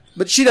 Right.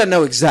 But she doesn't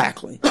know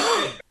exactly.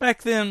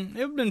 Back then, it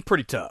would have been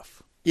pretty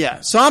tough.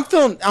 Yeah, so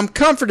I'm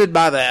comforted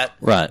by that.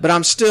 Right. But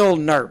I'm still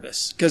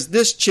nervous because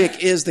this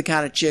chick is the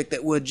kind of chick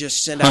that would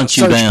just send out a Hunt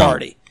you search down.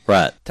 party.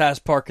 Right. Ty's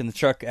parking the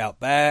truck out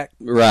back.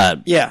 Right.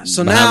 Yeah,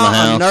 so Behind now the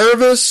I'm house.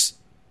 nervous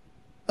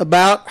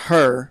about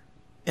her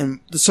and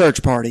the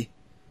search party.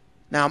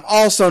 Now I'm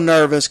also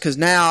nervous because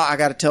now I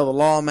got to tell the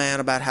lawman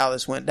about how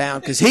this went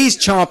down because he's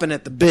chomping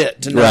at the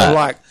bit to know, Right.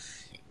 like,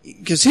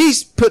 because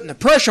he's putting the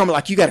pressure on me,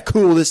 like, you got to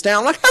cool this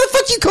down. Like, how the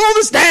fuck you cool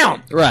this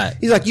down? Right.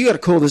 He's like, you got to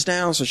cool this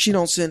down so she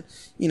don't send,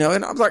 and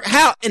I'm like,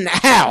 how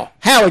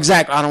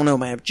exactly? I don't know,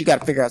 man, but you got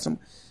to figure out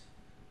something.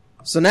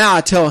 So now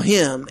I tell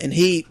him, and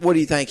what do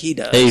you think he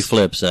does? He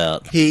flips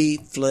out. He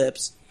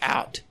flips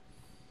out.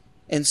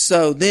 And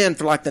so then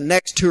for like the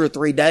next 2 or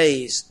 3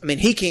 days, I mean,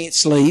 he can't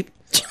sleep,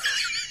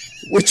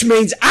 which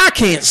means I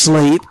can't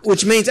sleep,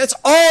 which means that's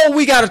all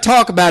we got to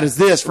talk about is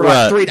this for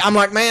like 3 days. I'm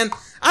like, man,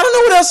 I don't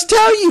know what else to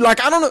tell you.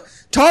 Like, I don't know.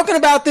 Talking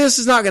about this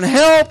is not going to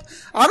help.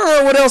 I don't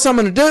know what else I'm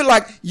going to do.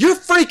 Like, you're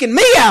freaking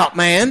me out,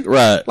 man.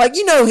 Right. Like,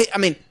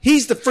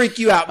 he's the freak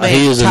you out man.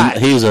 He's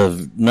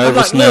a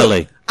nervous I'm like, Nelly.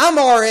 look, I'm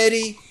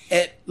already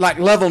at like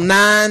level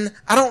 9.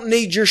 I don't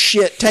need your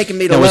shit taking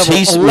me to level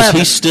 11. Was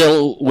he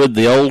still with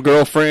the old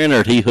girlfriend, or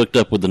had he hooked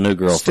up with the new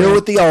girlfriend? Still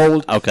with the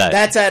old. Okay.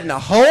 That's adding a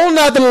whole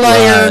nother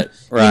layer,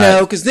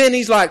 Right. because then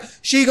he's like,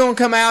 she gonna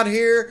come out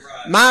here,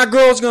 my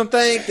girl's gonna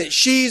think that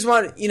she's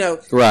what,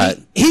 Right.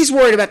 He's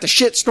worried about the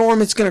shit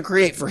storm it's gonna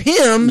create for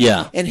him,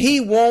 Yeah. and he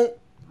won't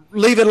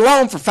leave it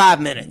alone for 5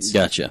 minutes.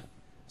 Gotcha.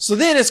 So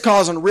then it's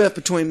causing a rift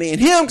between me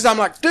and him, because I'm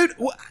like, dude,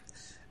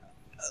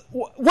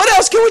 what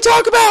else can we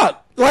talk about?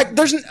 Like,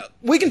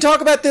 we can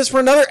talk about this for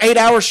another 8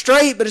 hours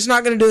straight, but it's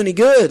not going to do any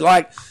good.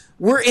 Like,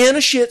 we're in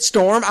a shit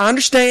storm. I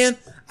understand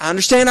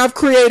I've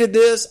created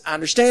this. I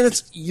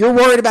understand you're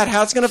worried about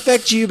how it's going to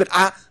affect you, but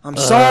I'm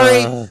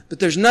sorry, but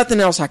there's nothing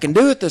else I can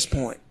do at this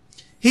point.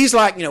 He's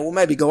like, we'll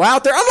maybe go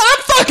out there. I'm like,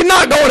 I'm fucking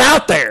not going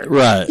out there.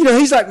 Right.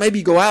 He's like,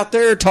 maybe go out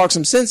there, talk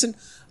some sense. And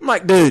I'm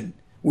like, dude,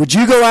 would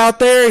you go out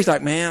there? He's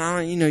like,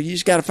 man, you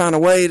just got to find a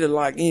way to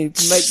like,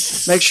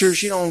 make sure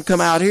she don't come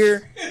out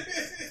here.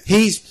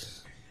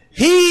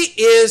 He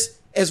is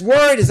as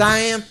worried as I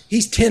am.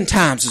 He's 10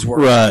 times as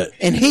worried. Right.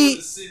 And he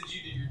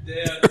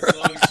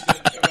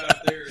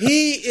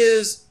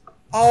is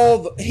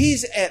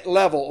he's at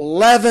level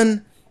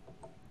 11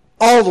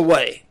 all the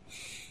way.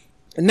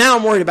 And now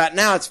I'm worried about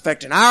now it's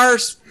affecting our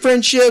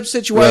friendship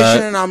situation.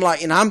 Right. And I'm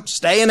like, I'm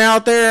staying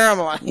out there. I'm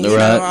like,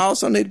 I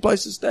also need a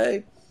place to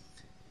stay.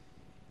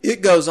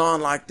 It goes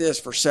on like this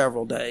for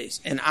several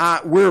days, and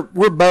we're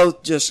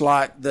both just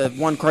like the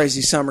one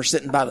crazy summer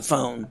sitting by the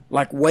phone,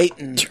 like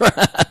waiting for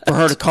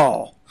her to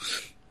call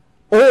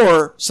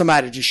or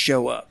somebody to just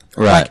show up.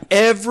 Right. Like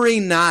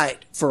every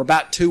night for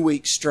about 2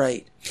 weeks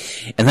straight.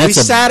 And we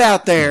sat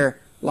out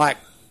there, like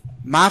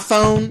my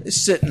phone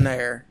is sitting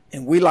there,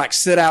 and we like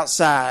sit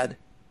outside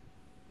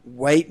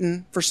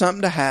waiting for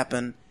something to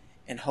happen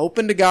and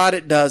hoping to God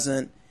it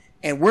doesn't,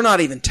 and we're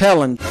not even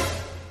telling.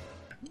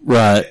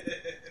 Right.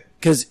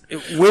 Because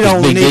we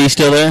don't Big need... D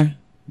still there?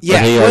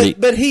 Yeah,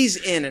 but he's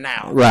in and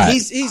out. Right.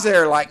 He's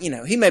there like,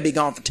 he may be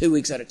gone for 2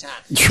 weeks at a time.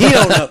 He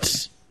don't know.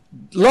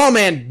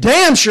 Lawman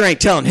damn sure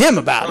ain't telling him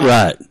about it.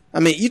 Right.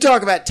 I mean, you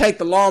talk about take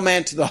the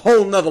lawman to the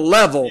whole nother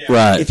level.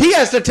 Right. If he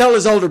has to tell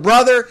his older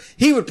brother,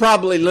 he would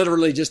probably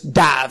literally just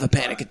die of a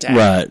panic attack.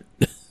 Right.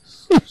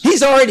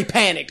 He's already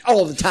panicked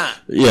all the time.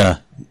 Yeah.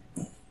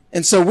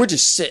 And so we're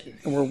just sitting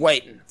and we're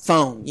waiting.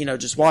 Phone,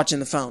 just watching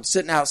the phone,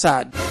 sitting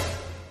outside.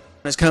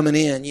 Is coming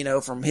in,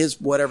 from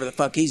his whatever the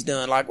fuck he's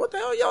doing. Like, what the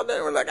hell y'all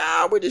doing? We're like,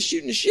 we're just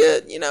shooting the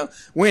shit,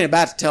 We ain't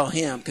about to tell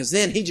him, because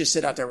then he just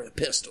sit out there with a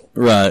pistol.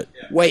 Right.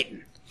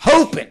 Waiting.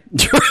 Hoping.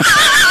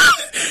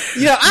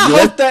 I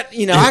hope that,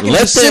 I can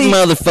just see.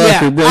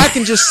 Motherfucker, bro. I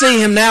can just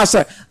see him now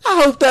say,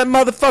 I hope that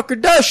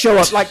motherfucker does show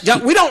up. Like,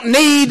 we don't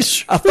need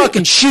a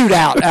fucking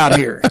shootout out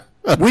here.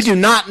 We do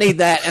not need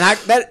that.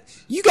 And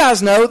you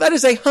guys know that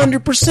is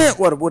 100%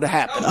 what would have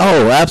happened.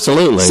 Oh,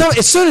 absolutely. So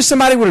as soon as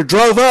somebody would have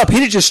drove up,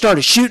 he'd have just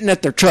started shooting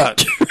at their truck.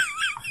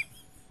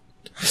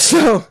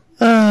 So,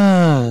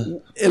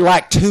 in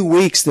like 2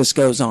 weeks, this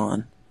goes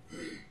on.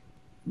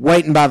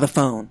 Waiting by the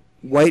phone,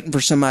 waiting for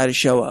somebody to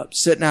show up,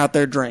 sitting out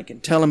there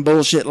drinking, telling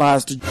bullshit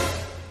lies to,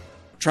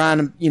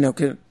 trying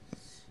to,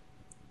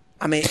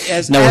 I mean,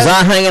 was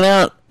I hanging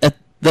out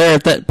there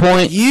at that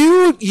point?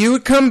 You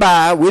would come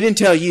by. We didn't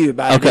tell you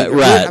about it. Okay,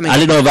 right. I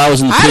didn't know if I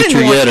was in the picture yet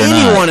or not. I didn't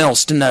want anyone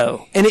else to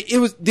know. And it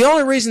was the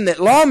only reason that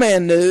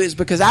Lawman knew is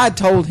because I had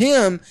told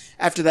him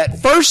after that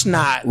first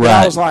night. Right.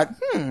 I was like,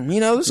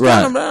 this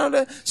kind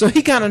of... So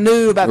he kind of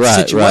knew about the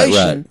situation.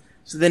 Right.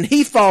 So then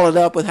he followed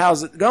up with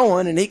how's it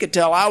going, and he could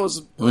tell I was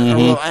a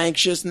little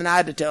anxious, and then I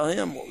had to tell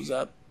him what was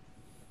up.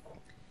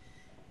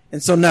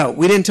 And so, no,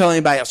 we didn't tell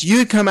anybody else.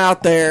 You'd come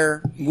out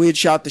there, we'd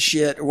shot the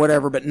shit or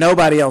whatever, but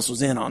nobody else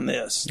was in on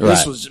this. Right.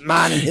 This was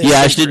mine and his. Yeah,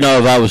 I just didn't know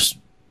if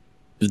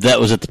that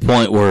was at the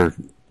point where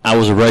I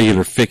was a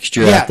regular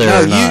fixture out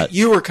there or not.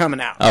 You were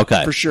coming out.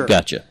 Okay. For sure.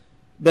 Gotcha.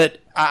 But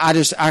I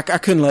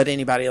couldn't let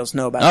anybody else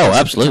know about it. Oh,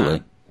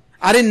 absolutely.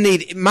 I didn't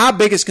need, my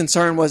biggest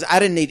concern was I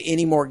didn't need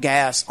any more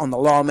gas on the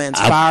lawman's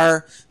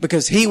fire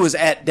because he was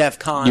at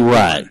DEFCON.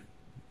 Right.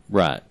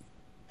 Right.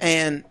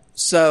 And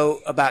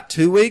so about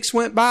 2 weeks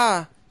went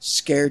by,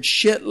 scared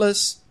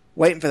shitless,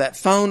 waiting for that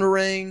phone to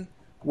ring,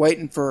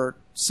 waiting for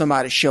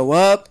somebody to show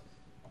up.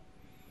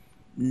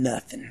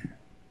 Nothing.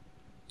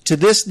 To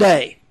this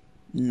day,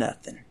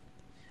 nothing.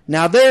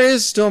 Now there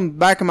is still in the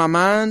back of my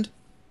mind,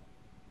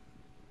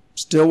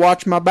 still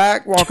watch my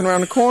back walking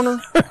around the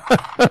corner,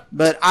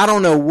 but I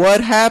don't know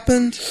what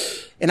happened.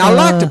 And I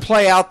like to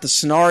play out the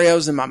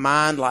scenarios in my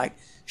mind, like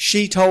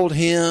she told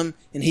him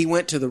and he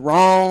went to the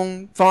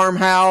wrong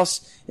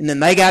farmhouse and then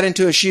they got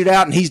into a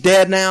shootout and he's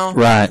dead now.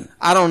 Right.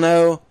 I don't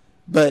know,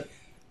 but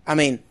I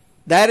mean,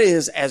 that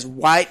is as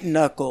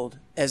white-knuckled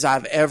as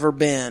I've ever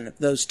been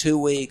those 2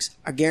 weeks.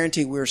 I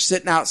guarantee we were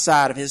sitting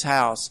outside of his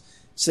house,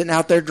 sitting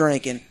out there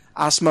drinking.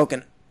 I was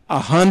smoking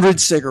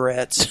 100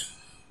 cigarettes.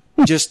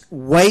 Just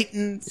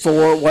waiting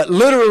for what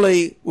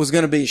literally was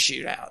going to be a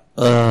shootout.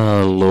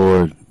 Oh,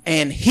 Lord.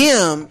 And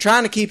him,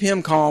 trying to keep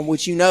him calm,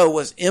 which you know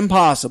was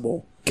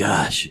impossible.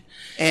 Gosh.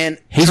 And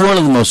he's one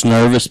of the most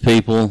nervous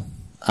people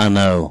I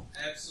know.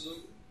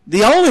 Absolutely.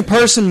 The only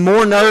person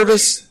more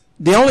nervous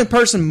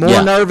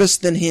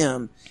than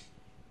him,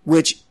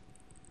 which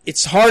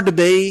it's hard to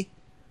be,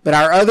 but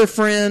our other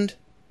friend,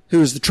 who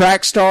was the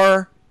track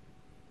star,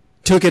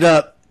 took it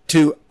up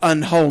to a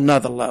whole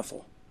nother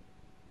level.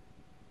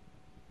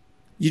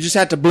 You just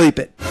have to bleep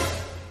it.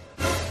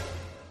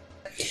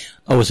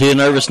 Oh, was he a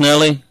nervous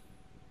Nelly?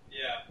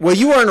 Yeah. Well,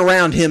 you weren't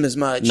around him as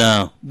much.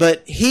 No.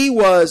 But he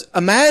was,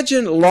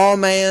 imagine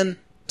lawman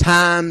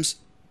times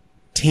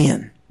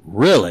 10.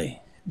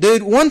 Really?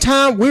 Dude, one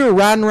time we were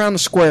riding around the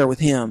square with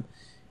him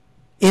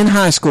in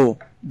high school,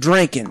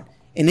 drinking.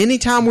 And any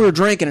time we were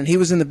drinking and he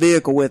was in the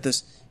vehicle with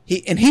us,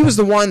 he was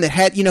the one that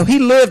had, he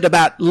lived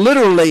about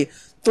literally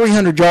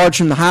 300 yards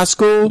from the high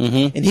school,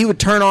 and he would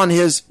turn on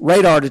his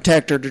radar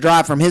detector to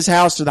drive from his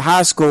house to the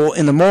high school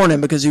in the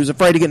morning because he was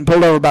afraid of getting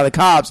pulled over by the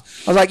cops.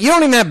 I was like, you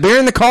don't even have beer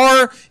in the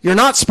car. You're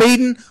not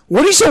speeding.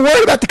 What are you so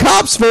worried about the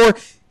cops for?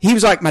 He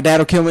was like, my dad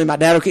will kill me.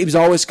 He was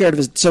always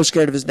so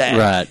scared of his dad.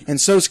 Right.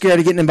 And so scared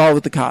of getting involved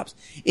with the cops.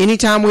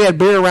 Anytime we had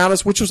beer around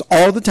us, which was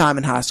all the time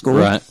in high school.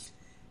 Right.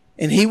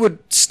 And he would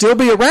still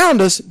be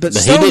around us, but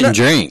he didn't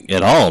drink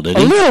at all, did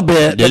he? A little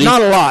bit, but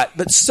not a lot.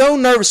 But so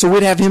nervous, so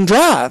we'd have him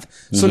drive.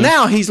 So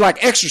now he's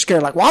like extra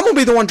scared, like, well, I'm going to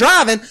be the one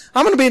driving.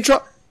 I'm going to be in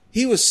trouble.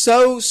 He was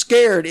so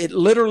scared, it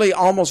literally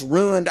almost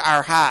ruined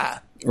our high.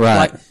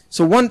 Right.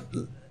 So on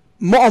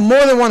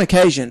more than one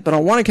occasion, but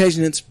on one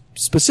occasion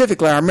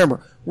specifically, I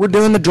remember, we're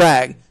doing the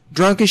drag,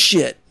 drunk as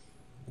shit.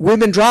 We've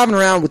been driving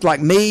around with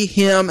like me,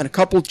 him, and a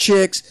couple of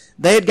chicks.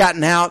 They had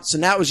gotten out, so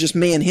now it was just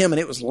me and him, and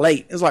it was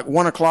late. It was like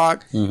 1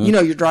 o'clock.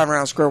 You're driving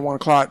around square 1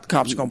 o'clock, the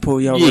cops are going to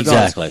pull you over.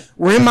 Exactly.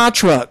 We're in my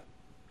truck.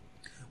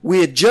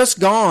 We had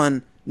just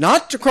gone,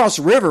 not to cross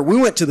the river, we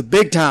went to the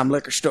big-time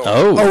liquor store.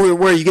 Oh.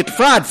 Where you get the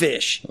fried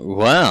fish.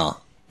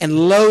 Wow.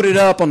 And loaded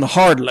up on the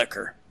hard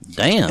liquor.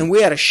 Damn. And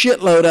we had a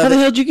shitload of it. How the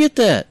hell did you get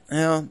that?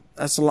 Well,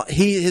 that's a lot.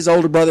 His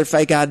older brother,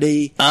 fake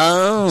ID.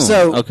 Oh.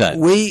 So okay.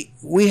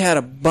 we had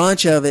a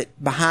bunch of it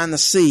behind the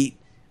seat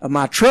of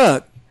my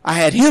truck. I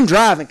had him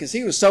driving because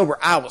he was sober.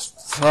 I was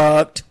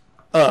fucked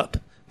up,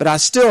 but I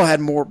still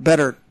had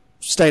better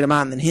state of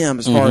mind than him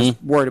as far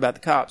as worried about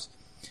the cops.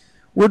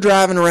 We're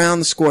driving around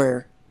the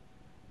square,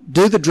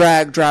 do the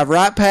drag, drive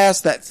right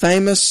past that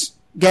famous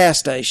gas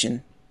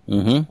station.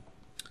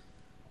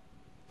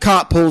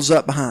 Cop pulls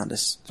up behind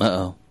us.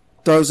 Uh-oh.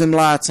 Throws him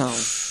lights on.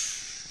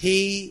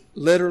 He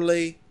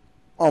literally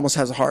almost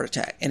has a heart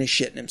attack and is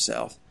shitting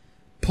himself.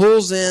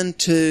 Pulls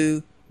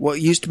into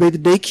what used to be the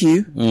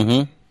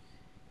DQ.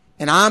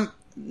 And I'm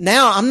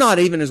not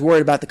even as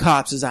worried about the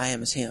cops as I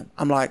am as him.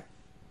 I'm like,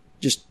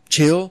 just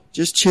chill.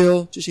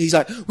 He's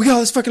like, we got all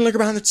this fucking liquor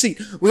behind the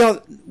seat.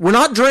 We're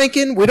not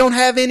drinking. We don't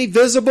have any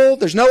visible.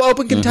 There's no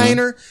open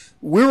container.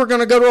 We were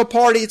going to go to a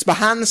party. It's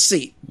behind the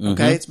seat.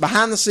 Okay. It's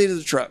behind the seat of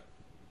the truck.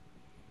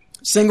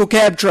 Single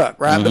cab truck,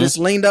 right? But it's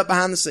leaned up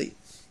behind the seat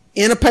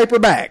in a paper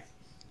bag,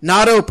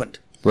 not opened.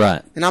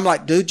 Right. And I'm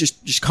like, dude,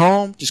 just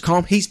calm.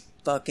 He's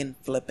fucking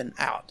flipping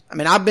out. I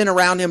mean, I've been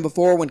around him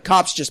before when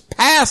cops just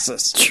pass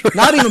us,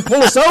 not even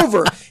pull us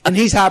over, and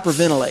he's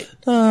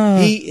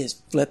hyperventilating. He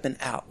is flipping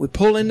out. We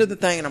pull into the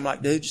thing, and I'm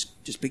like, dude,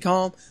 just be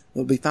calm.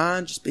 We'll be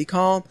fine. Just be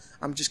calm.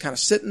 I'm just kind of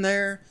sitting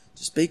there.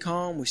 Just be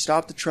calm. We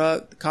stop the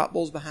truck. The cop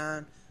pulls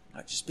behind. I'm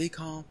like, just be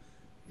calm.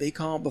 Be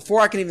calm.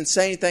 Before I can even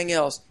say anything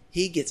else,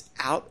 he gets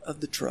out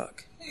of the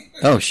truck.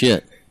 Oh,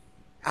 shit.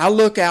 I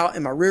look out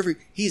in my rearview.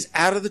 He's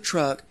out of the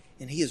truck,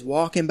 and he is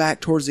walking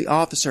back towards the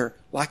officer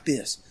like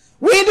this.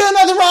 We ain't doing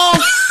nothing wrong.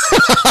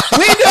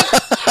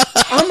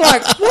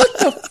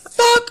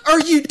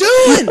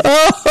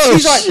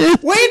 He's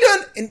like, we ain't done.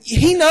 And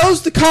he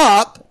knows the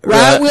cop,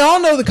 right? We all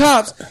know the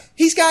cops.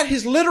 He's got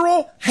his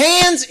literal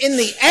hands in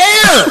the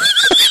air.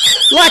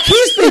 Like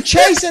he's been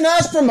chasing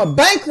us from a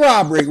bank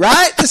robbery,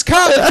 right? This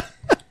cop.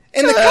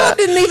 And the cop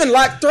didn't even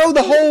like throw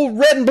the whole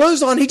red and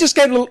blues on. He just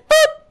gave a little,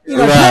 pull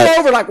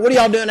over like, what are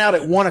y'all doing out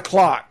at 1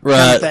 o'clock? Right.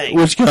 Kind of thing.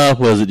 Which cop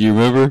was it? Do you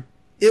remember?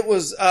 It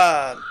was,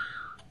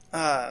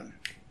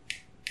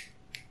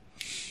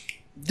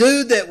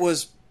 dude that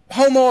was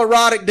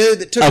homoerotic dude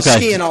that took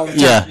skiing all the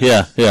time.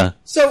 Yeah.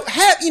 So,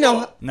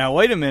 Now,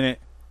 wait a minute.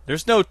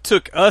 There's no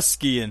took us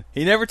skiing.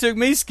 He never took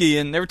me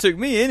skiing, never took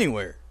me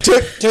anywhere.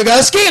 Took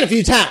us skiing a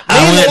few times. Me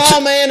and the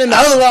lawman and the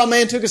other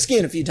lawman took us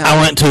skiing a few times. I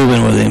went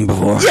tubing with him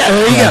before. Yeah,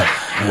 there you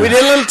go. We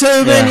did a little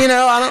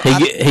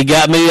tubing, He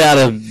got me out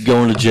of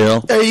going to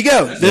jail. There you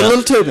go. Did a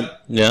little tubing.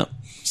 Yeah.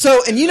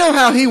 So, and you know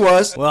how he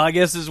was. Well, I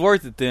guess it's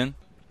worth it then.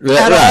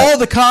 Out of all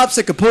the cops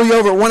that could pull you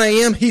over at 1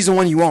 a.m., he's the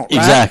one you want, right?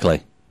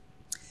 Exactly.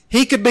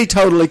 He could be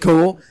totally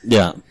cool.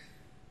 Yeah.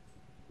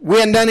 We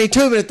hadn't done any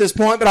tubing at this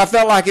point, but I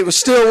felt like it was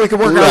still, we could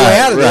work our way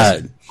out of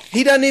this.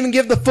 He doesn't even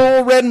give the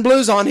full red and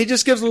blues on. He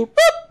just gives a little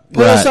boop,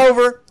 pull us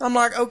over. I'm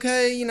like,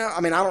 okay,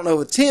 I don't know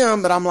with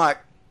Tim, but I'm like,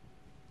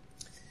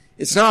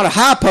 it's not a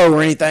hypo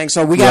or anything,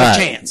 so we got a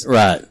chance.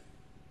 Right.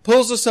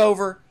 Pulls us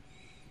over.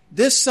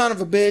 This son of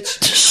a bitch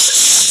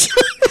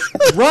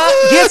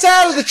gets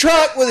out of the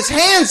truck with his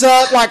hands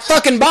up like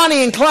fucking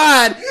Bonnie and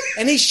Clyde,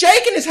 and he's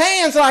shaking his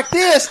hands like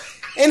this,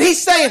 and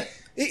he's saying,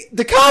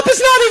 the cop has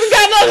not even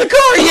gotten out of the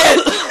car yet.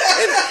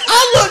 And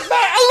I look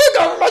back, I look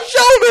over my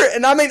shoulder,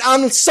 and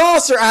I'm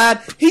saucer-eyed.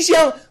 He's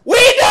yelling, we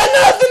ain't done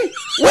nothing!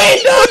 We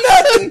ain't done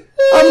nothing!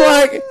 I'm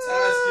like,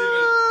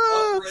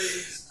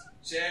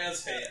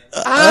 jazz hands.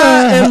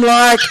 I am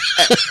like,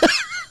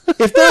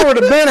 if there would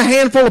have been a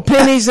handful of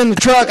pennies in the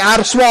truck, I'd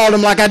have swallowed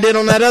them like I did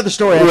on that other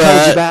story I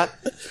told you about.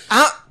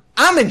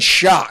 I'm in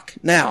shock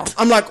now.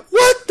 I'm like,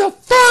 what the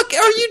fuck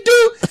are you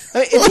doing?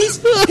 And he's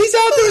out there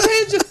with his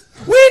hands just,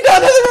 we ain't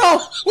done nothing wrong.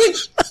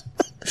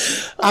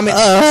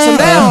 So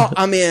now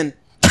I'm in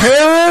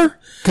terror,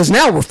 because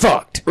now we're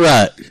fucked.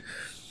 Right.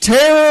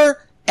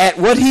 Terror at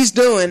what he's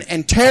doing,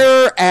 and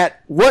terror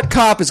at what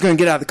cop is going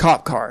to get out of the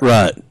cop car.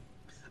 Right.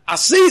 I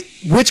see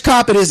which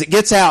cop it is that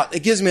gets out.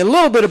 It gives me a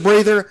little bit of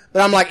breather,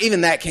 but I'm like,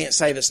 even that can't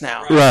save us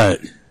now. Right.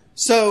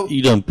 So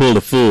you done pulled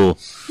a fool.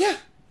 Yeah.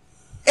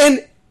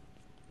 And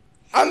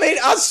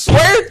I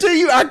swear to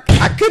you, I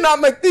could not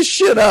make this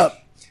shit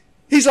up.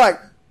 He's like,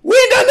 we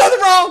ain't done nothing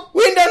wrong.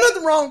 We ain't done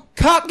nothing wrong.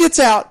 Cop gets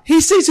out.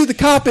 He sees who the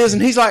cop is,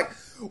 and he's like,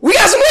 we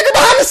got some liquor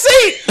behind the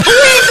seat. We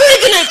ain't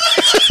drinking it.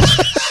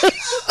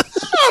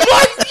 I'm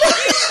like,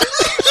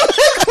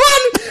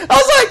 I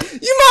was like,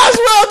 you might as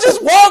well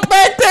just walk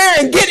back there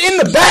and get in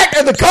the back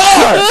of the car.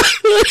 I'm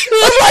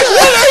like,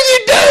 what are you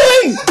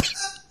doing?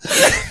 I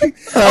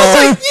was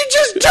like, you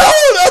just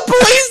told a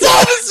police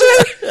officer.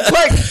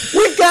 Like,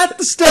 we've got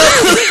the stuff.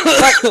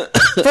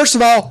 Like, first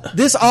of all,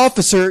 this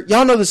officer,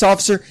 y'all know this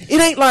officer, it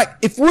ain't like,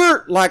 if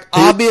we're like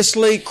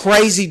obviously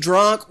crazy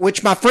drunk,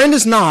 which my friend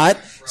is not,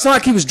 it's not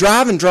like he was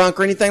driving drunk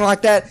or anything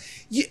like that.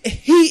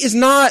 He is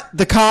not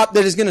the cop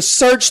that is going to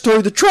search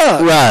through the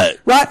truck. Right.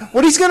 Right?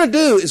 What he's going to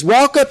do is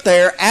walk up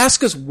there,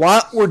 ask us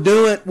what we're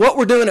doing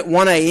at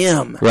 1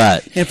 a.m.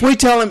 Right. And if we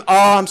tell him,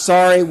 oh, I'm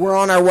sorry, we're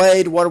on our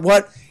way to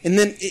what, and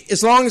then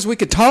as long as we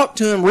could talk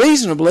to him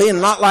reasonably and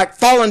not like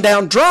falling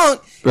down drunk,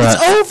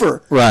 it's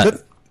over. Right.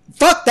 But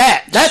fuck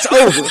that. That's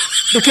over.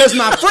 Because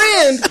my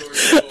friend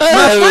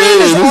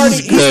is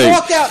already, he's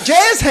walked out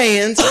jazz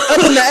hands up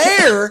in the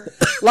air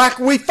like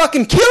we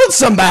fucking killed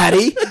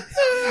somebody.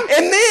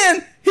 And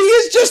then he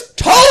has just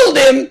told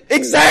him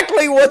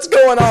exactly what's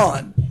going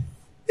on.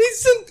 He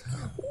said,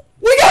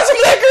 we got some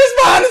liquors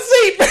behind the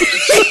seat.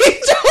 He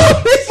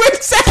told me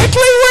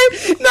exactly where.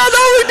 Not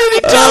only did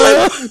he tell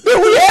him, but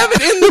we have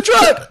it in the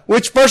truck.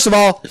 Which, first of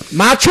all,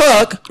 my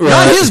truck,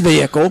 not his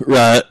vehicle.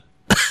 Right.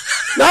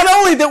 Not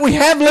only that we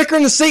have liquor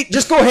in the seat,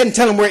 just go ahead and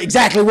tell him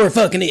exactly where it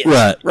fucking is.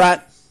 Right. Right.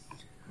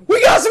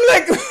 We got some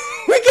liquor.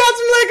 We got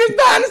some liquors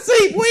behind the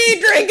seat. We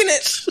ain't drinking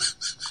it.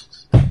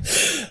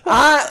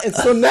 And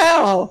so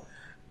now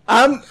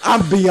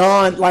I'm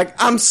beyond, like,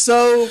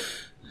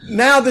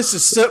 now this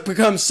has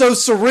become so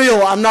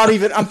surreal.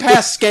 I'm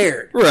past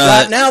scared.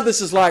 Right. Now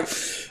this is like,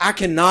 I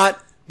cannot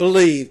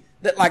believe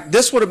that, like,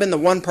 this would have been the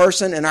one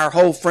person in our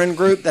whole friend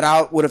group that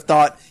I would have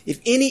thought, if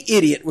any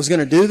idiot was going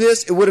to do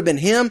this, it would have been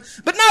him.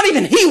 But not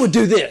even he would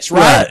do this,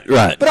 right?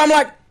 Right. But I'm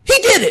like, he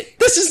did it.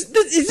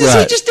 He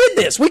just did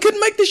this. We couldn't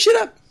make this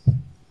shit up.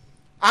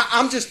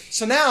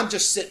 So now I'm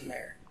just sitting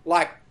there,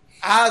 like,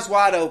 eyes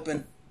wide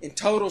open, in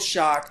total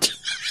shock.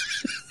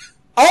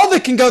 All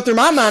that can go through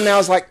my mind now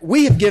is like,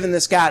 we have given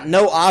this guy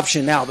no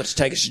option now but to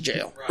take us to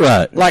jail.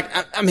 Right. Like,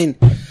 I mean,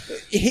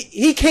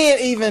 he can't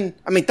even,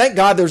 thank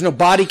God there was no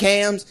body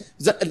cams.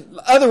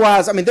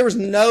 Otherwise, there was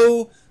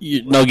no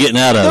getting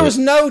out of it. There was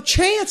no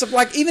chance of,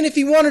 like, even if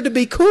he wanted to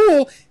be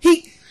cool,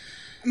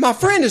 my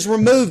friend has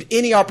removed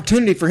any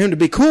opportunity for him to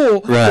be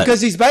cool. Right.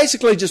 Because he's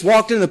basically just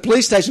walked into the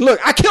police station. Look,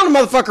 I killed a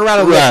motherfucker right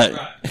over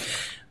there.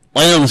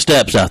 Laying on the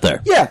steps out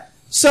there. Yeah.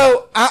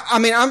 So now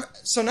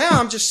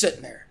I'm just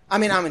sitting there. I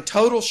mean, I'm in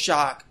total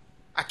shock.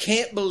 I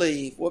can't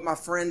believe what my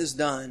friend has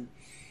done,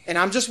 and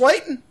I'm just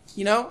waiting.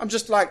 You know, I'm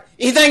just like,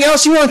 anything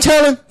else you want to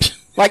tell him?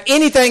 Like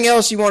anything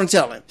else you want to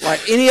tell him? Like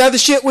any other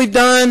shit we've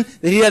done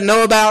that he doesn't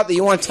know about that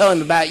you want to tell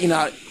him about? You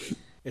know,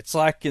 it's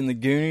like in the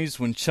Goonies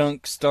when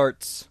Chunk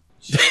starts.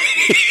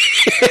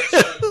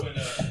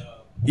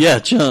 Yeah,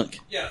 Chunk.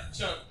 Yeah,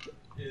 Chunk.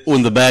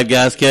 When the bad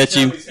guys catch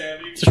him.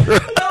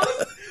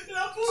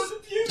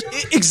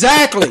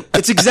 Exactly.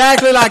 It's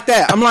exactly like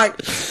that. I'm like,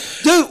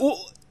 dude,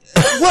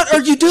 what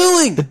are you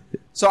doing?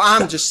 So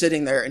I'm just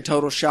sitting there in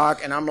total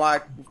shock, and I'm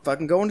like,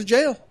 fucking going to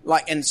jail.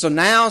 Like, and so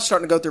now it's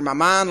starting to go through my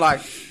mind,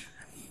 like,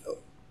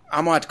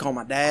 I'm gonna have to call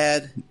my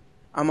dad.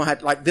 I'm gonna have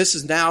to, like, this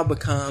has now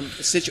become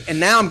a situation, and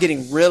now I'm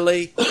getting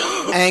really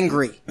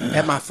angry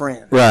at my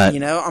friend. Right. You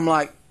know, I'm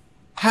like,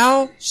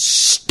 how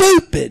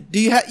stupid do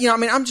you have? You know, I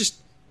mean,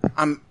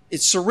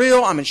 it's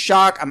surreal. I'm in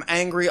shock. I'm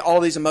angry. All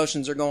these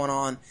emotions are going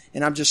on,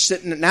 and I'm just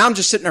sitting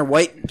there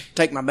waiting to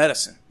take my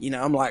medicine. You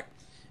know, I'm like,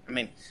 I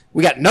mean,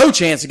 we got no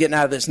chance of getting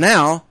out of this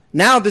now.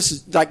 Now this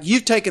is like,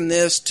 you've taken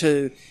this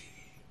to,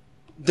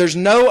 there's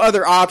no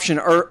other option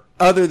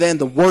other than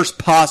the worst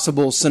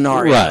possible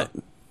scenario. Right.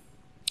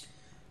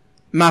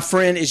 My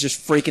friend is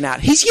just freaking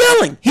out. He's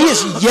yelling. He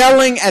is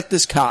yelling at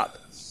this cop.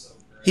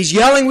 He's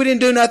yelling, we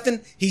didn't do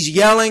nothing. He's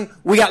yelling,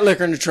 we got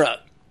liquor in the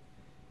truck.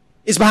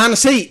 It's behind the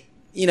seat,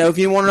 you know, if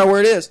you want to know where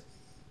it is.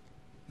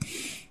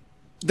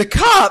 The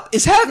cop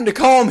is having to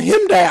calm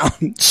him down.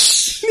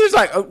 He's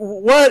like,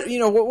 what? You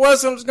know,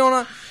 what's going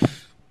on?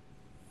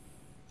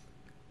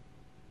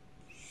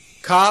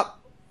 Cop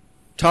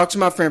talks to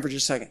my friend for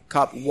just a second.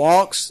 Cop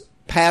walks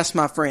past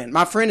my friend.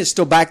 My friend is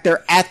still back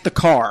there at the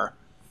car.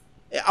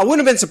 I wouldn't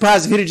have been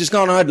surprised if he'd have just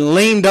gone ahead and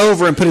leaned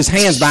over and put his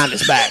hands behind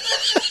his back.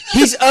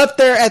 He's up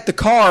there at the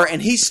car,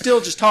 and he's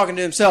still just talking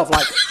to himself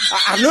like,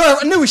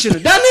 I knew we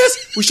shouldn't have done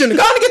this. We shouldn't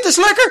have gone to get this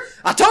liquor.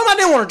 I told him I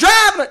didn't want to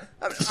drive.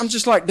 I'm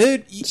just like,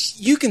 dude,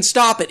 you can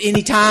stop at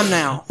any time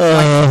now.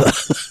 Like,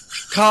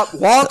 cop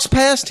walks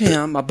past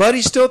him. My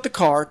buddy's still at the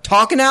car,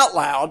 talking out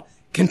loud,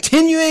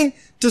 continuing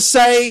to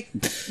say,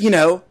 you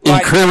know,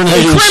 like,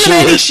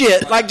 incriminating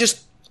shit. Like,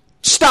 just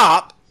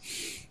stop,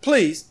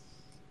 please.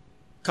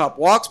 Cop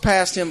walks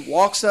past him,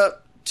 walks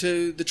up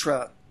to the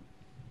truck.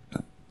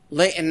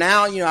 And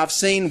now, you know, I've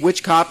seen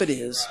which cop it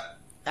is.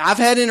 Right. I've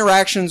had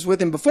interactions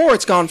with him before.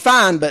 It's gone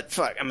fine, but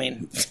fuck, I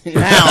mean,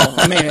 now,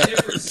 I mean,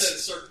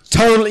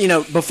 totally, you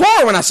know,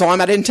 before when I saw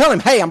him, I didn't tell him,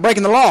 hey, I'm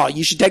breaking the law.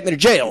 You should take me to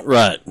jail.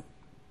 Right.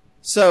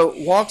 So,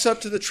 walks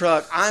up to the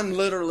truck. I'm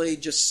literally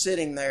just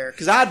sitting there.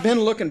 Because I'd been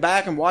looking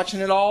back and watching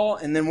it all.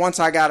 And then once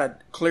I got a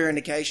clear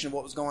indication of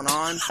what was going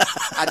on,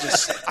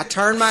 I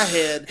turned my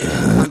head.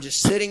 I'm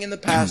just sitting in the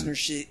passenger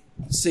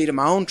seat of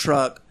my own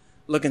truck,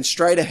 looking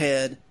straight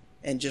ahead,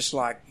 and just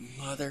like,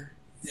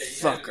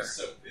 motherfucker.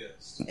 So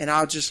pissed. And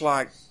I was just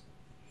like,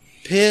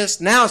 pissed.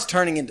 Now it's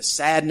turning into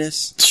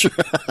sadness.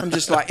 I'm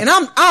just like, and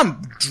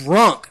I'm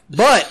drunk.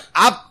 But,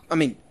 I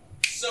mean...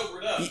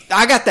 sobered up.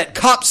 I got that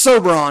cop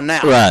sober on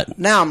now. Right.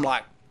 Now I'm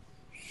like,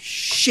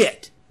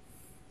 shit.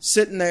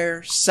 Sitting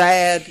there,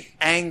 sad,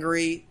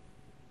 angry,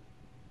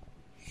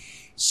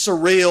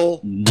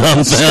 surreal,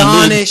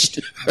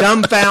 astonished,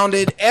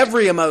 dumbfounded,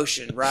 every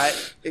emotion,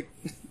 right?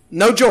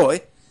 No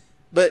joy.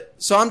 But,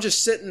 so I'm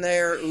just sitting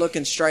there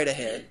looking straight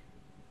ahead.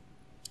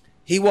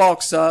 He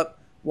walks up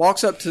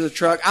to the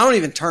truck. I don't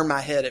even turn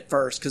my head at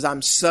first because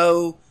I'm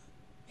so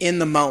in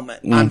the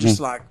moment. Mm-hmm. I'm just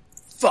like,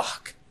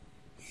 fuck.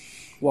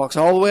 Walks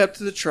all the way up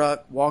to the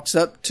truck, walks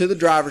up to the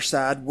driver's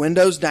side,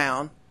 windows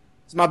down.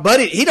 So my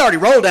buddy, he'd already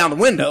rolled down the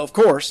window, of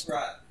course.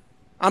 Right.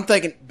 I'm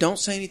thinking, don't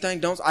say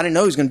anything, I didn't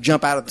know he was going to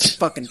jump out of the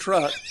fucking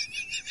truck.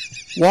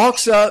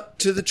 Walks up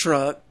to the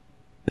truck,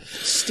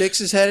 sticks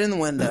his head in the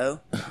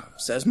window,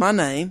 says my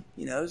name,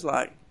 you know, it's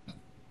like,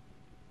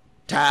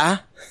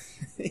 Ty,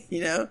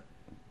 you know,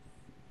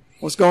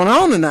 what's going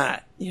on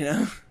tonight, you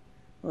know?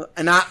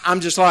 And I'm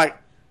just like,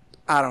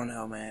 I don't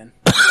know, man.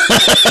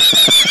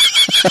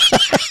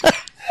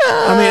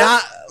 I mean,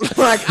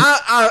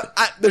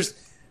 there's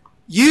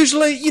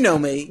usually, you know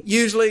me,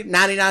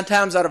 99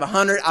 times out of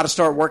 100, I'd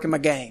start working my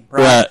game,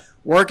 right?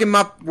 Working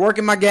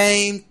my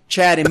game,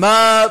 chat him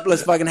up,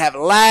 let's fucking have a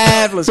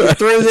laugh, let's get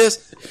through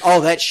this.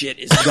 All that shit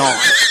is gone.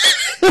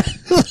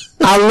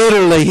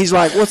 He's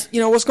like,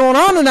 what's going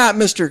on tonight,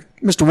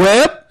 Mr.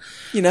 Webb?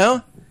 You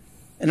know?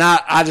 And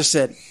I just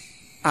said,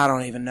 I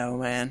don't even know,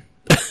 man.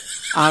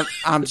 I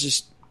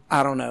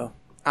don't know.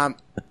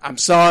 I'm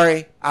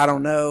sorry. I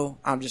don't know.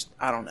 I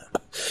don't know.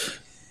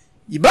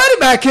 Your buddy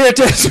back here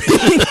tells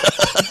me,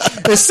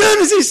 as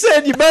soon as he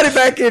said your buddy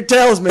back here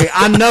tells me,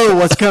 I know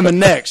what's coming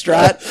next,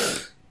 right?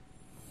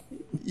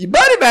 Your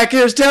buddy back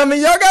here is telling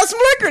me y'all got some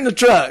liquor in the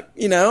truck,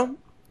 you know?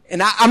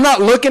 And I'm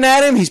not looking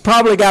at him. He's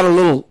probably got a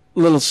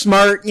little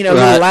smirk, you know,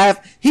 little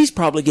laugh. He's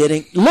probably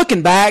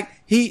looking back,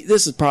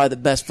 this is probably the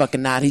best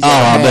fucking night he's ever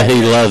had. I bet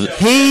he loves it.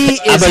 He's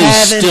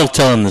still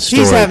telling the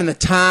story. He's having the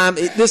time.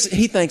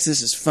 He thinks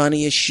this is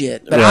funny as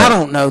shit. But I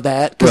don't know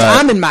that because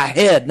I'm in my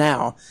head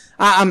now.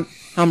 I'm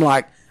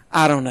like,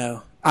 I don't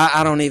know.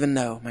 I don't even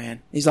know,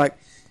 man. He's like,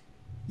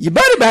 your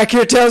buddy back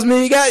here tells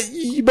me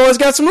you boys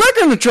got some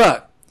liquor in the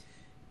truck.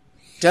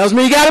 Tells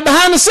me you got it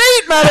behind the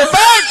seat, matter of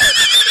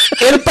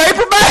fact, in a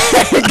paper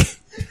bag.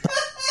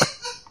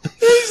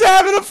 He's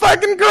having a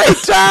fucking great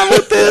time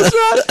with this,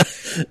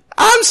 right?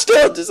 I'm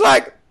still just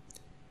like,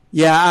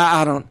 yeah,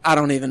 I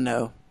don't even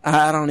know.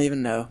 I don't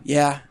even know.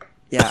 Yeah,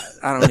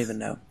 I don't even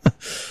know.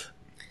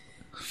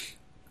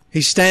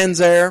 He stands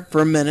there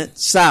for a minute,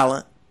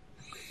 silent.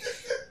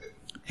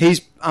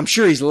 I'm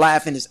sure he's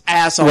laughing his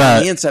ass off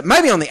on the inside.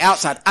 Maybe on the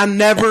outside. I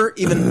never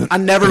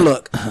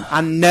look.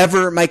 I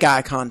never make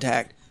eye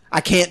contact. I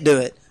can't do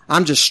it.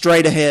 I'm just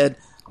straight ahead,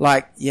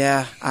 like,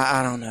 yeah,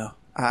 I don't know.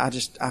 I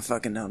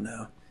fucking don't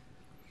know.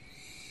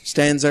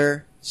 Stands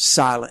there,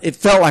 silent. It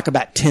felt like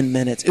about 10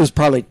 minutes. It was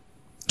probably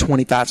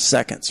 25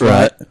 seconds,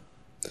 right?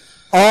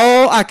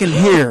 All I can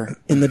hear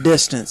in the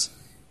distance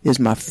is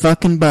my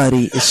fucking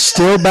buddy is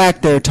still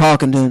back there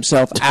talking to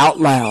himself out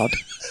loud.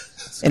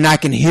 And I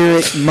can hear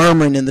it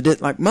murmuring in the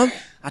distance, like, Mom,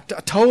 I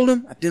told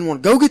him I didn't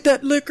want to go get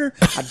that liquor.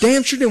 I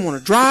damn sure didn't want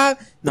to drive.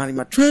 Not in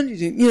my trunk.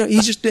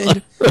 He's just,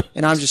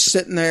 and I'm just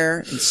sitting there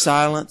in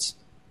silence.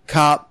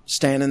 Cop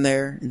standing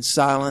there in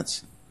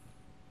silence.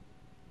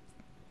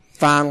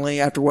 Finally,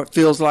 after what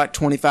feels like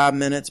 25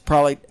 minutes,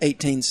 probably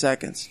 18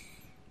 seconds,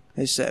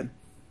 he said,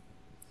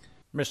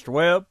 Mr.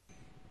 Webb,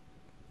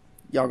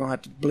 y'all gonna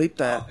have to bleep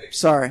that.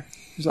 Sorry.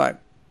 He's like,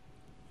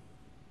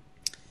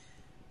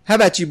 how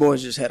about you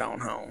boys just head on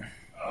home?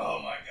 Oh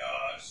my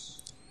gosh.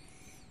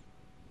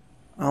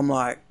 I'm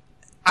like,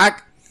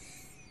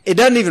 it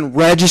doesn't even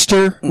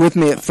register with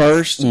me at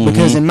first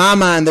because in my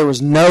mind there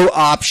was no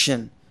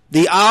option.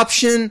 The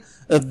option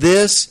of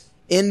this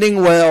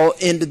ending well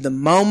ended the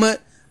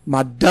moment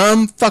my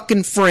dumb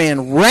fucking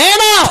friend ran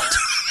out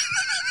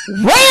of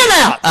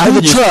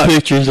the truck. I just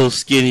picture his little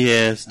skinny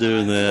ass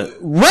doing that.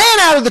 Ran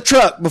out of the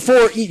truck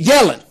before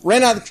yelling.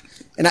 Ran out of the truck.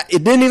 And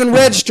it didn't even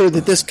register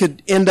that this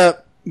could end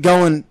up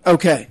going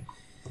okay.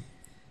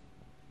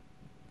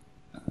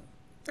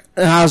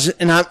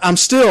 And I'm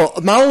still,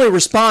 my only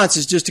response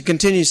is just to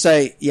continue to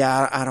say,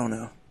 yeah, I don't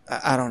know.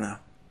 I don't know.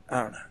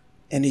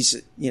 And he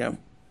said,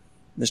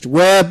 Mr.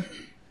 Webb,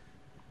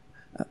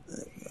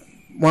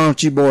 why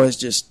don't you boys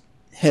just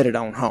head it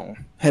on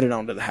home? Head it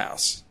on to the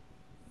house.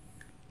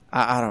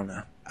 I don't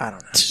know.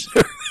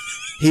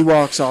 He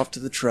walks off to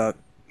the truck,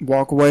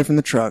 walk away from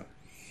the truck,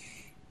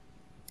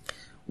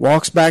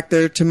 walks back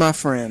there to my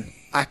friend.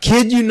 I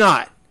kid you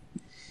not.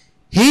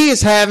 He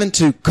is having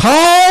to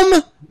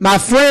calm my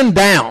friend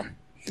down.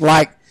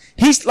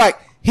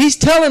 He's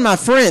telling my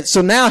friend,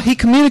 so now he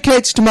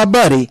communicates to my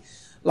buddy,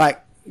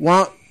 like,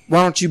 why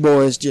don't you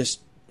boys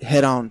just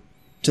head on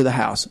to the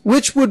house?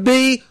 Which would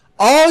be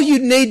all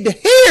you'd need to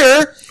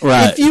hear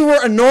if you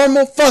were a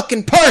normal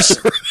fucking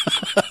person.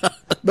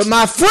 But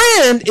my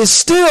friend is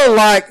still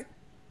like,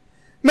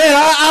 man,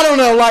 I don't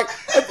know, like,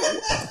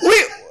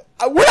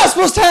 we're not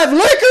supposed to have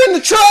liquor in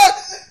the truck.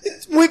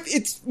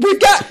 We've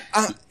got,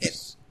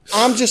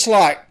 I'm just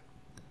like,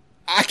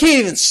 I can't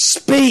even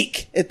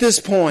speak at this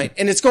point.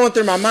 And it's going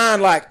through my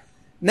mind like,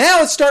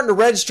 now it's starting to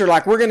register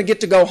like we're going to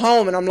get to go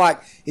home. And I'm like,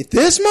 if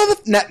this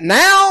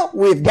now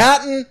we've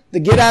gotten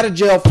the get out of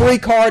jail free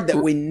card that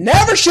we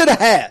never should have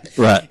had.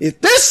 Right.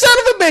 If this son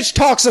of a bitch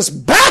talks us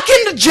back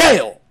into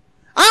jail,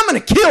 I'm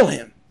going to kill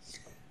him.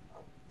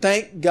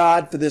 Thank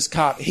God for this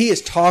cop. He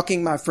is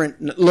talking my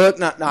friend. Look,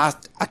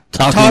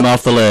 talking him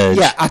off the ledge.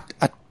 Yeah,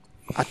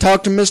 I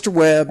talked to Mr.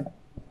 Webb.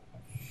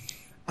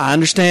 I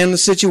understand the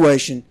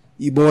situation.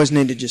 You boys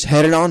need to just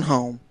head it on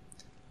home.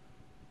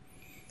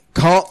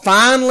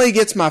 Finally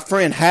gets my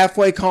friend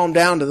halfway calmed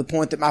down to the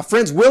point that my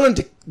friend's willing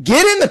to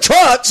get in the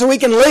truck so we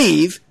can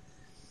leave.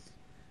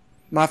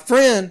 My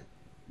friend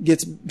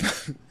gets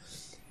back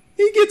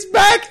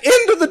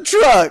into the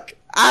truck.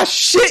 I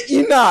shit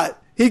you not.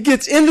 He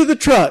gets into the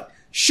truck,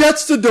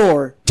 shuts the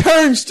door,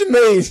 turns to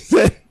me and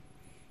said,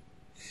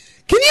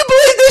 "Can you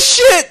believe this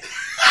shit?"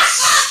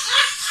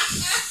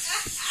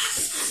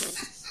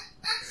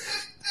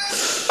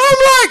 I'm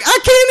like, I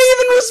can't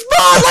even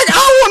respond. Like,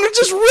 I want to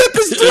just rip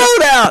his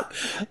throat out.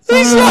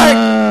 He's like,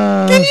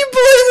 can you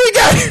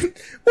believe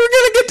we're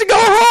going to get to go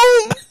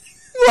home?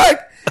 Like,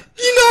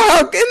 you know how,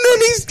 and then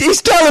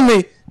he's telling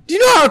me, do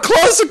you know how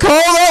close a call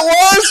that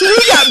was? We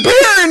got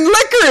beer and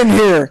liquor in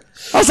here.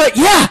 I was like,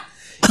 yeah.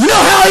 You know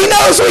how he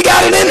knows we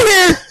got it in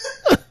here?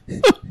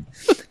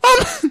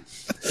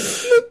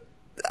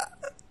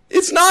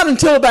 It's not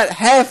until about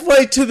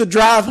halfway to the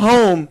drive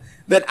home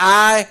that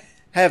I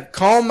have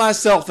calmed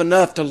myself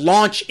enough to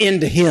launch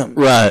into him.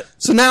 Right.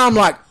 So now I'm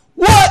like,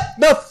 what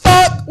the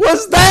fuck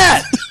was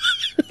that?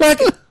 Like,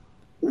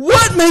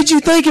 what made you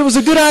think it was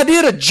a good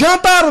idea to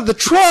jump out of the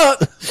truck,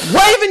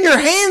 waving your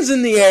hands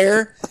in the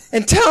air,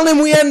 and telling him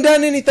we hadn't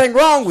done anything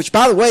wrong, which,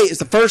 by the way, is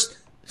the first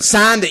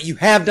sign that you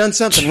have done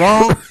something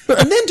wrong,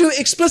 and then to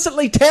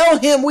explicitly tell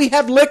him we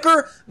have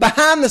liquor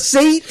behind the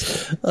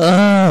seat?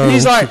 Oh. And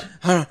he's like,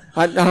 I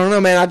don't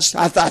know, man.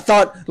 I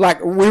thought like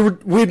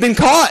we'd been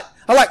caught.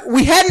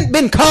 We hadn't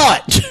been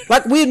caught.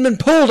 Like we had been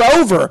pulled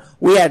over.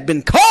 We had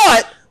been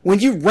caught when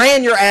you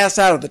ran your ass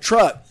out of the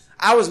truck.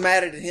 I was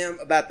mad at him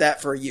about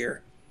that for a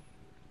year.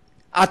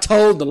 I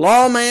told the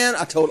lawman,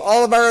 I told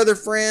all of our other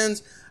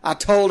friends, I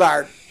told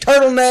our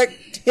turtleneck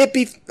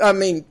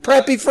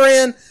preppy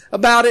friend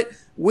about it.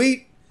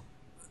 We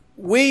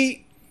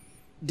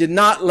did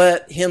not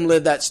let him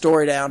live that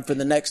story down for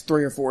the next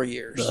 3 or 4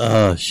 years.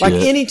 Oh, shit.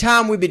 Like any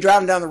time we'd be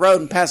driving down the road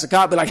and pass a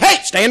cop, be like,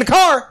 "Hey, stay in the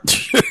car.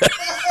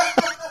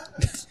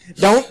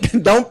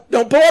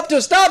 Don't pull up to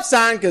a stop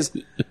sign because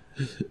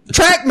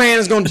track man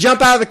is going to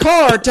jump out of the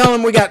car and tell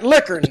him we got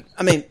liquor."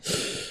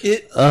 He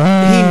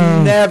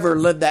never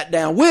lived that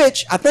down,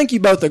 which I think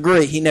you both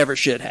agree he never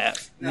should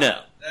have.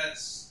 No.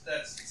 That's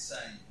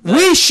insane.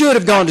 We should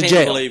have gone to jail.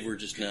 I can't believe we're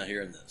just now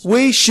hearing this.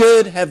 We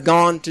should have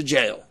gone to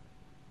jail.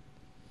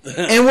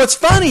 And what's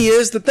funny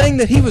is the thing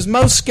that he was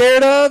most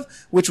scared of,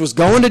 which was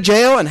going to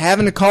jail and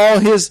having to call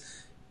his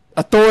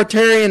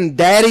authoritarian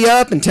daddy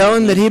up and tell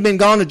him that he'd been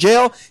gone to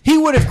jail, he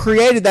would have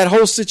created that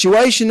whole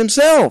situation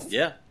himself.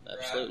 Yeah,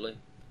 absolutely.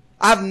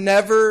 I've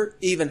never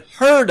even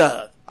heard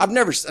of, I've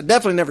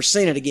definitely never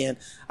seen it again.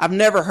 I've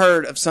never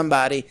heard of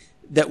somebody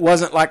that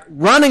wasn't like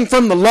running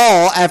from the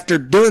law after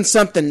doing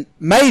something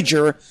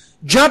major,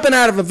 jumping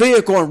out of a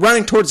vehicle and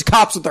running towards the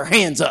cops with their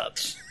hands up.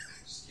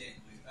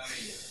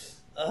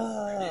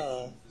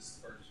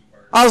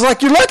 I was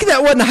like, you're lucky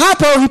that wasn't a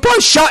hypo. He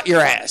probably shot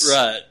your ass.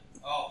 Right.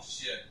 Oh,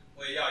 shit.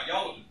 Well,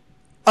 y'all would...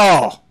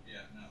 Oh. Yeah,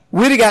 no.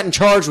 We'd have gotten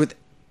charged with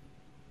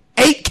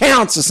 8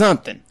 counts of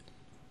something.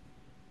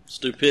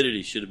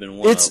 Stupidity should have been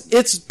one of them.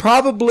 It's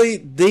probably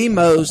the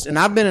most, and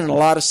I've been in a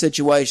lot of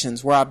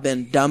situations where I've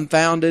been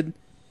dumbfounded.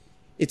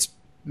 It's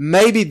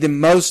maybe the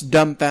most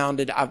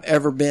dumbfounded I've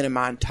ever been in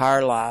my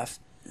entire life.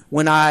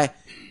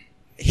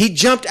 He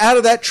jumped out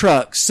of that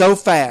truck so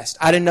fast,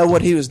 I didn't know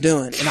what he was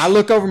doing. And I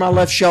look over my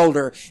left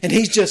shoulder, and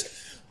he's just,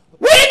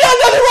 "We ain't done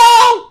nothing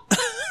wrong!"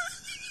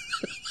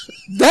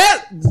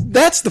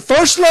 That's the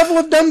first level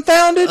of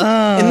dumbfounded.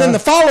 And then the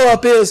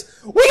follow-up is,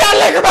 "We got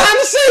liquor behind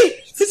the seat!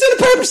 It's in a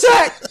paper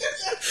sack!"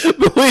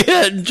 But we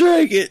hadn't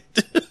drank it.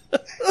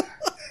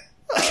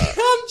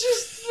 I'm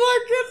just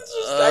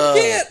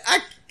like,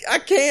 I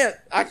can't.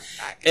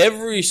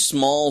 Every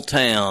small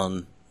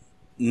town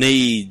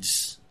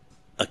needs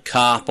a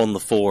cop on the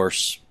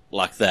force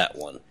like that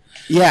one.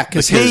 Yeah,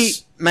 because you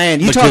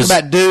talk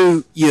about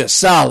do you a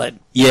solid.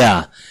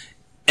 Yeah,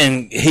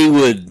 and he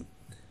would.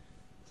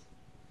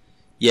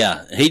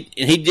 Yeah,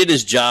 he did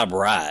his job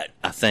right,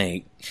 I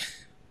think.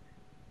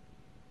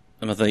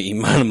 And I think he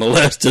might have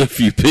molested a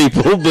few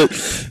people,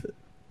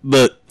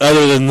 but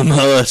other than the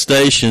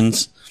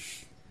molestations.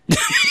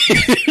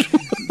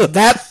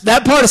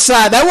 that part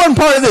aside, that wasn't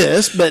part of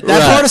this, but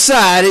that part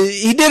aside,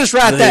 he did us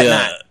right that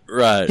night.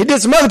 Right. He did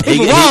some other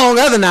people wrong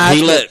other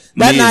nights,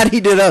 that night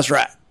he did us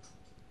right.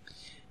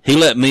 He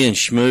let me and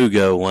Shmoo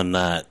go one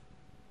night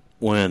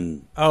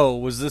when... Oh,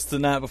 was this the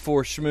night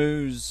before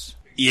Shmoo's?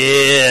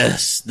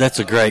 Yes, that's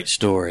a great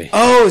story.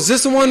 Oh, is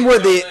this the one where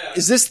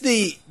is this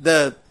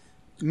the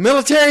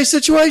military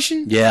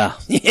situation? Yeah.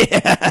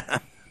 Yeah.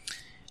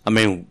 I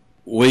mean,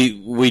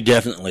 we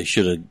definitely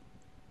should have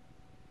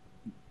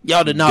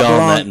Y'all did not gone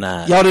belong that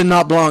night. Y'all did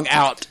not belong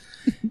out.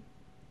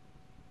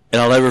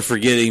 And I'll never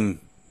forget him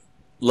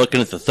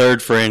looking at the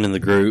third friend in the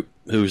group,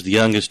 who was the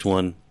youngest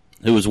one,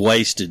 who was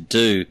wasted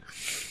too.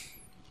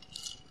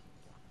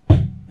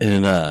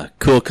 And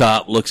cool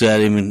cop looks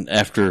at him, and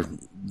after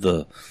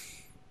the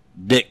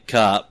dick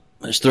cop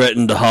has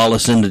threatened to haul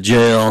us into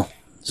jail,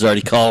 he's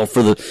already called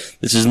for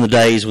this is in the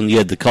days when you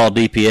had to call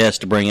DPS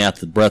to bring out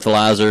the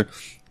breathalyzer,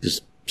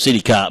 because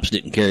city cops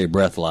didn't carry a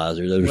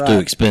breathalyzer. They were too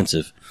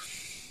expensive.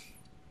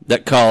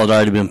 That call had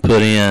already been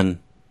put in,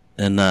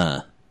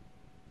 and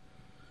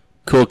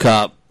cool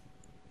cop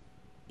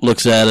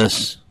looks at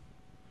us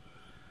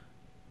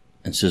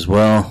and says,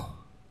 "Well,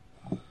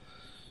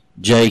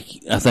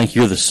 Jake, I think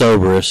you're the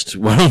soberest.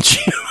 Why don't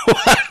you...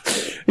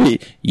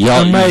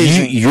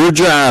 You're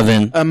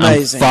driving.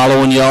 Amazing. I'm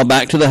following y'all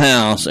back to the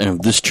house, and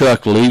if this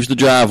truck leaves the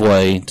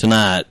driveway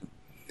tonight,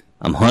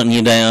 I'm hunting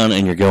you down,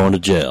 and you're going to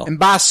jail." And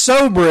by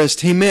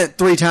soberest, he meant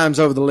 3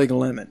 times over the legal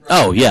limit.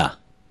 Oh, yeah.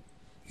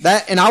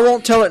 And I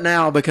won't tell it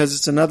now because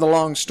it's another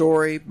long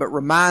story, but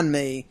remind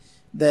me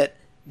that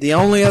the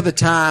only other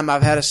time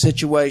I've had a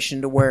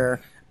situation to where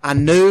I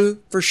knew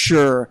for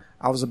sure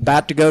I was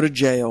about to go to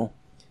jail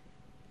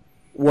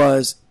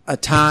was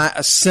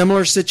a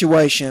similar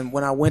situation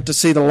when I went to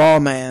see the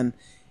lawman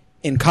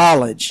in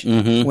college.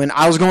 Mm-hmm. When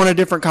I was going to a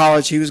different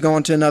college, he was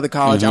going to another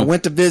college. Mm-hmm. I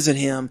went to visit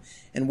him,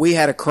 and we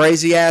had a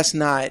crazy-ass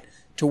night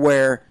to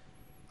where,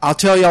 I'll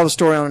tell y'all the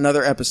story on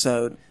another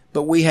episode,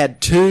 but we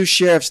had 2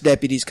 sheriff's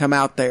deputies come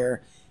out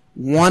there,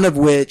 one of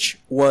which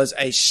was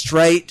a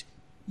straight,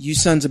 "You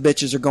sons of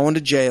bitches are going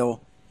to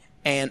jail,"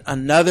 and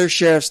another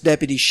sheriff's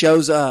deputy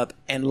shows up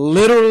and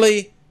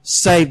literally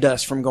saved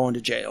us from going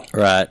to jail.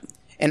 Right.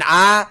 And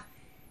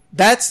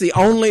that's the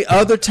only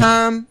other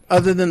time,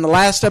 other than the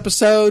last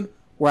episode,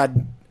 where I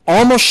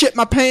almost shit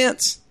my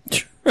pants.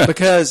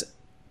 Because,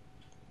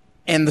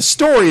 and the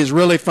story is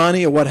really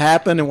funny of what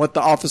happened and what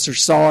the officer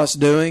saw us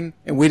doing,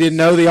 and we didn't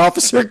know the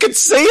officer could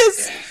see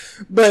us.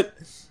 But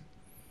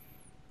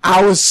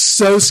I was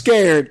so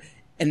scared.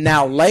 And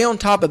now lay on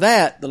top of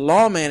that, the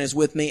lawman is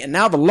with me. And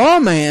now the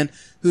lawman,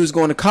 who's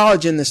going to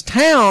college in this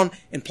town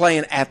and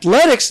playing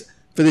athletics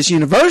for this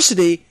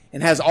university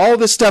and has all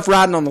this stuff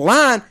riding on the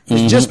line,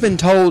 has just been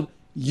told,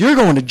 you're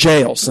going to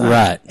jail, son.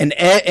 Right.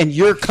 And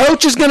your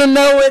coach is going to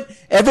know it.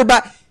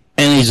 Everybody.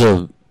 And he's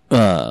a,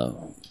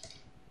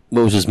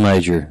 what was his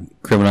major?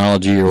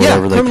 Criminology or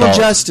whatever they call it?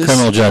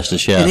 Criminal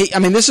justice, yeah.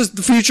 And this is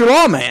the future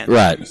lawman.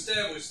 Right.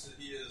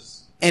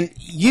 And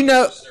you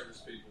know,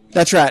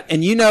 that's right.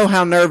 And you know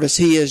how nervous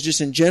he is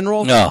just in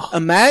general. No.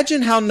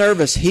 Imagine how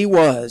nervous he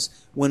was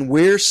when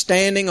we're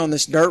standing on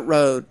this dirt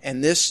road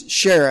and this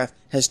sheriff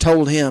has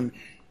told him,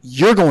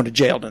 you're going to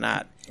jail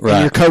tonight. Right.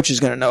 And your coach is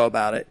going to know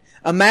about it.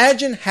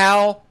 Imagine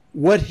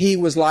what he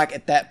was like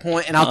at that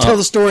point. And I'll tell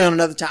the story on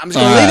another time. I'm just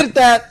going to leave it at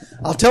that.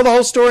 I'll tell the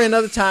whole story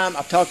another time.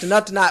 I've talked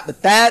enough tonight,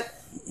 but that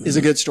is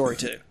a good story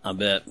too. I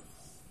bet.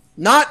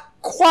 Not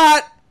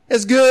quite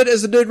as good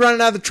as the dude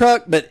running out of the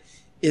truck, but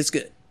it's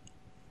good.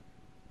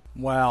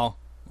 Wow.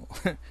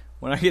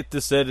 When I get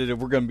this edited,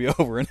 we're going to be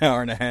over an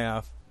hour and a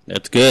half.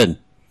 That's good.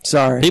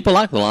 Sorry. People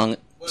like the long.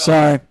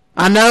 Sorry.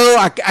 I know.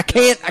 I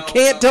can't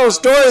tell a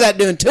story without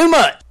doing too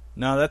much.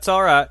 No, that's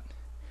all right.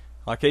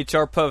 Like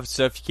HR Puffin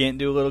stuff, you can't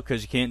do a little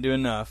because you can't do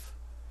enough.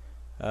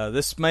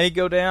 This may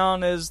go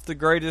down as the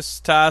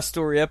greatest tie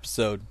story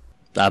episode.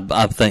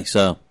 I think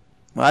so.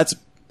 Well, it's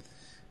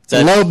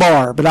a low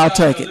bar, but I'll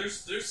take it.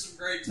 There's some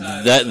great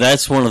ties.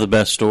 That's one of the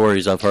best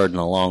stories I've heard in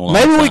a long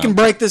Maybe time. we can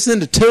break this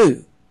into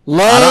two.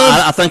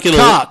 I think it'll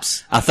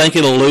cops. I think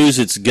it'll lose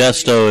its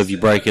gusto if you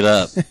break it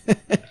up.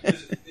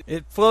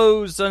 It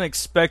flows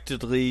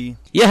unexpectedly.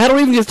 Yeah, how do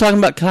we even get to talking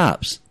about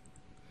cops?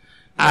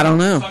 I don't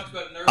know.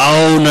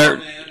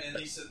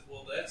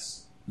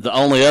 The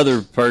only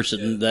other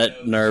person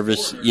that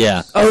nervous.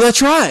 Yeah. Oh,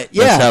 that's right.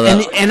 Yeah,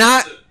 That's and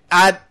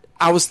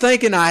I was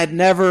thinking I'd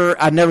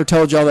never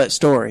told y'all that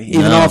story,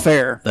 even off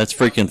air. That's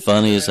freaking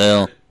funny as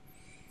hell.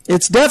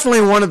 It's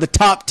definitely one of the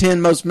top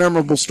 10 most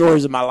memorable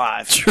stories of my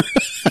life.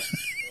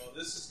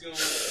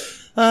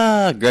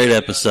 Great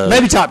episode.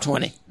 Maybe top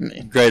 20.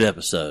 Great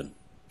episode.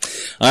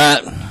 All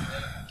right.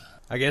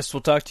 I guess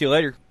we'll talk to you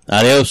later.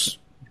 Adios.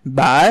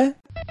 Bye.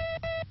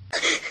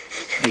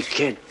 Hey,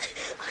 kid.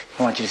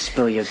 I want you to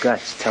spill your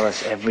guts. Tell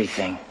us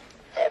everything.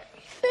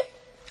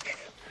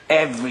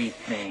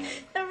 Everything.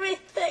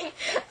 Everything.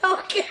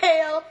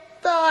 Okay, I'll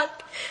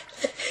talk.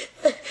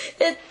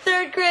 In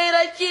 3rd grade,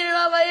 I cheated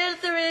on my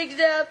history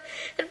exam.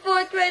 In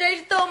 4th grade, I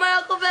stole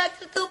my Uncle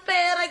Max's toupee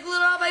and I glued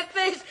it on my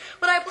face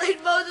when I played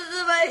Moses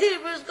in my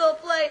Hebrew school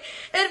play.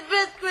 In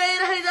 5th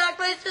grade, I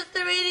knocked my sister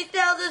Edie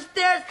down the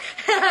stairs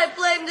and I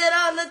blamed it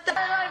on the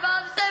my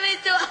mom sent me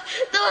to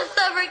a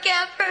summer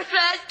camp for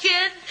fat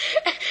kids.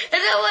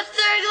 And then once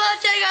during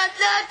lunch, I got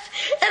nuts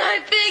and I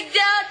pigged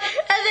out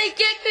and they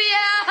kicked me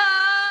out.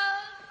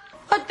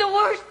 But the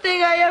worst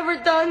thing I ever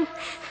done,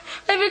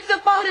 I mixed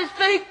up all this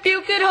fake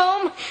puke at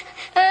home,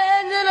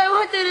 and then I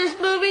went to this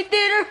movie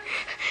theater,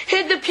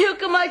 hid the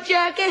puke in my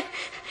jacket,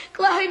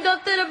 climbed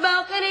up to the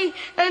balcony,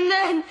 and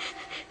then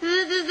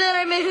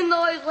I made a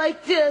noise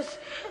like this.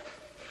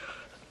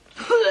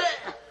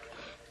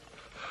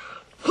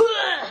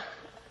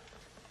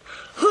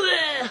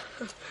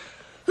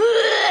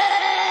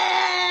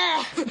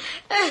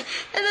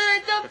 And then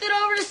I dumped it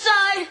over the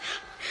side.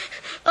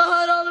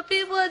 And all the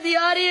people in the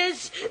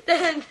audience,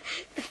 then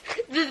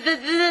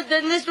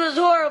this was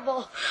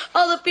horrible.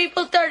 All the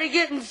people started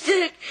getting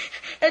sick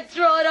and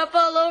throwing up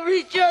all over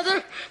each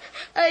other.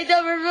 I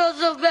never felt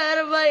so bad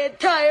in my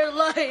entire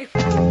life.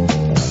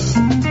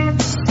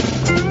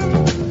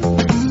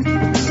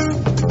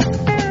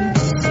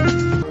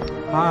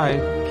 Hi.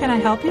 Can I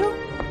help you?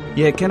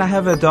 Yeah, can I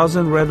have a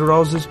dozen red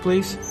roses,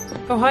 please?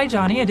 Oh, hi,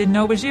 Johnny. I didn't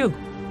know it was you.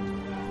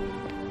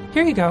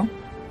 Here you go.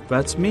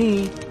 That's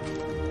me.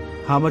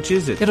 How much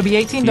is it? It'll be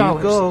 $18. Here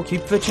you go.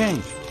 Keep the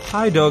change.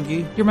 Hi,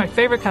 doggy. You're my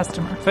favorite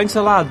customer. Thanks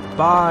a lot.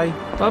 Bye.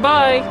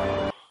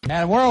 Bye-bye.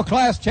 And World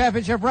Class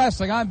Championship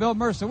Wrestling, I'm Bill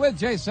Mercer with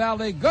Jay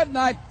Saldi. Good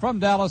night from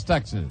Dallas,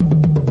 Texas.